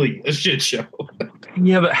especially a shit show.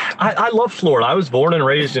 Yeah, but I love Florida. I was born and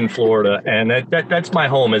raised in Florida, and that's my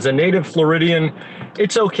home. As a native Floridian,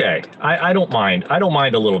 it's okay. I don't mind. I don't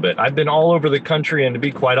mind a little bit. I've been all over the country, and to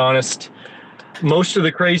be quite honest, most of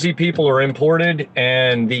the crazy people are imported,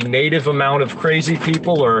 and the native amount of crazy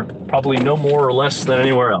people are probably no more or less than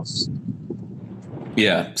anywhere else.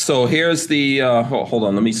 Yeah. So here's the hold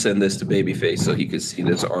on. Let me send this to Babyface so he can see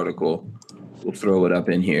this article. We'll throw it up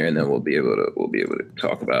in here, and then we'll be able to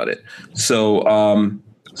talk about it.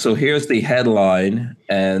 So here's the headline,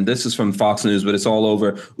 and this is from Fox News, but it's all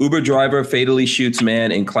over. Uber driver fatally shoots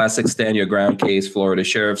man in classic stand your ground case. Florida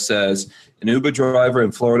sheriff says an Uber driver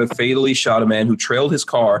in Florida fatally shot a man who trailed his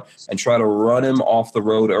car and tried to run him off the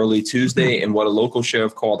road early Tuesday in what a local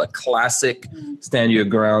sheriff called a classic stand your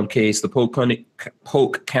ground case. The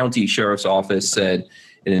Polk County Sheriff's Office said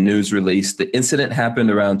in a news release, the incident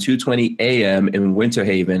happened around 2:20 a.m. in Winter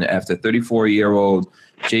Haven after 34-year-old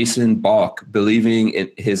Jason Bach, believing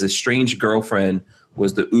his estranged girlfriend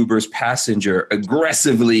was the Uber's passenger,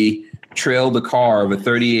 aggressively trailed the car of a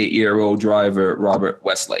 38-year-old driver, Robert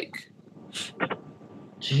Westlake.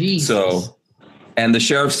 Jesus. So, and the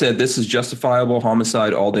sheriff said this is justifiable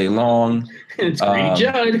homicide all day long. It's Grady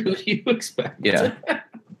Judd. Who do you expect? Yeah.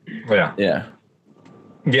 Yeah.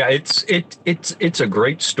 Yeah, it's a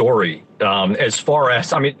great story. As far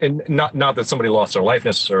as, I mean, and not that somebody lost their life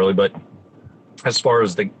necessarily, but as far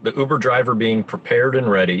as the Uber driver being prepared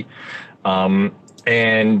and ready,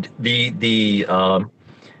 and the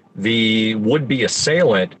would-be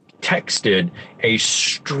assailant texted a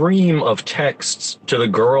stream of texts to the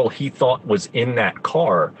girl he thought was in that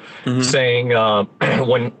car, saying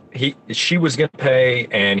when she was going to pay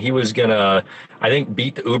and he was going to, I think,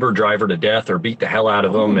 beat the Uber driver to death or beat the hell out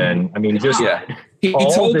of him. And I mean, just he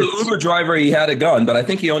told the Uber driver he had a gun, but I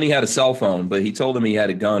think he only had a cell phone. But he told him he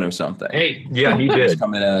had a gun or something. Hey, yeah, he did.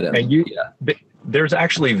 Coming at him. And there's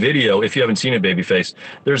actually video, if you haven't seen it, Babyface,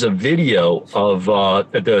 there's a video of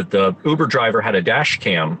the Uber driver had a dash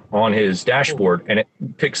cam on his dashboard, and it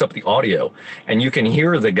picks up the audio. And you can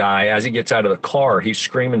hear the guy as he gets out of the car. He's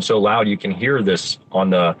screaming so loud you can hear this on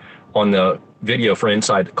the video from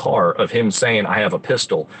inside the car of him saying, "I have a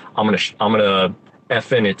pistol. I'm gonna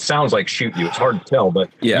effing." It sounds like shoot you. It's hard to tell, but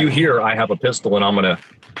you hear, "I have a pistol," and I'm gonna.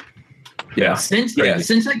 Yeah. Since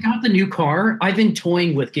I got the new car, I've been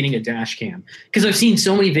toying with getting a dash cam because I've seen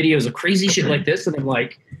so many videos of crazy shit like this, and I'm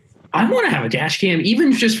like, I want to have a dash cam,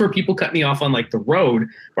 even just for people cut me off on like the road,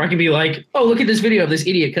 where I can be like, "Oh, look at this video of this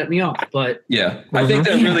idiot cut me off." But I think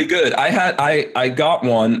they're really good. I got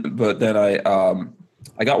one, but then I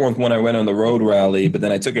got one when I went on the road rally, but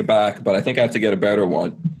then I took it back. But I think I have to get a better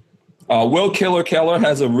one. Will Killer Keller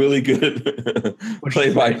has a really good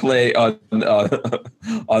play-by-play on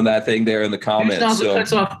that thing there in the comments. Douche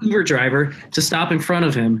cuts off Uber driver to stop in front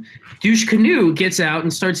of him. Douche Canoe gets out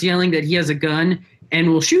and starts yelling that he has a gun and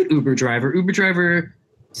will shoot Uber driver. Uber driver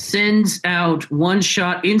sends out one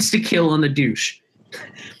shot insta-kill on the douche.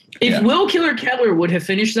 If Will Killer Keller would have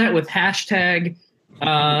finished that with hashtag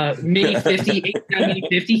Mini 50, ATI Mini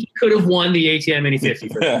 50, he could have won the ATI Mini 50.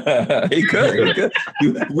 He could.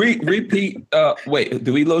 Repeat. Wait,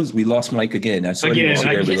 do we lose? We lost Mike again. I saw again.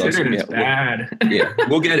 It's bad. Yeah,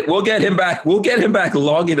 we'll get him back. We'll get him back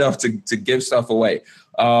long enough to give stuff away.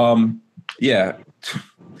 Yeah.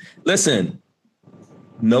 Listen.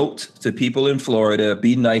 Note to people in Florida: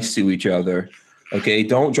 be nice to each other. Okay,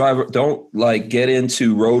 don't get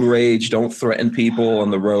into road rage. Don't threaten people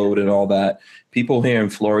on the road and all that. People here in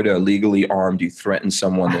Florida are legally armed. You threaten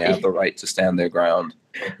someone, they have the right to stand their ground.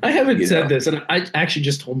 I haven't said this, and I actually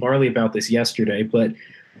just told Marley about this yesterday, but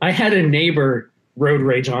I had a neighbor road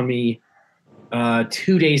rage on me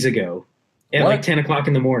 2 days ago at like 10 o'clock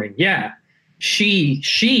in the morning. Yeah, she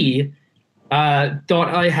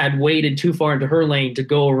thought I had waited too far into her lane to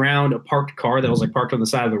go around a parked car that was like parked on the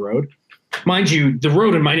side of the road. Mind you, the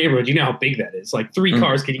road in my neighborhood, you know how big that is. Like 3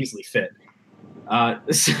 cars could easily fit.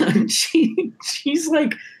 So she's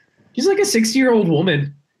like a 60-year-old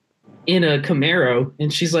woman in a Camaro,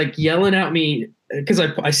 and she's like yelling at me because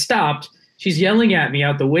I stopped. She's yelling at me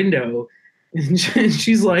out the window, and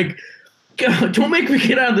she's like, God, don't make me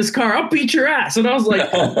get out of this car. I'll beat your ass. And I was like,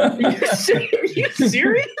 are you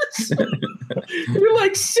serious? You're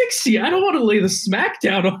like 60. I don't want to lay the smack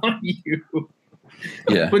down on you.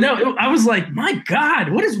 Yeah. But no, I was like, my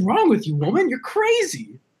God, what is wrong with you, woman? You're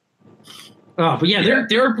crazy. Oh, but yeah,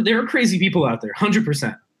 there are crazy people out there,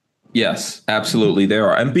 100%. Yes, absolutely, there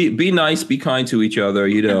are. And be nice, be kind to each other.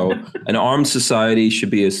 You know, an armed society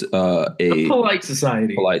should be a polite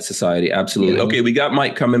society. Polite society, absolutely. Yeah. Okay, we got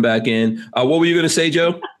Mike coming back in. What were you going to say,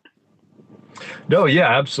 Joe? No,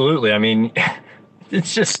 yeah, absolutely. I mean,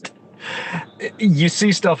 it's just you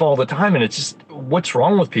see stuff all the time, and it's just what's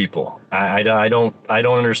wrong with people? I don't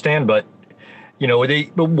understand, but. You know,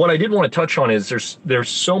 but what I did want to touch on is there's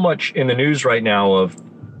so much in the news right now of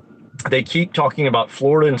they keep talking about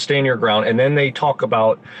Florida and stand your ground, and then they talk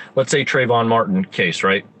about, let's say, Trayvon Martin case,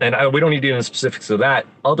 right? And we don't need to get into the specifics of that,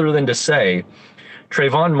 other than to say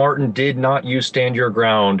Trayvon Martin did not use stand your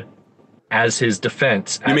ground as his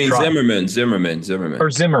defense. You mean Zimmerman? Or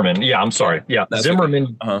Zimmerman? Yeah, I'm sorry. Yeah, that's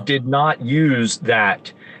Zimmerman did not use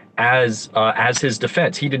that as his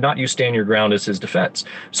defense. He did not use stand your ground as his defense.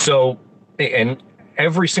 So. And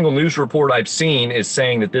every single news report I've seen is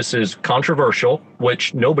saying that this is controversial,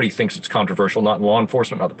 which nobody thinks it's controversial, not in law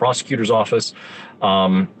enforcement, not the prosecutor's office,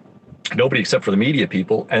 nobody except for the media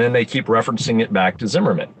people. And then they keep referencing it back to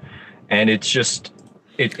Zimmerman. And it's just,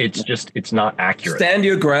 it's not accurate. Stand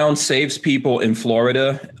your ground saves people in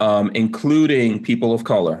Florida, including people of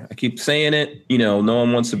color. I keep saying it, no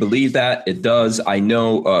one wants to believe that. It does. I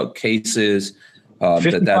know cases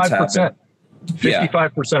that's happened.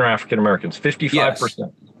 55% are African Americans. 55%. Yes.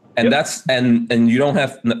 And that's and you don't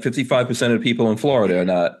have 55% of the people in Florida are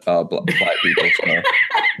not black people. So,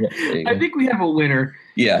 I think we have a winner.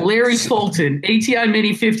 Yeah. Larry Fulton, ATI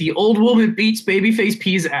Mini 50, old woman beats babyface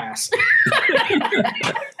P's ass.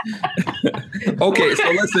 Okay, so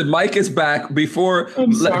listen, Mike is back. Before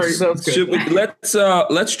let's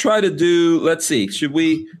try to do. Let's see.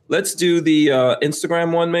 Let's do the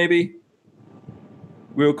Instagram one maybe.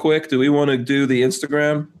 Real quick, do we want to do the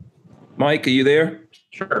Instagram? Mike, are you there?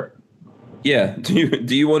 Sure. Yeah. Do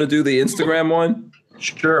you want to do the Instagram one?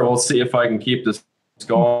 Sure. We'll see if I can keep this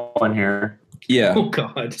going here. Yeah. Oh,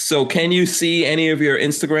 God. So can you see any of your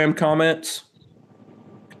Instagram comments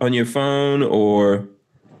on your phone or?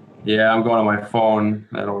 Yeah, I'm going on my phone.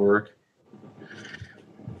 That'll work.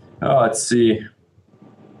 Oh, let's see.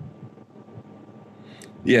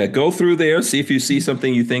 Yeah, go through there, see if you see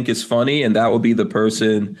something you think is funny, and that will be the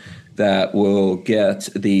person that will get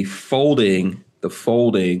the folding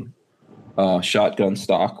shotgun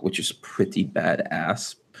stock, which is pretty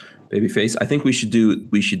badass. Babyface. I think we should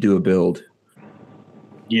do a build.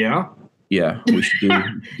 Yeah. Yeah, we should do.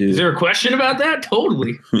 Is there a question about that?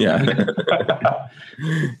 Totally. Yeah.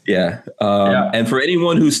 Yeah. And for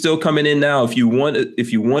anyone who's still coming in now, if you want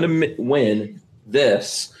to win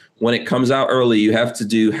this. When it comes out early, you have to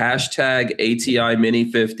do hashtag ATI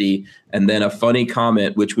Mini 50 and then a funny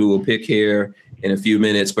comment, which we will pick here in a few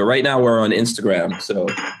minutes. But right now we're on Instagram. So,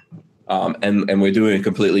 and we're doing a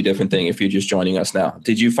completely different thing if you're just joining us now.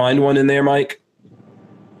 Did you find one in there, Mike?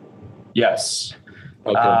 Yes.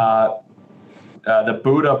 Okay. The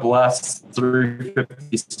Buddha Bless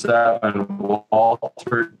 357.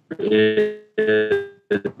 Walter is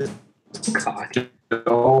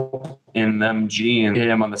in them jeans. Hit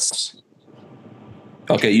him on the.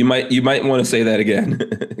 Okay, you might want to say that again.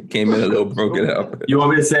 Came in a little broken up. You want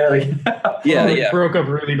me to say it again? Yeah, It broke up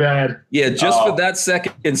really bad. Yeah, just for that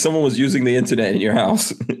second, someone was using the internet in your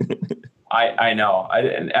house. I know.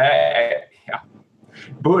 Yeah.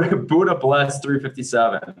 Buddha Bless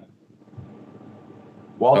 357.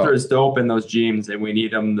 Walter is dope in those jeans, and we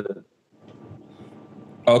need him to.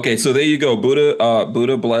 Okay, so there you go.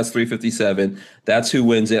 Buddha Bless 357. That's who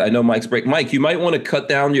wins it. I know Mike's break. Mike, you might want to cut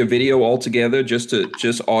down your video altogether just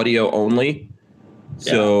audio only.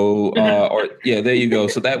 So, there you go.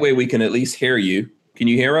 So that way we can at least hear you. Can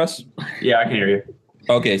you hear us? Yeah, I can hear you.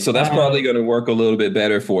 Okay, so that's probably going to work a little bit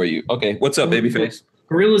better for you. Okay, what's up, babyface?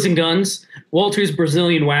 Gorillas and Guns. Walter's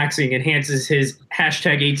Brazilian waxing enhances his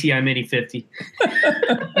hashtag ATI Mini 50.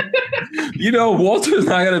 Walter's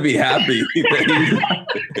not going to be happy.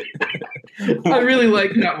 I really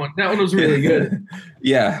like that one. That one was really good.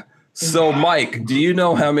 Yeah. So, Mike, do you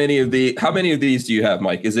know how many of these do you have,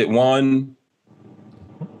 Mike? Is it one?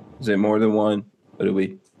 Is it more than one? What are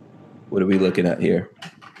we looking at here?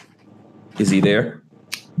 Is he there?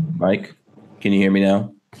 Mike, can you hear me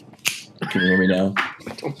now? I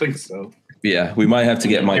don't think so. Yeah, we might have to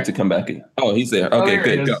get Mike to come back in. Oh, he's there. Okay,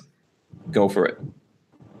 good. Go for it.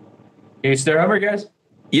 Can you still remember, guys?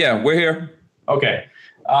 Yeah, we're here. Okay.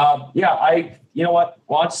 You know what?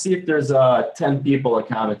 Watch, see if there's 10 people that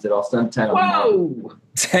commented. I'll send 10 of them. Whoa!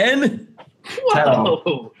 10?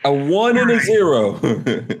 Whoa! A 1 and a 0.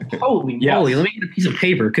 Holy moly! Let me get a piece of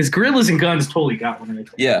paper because Gorillas and Guns totally got one right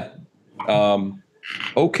there. Yeah.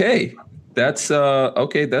 Okay. That's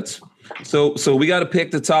okay. That's so we got to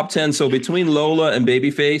pick the top 10. So between Lola and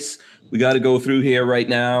Babyface, we got to go through here right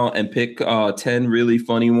now and pick 10 really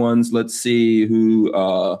funny ones. Let's see who.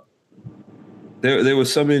 There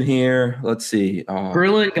was some in here. Let's see.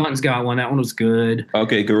 Gorilla and Guns got one. That one was good.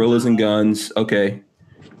 Okay, Gorillas and Guns. Okay.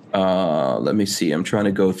 Let me see. I'm trying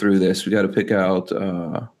to go through this. We got to pick out.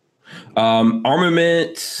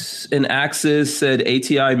 Armament and Axis said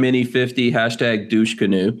ATI Mini 50 hashtag douche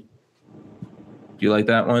canoe. Do you like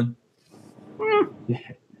that one?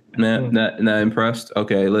 Not impressed.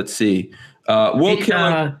 Okay, let's see. Will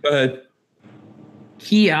Killer. Go ahead.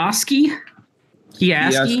 Kioski.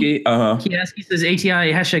 Kioski says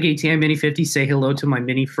ATI hashtag ATI Mini 50. Say hello to my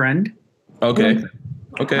mini friend. Okay.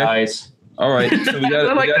 Nice. All right. So we got.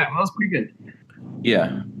 I like that. That was pretty good.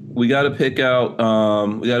 Yeah, we got to pick out.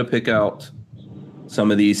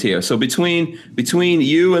 Some of these here. So between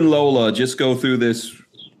you and Lola, just go through this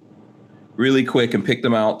really quick and pick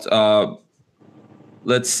them out.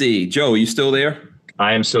 Let's see. Joe, are you still there?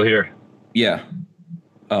 I am still here. Yeah.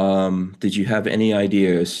 Did you have any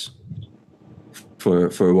ideas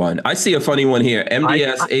for one? I see a funny one here.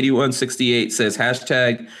 MDS 8168 says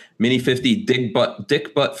hashtag Mini 50 dick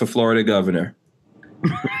butt for Florida governor.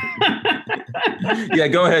 Yeah,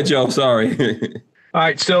 go ahead, Joe. Sorry. All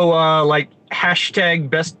right. So hashtag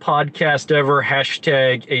best podcast ever,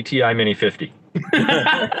 hashtag ATI Mini 50.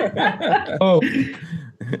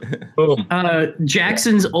 Boom.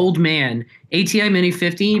 Jackson's old man, ATI Mini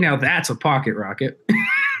 50. Now that's a pocket rocket.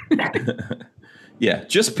 Yeah,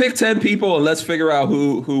 just pick 10 people and let's figure out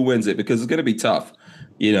who wins it because it's going to be tough.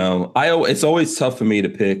 It's always tough for me to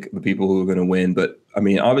pick the people who are going to win. But I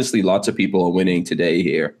mean, obviously, lots of people are winning today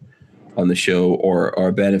here on the show or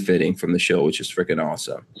are benefiting from the show, which is freaking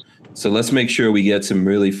awesome. So let's make sure we get some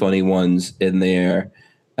really funny ones in there.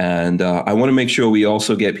 And I want to make sure we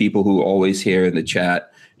also get people who always here in the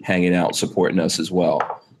chat hanging out, supporting us as well.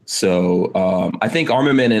 So I think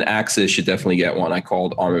Armament and Axis should definitely get one. I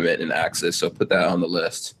called Armament and Axis, so put that on the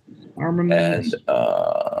list. Armament. And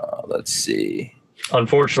let's see.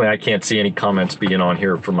 Unfortunately, I can't see any comments being on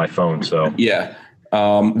here from my phone. So yeah.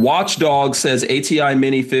 Watchdog says ATI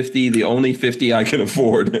Mini 50, the only 50 I can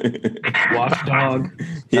afford. Watchdog.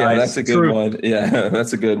 Yeah, nice. That's a good one. Yeah,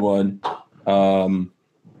 that's a good one.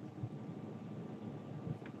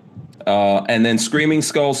 And then Screaming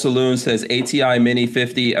Skull Saloon says ATI Mini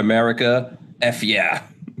 50 America. F yeah.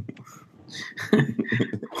 I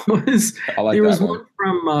like there that was one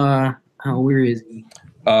from where is he?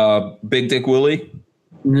 Big Dick Willie.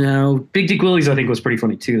 No, Big Dick Willie's I think was pretty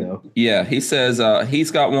funny too though. Yeah, he says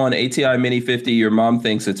he's got one ATI Mini 50. Your mom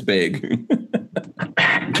thinks it's big.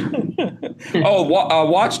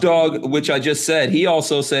 Watchdog, which I just said, he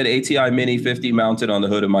also said ATI Mini 50 mounted on the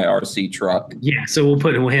hood of my RC truck. Yeah, so we'll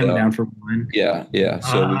put him down for one. Yeah.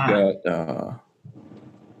 So we've got.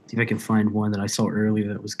 See if I can find one that I saw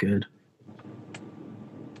earlier that was good.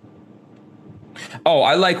 Oh,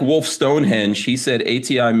 I like Wolf Stonehenge. He said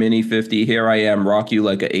ATI Mini 50. Here I am, rock you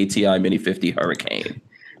like a ATI Mini 50 Hurricane.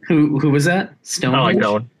 Who was that? Stonehenge? I like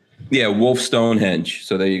that one. Yeah, Wolf Stonehenge.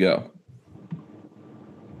 So there you go.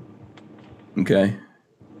 Okay.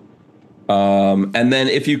 And then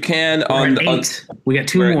if you can we got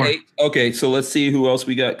two more. 8. Okay, so let's see who else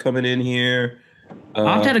we got coming in here.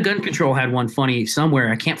 Opt Out of Gun Control had one funny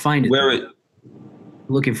somewhere. I can't find it.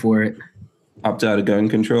 Looking for it. Opt Out of Gun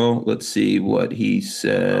Control. Let's see what he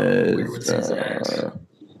says. Where was his at?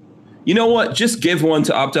 You know what? Just give one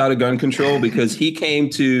to Opt Out of Gun Control because he came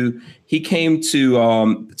to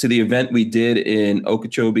the event we did in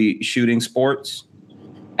Okeechobee Shooting Sports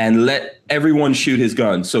and let everyone shoot his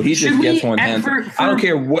gun. So he just gets one hand. I don't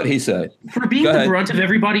care what he said. For being the brunt of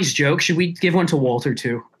everybody's joke, should we give one to Walter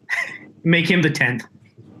too? Make him the 10th.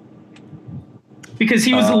 Because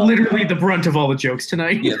he was literally the brunt of all the jokes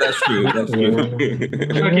tonight. Yeah, that's true. That's true.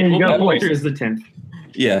 Okay, we'll put Walter as the 10th.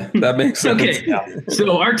 Yeah, that makes sense. Okay,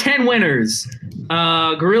 so our 10 winners,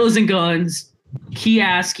 Gorillas and Guns,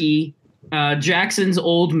 Kioski, Jackson's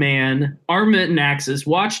Old Man, Armament and Axis,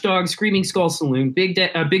 Watchdog, Screaming Skull Saloon, Big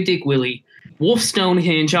Dick Willie, Wolf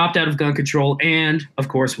Stonehenge, Opt Out of Gun Control, and, of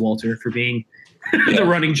course, Walter for being the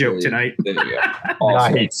running joke tonight. There you go.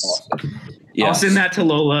 Awesome. Nice. Awesome. Yes. I'll send that to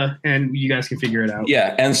Lola, and you guys can figure it out.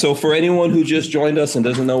 Yeah, and so for anyone who just joined us and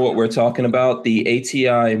doesn't know what we're talking about, the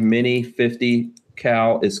ATI Mini 50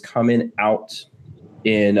 cal is coming out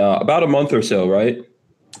in about a month or so, right?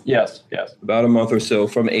 Yes. About a month or so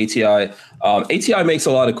from ATI. ATI makes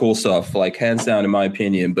a lot of cool stuff, like hands down in my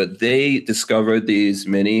opinion, but they discovered these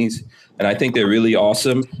minis and I think they're really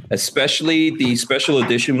awesome, especially the special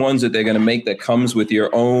edition ones that they're going to make that comes with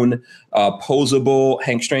your own posable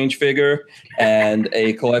Hank Strange figure and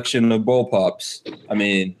a collection of bull pups. I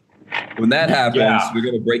mean, when that happens, we're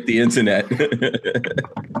going to break the internet.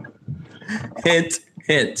 Hint.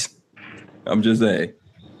 I'm just saying.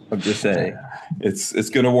 It's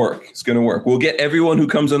going to work. It's going to work. We'll get everyone who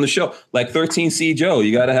comes on the show. Like 13C Joe.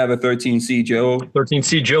 You got to have a 13C Joe.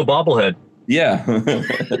 13C Joe bobblehead. Yeah.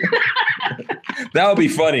 That would be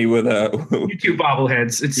funny with YouTube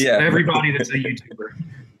bobbleheads. It's everybody that's a YouTuber.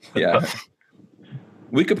 Yeah.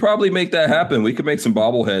 We could probably make that happen. We could make some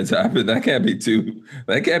bobbleheads happen. That can't be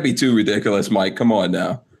too ridiculous, Mike. Come on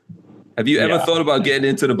now. Have you ever thought about getting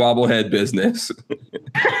into the bobblehead business?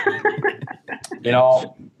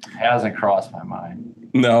 Hasn't crossed my mind.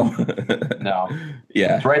 No.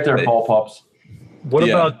 Yeah. It's right there, Paul Pups. What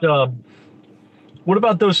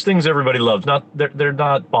about those things everybody loves? They're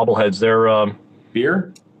not bobbleheads. They're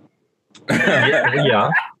beer.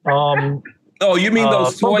 Yeah. Oh, you mean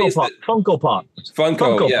those toys? Funko Pops.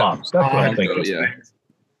 Funko Pops. That's what I'm thinking. Yeah.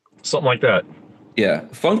 Something like that. Yeah.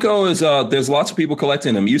 Funko is there's lots of people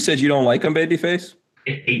collecting them. You said you don't like them, Babyface?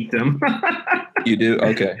 I hate them. You do?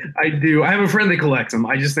 Okay. I do. I have a friend that collects them.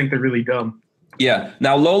 I just think they're really dumb. Yeah.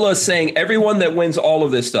 Now Lola is saying everyone that wins all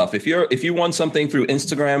of this stuff, if you won something through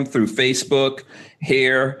Instagram, through Facebook,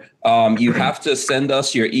 here, you have to send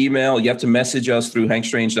us your email. You have to message us through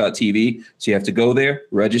hankstrange.tv. So you have to go there,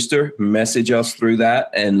 register, message us through that,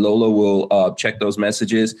 and Lola will check those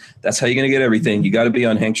messages. That's how you're going to get everything. You got to be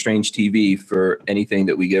on Hank Strange TV for anything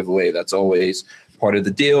that we give away. That's always part of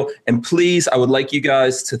the deal. And please, I would like you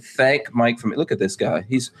guys to thank Mike for me. Look at this guy.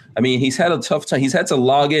 He's had a tough time. He's had to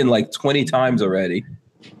log in like 20 times already.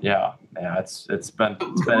 Yeah. It's been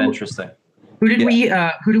interesting. Who did we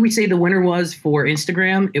say the winner was for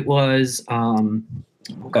Instagram? It was Buddha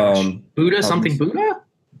something Buddha?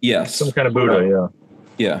 Yes. Some kind of Buddha,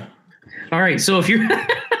 yeah. All right. So if you're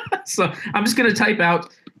so I'm just gonna type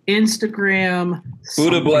out Instagram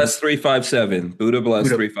Buddha Bless 357. Buddha Bless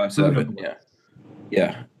 357.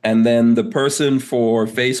 Yeah. And then the person for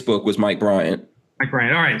Facebook was Mike Bryant. All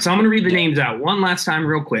right. So I'm going to read the names out one last time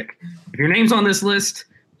real quick. If your name's on this list,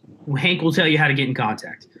 Hank will tell you how to get in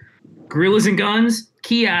contact. Gorillas and Guns,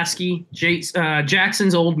 Kioski,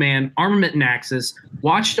 Jackson's Old Man, Armament and Axis,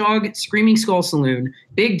 Watchdog, Screaming Skull Saloon,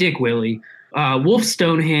 Big Dick Willie, Wolf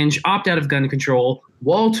Stonehenge, Opt Out of Gun Control,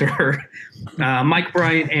 Walter, Mike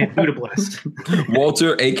Bryant, and Buddha Blessed.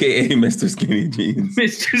 Walter, a.k.a. Mr. Skinny Jeans.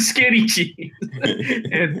 Mr. Skinny Jeans.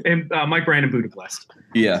 and Mike Bryant and Buddha Blessed.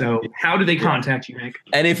 Yeah. So how do they contact you, Hank?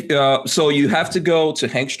 And if so you have to go to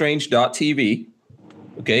hankstrange.tv.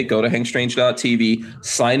 Okay, go to hankstrange.tv,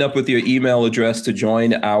 sign up with your email address to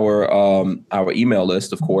join our email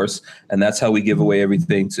list, of course. And that's how we give away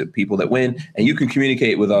everything to people that win. And you can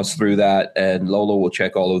communicate with us through that. And Lola will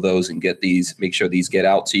check all of those and make sure these get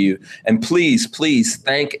out to you. And please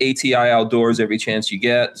thank ATI Outdoors every chance you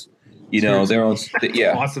get. They're on.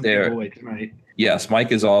 Awesome giveaway tonight. Yes,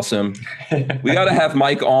 Mike is awesome. We got to have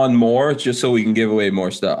Mike on more just so we can give away more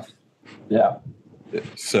stuff. Yeah.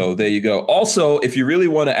 So there you go. Also, if you really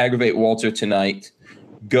want to aggravate Walter tonight,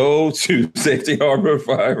 go to Safety Harbor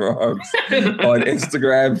Firearms on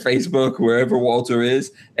Instagram, Facebook, wherever Walter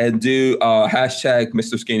is, and do hashtag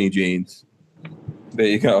Mr. Skinny Jeans. There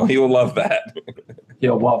you go. He will love that.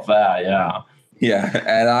 He'll love that. Yeah. Yeah,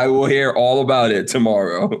 and I will hear all about it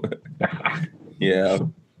tomorrow. Yeah.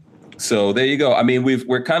 So there you go. I mean,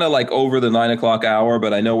 we're kind of like over the 9 o'clock hour,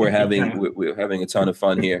 but I know we're having a ton of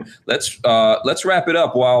fun here. Let's wrap it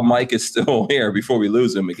up while Mike is still here before we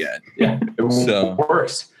lose him again. Yeah, it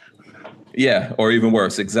works. Yeah, or even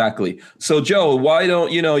worse. Exactly. So Joe, why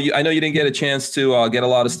don't I know you didn't get a chance to get a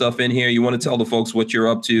lot of stuff in here. You want to tell the folks what you're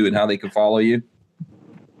up to and how they can follow you?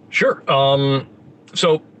 Sure.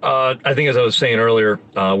 So I think, as I was saying earlier,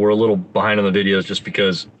 we're a little behind on the videos just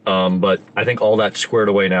because, but I think all that's squared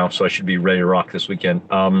away now, so I should be ready to rock this weekend.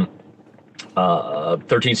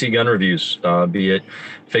 13C Gun Reviews, be it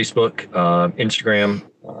Facebook, Instagram,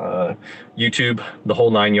 YouTube, the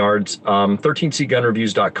whole 9 yards.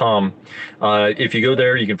 13cgunreviews.com. If you go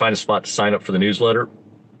there, you can find a spot to sign up for the newsletter.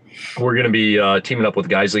 We're going to be teaming up with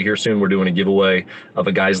Geisley here soon. We're doing a giveaway of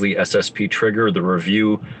a Geisley SSP trigger. The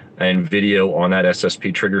review and video on that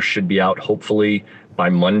SSP trigger should be out hopefully by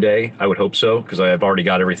Monday. I would hope so, because I've already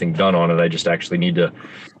got everything done on it. I just actually need to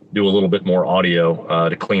do a little bit more audio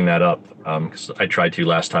to clean that up, because I tried to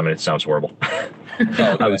last time and it sounds horrible.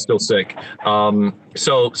 I was still sick.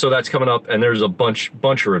 So that's coming up, and there's a bunch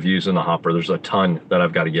of reviews in the hopper. There's a ton that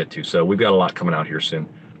I've got to get to. So we've got a lot coming out here soon.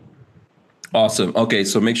 Awesome. Okay,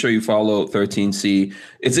 so make sure you follow 13C.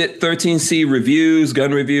 Is it 13C Reviews,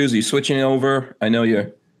 Gun Reviews? Are you switching over? I know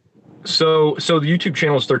you're... So the YouTube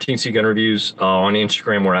channel is 13C Gun Reviews. On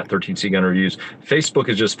Instagram, we're at 13C Gun Reviews. Facebook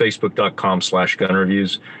is just facebook.com/gun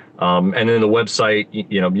reviews. And then the website,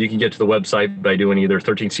 you can get to the website by doing either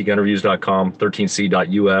 13cgunreviews.com,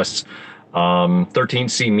 13c.us,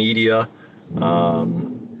 13C Media.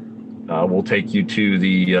 Will take you to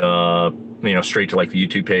the, straight to like the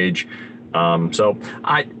YouTube page. So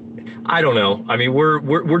I don't know. I mean,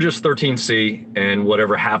 we're just 13C and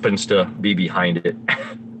whatever happens to be behind it.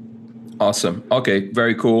 Awesome. Okay.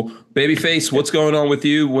 Very cool. Babyface, what's going on with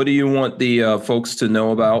you? What do you want the folks to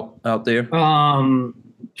know about out there?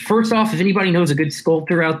 First off, if anybody knows a good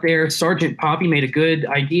sculptor out there, Sergeant Poppy made a good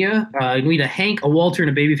idea. We need a Hank, a Walter,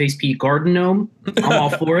 and a Babyface Pete garden gnome. I'm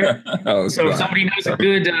all for it. So if somebody knows a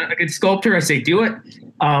good sculptor, I say do it.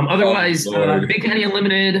 Otherwise, Big Daddy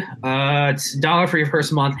Unlimited, it's $1 for your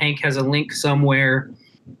first month. Hank has a link somewhere.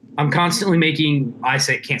 I'm constantly making,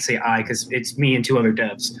 can't say I because it's me and 2 other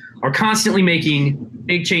devs, are constantly making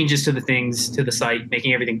big changes to the site,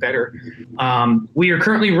 making everything better. We are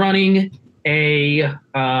currently running a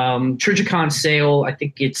Trigicon sale. I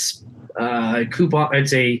think it's coupon.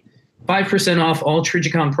 It's a 5% off all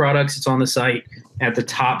Trigicon products. It's on the site. At the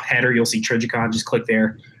top header, you'll see Trigicon. Just click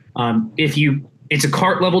there. It's a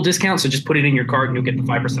cart level discount, so just put it in your cart and you'll get the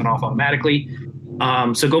 5% off automatically.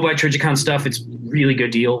 So go buy Trigicon stuff. It's really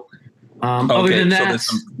good deal. Other than that, so there's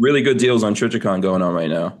some really good deals on Trigicon going on right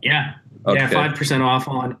now. Yeah. Okay. Yeah, 5% off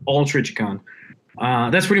on all Trigicon.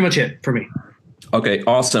 That's pretty much it for me. Okay,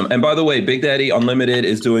 awesome. And by the way, Big Daddy Unlimited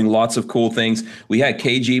is doing lots of cool things. We had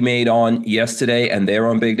KG Made on yesterday, and they're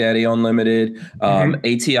on Big Daddy Unlimited.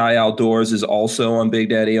 ATI Outdoors is also on Big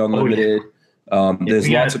Daddy Unlimited. There's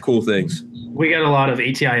lots of cool things. We got a lot of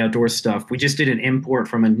ATI Outdoors stuff. We just did an import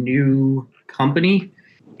from a new company,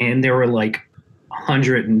 and there were like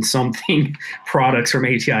 100 and something products from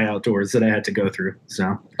ATI Outdoors that I had to go through.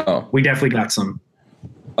 So we definitely got some.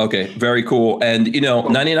 Okay, very cool. And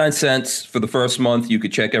 99 cents for the first month. You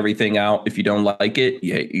could check everything out. If you don't like it,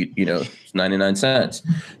 it's 99 cents.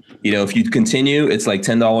 If you continue, it's like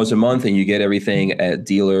 $10 a month, and you get everything at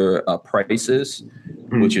dealer prices,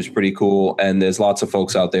 which is pretty cool. And there's lots of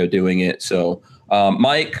folks out there doing it. So,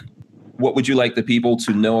 Mike, what would you like the people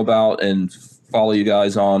to know about and follow you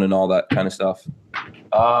guys on and all that kind of stuff?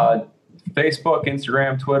 Facebook,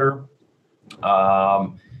 Instagram, Twitter.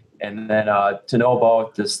 And then to know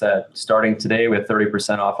about this, that starting today we have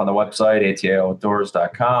 30% off on the website,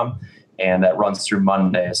 atioutdoors.com, and that runs through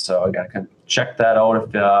Monday. So you got to check that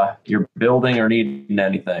out if you're building or needing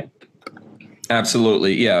anything.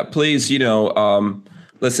 Absolutely. Yeah. Please,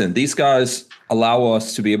 listen, these guys allow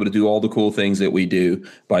us to be able to do all the cool things that we do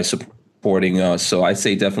by supporting us. So I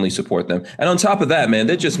say definitely support them. And on top of that, man,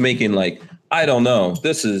 they're just making I don't know.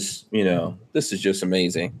 This is just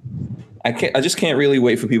amazing. I just can't really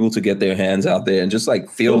wait for people to get their hands out there and just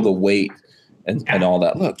feel the weight, and all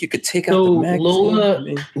that. Look, you could take out So the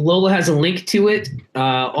magazine. Lola has a link to it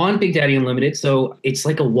on Big Daddy Unlimited. So it's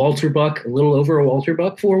like a Walter Buck, a little over a Walter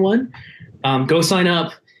Buck for one. Go sign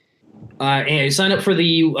up. And sign up for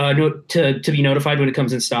the to be notified when it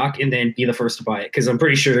comes in stock, and then be the first to buy it, because I'm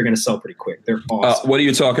pretty sure they're going to sell pretty quick. They're awesome. What are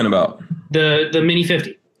you talking about? The Mini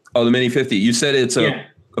 50. Oh, the Mini 50. You said it's a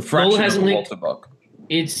fraction of a Walter Buck.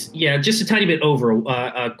 It's just a tiny bit over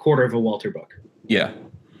a quarter of a Walter Buck. Yeah.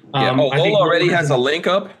 Lola already has a link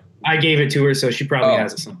up. I gave it to her, so she probably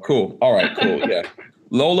has it somewhere. Cool. All right. Cool. Yeah.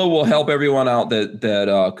 Lola will help everyone out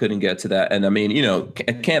that couldn't get to that. And I mean,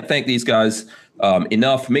 I can't thank these guys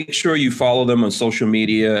enough. Make sure you follow them on social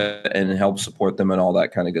media and help support them and all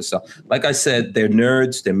that kind of good stuff. Like I said, they're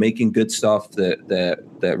nerds. They're making good stuff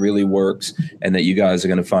that really works and that you guys are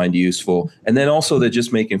going to find useful. And then also they're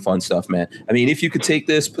just making fun stuff, man. I mean, if you could take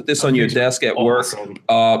this, put this on your desk at work,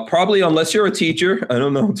 probably unless you're a teacher. I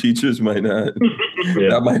don't know. Teachers might not.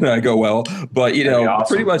 That might not go well. But,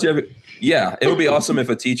 pretty much it would be awesome if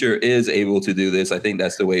a teacher is able to do this. I think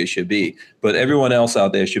that's the way it should be. But everyone else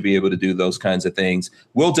out there should be able to do those kinds of things.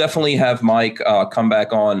 We'll definitely have Mike come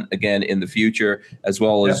back on again in the future, as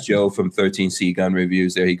well as Joe from 13C Gun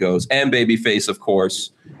Reviews. There he goes. And Babyface, of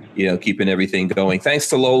course, keeping everything going. Thanks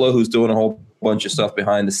to Lola, who's doing a whole bunch of stuff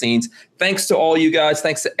behind the scenes. Thanks to all you guys.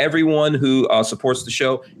 Thanks to everyone who supports the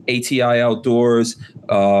show. ATI Outdoors.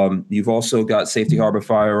 You've also got Safety Harbor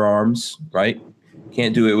Firearms, right?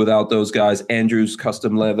 Can't do it without those guys. Andrew's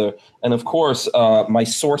Custom Leather. And of course, my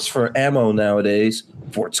source for ammo nowadays,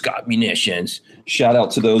 Fort Scott Munitions. Shout out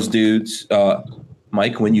to those dudes.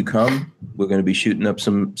 Mike, when you come, we're going to be shooting up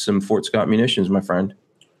some Fort Scott Munitions, my friend.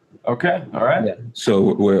 Okay. All right. Yeah.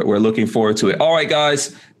 So we're looking forward to it. All right,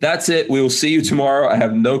 guys, that's it. We will see you tomorrow. I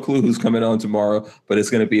have no clue who's coming on tomorrow, but it's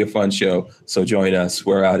going to be a fun show. So join us.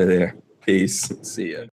 We're out of there. Peace. See ya.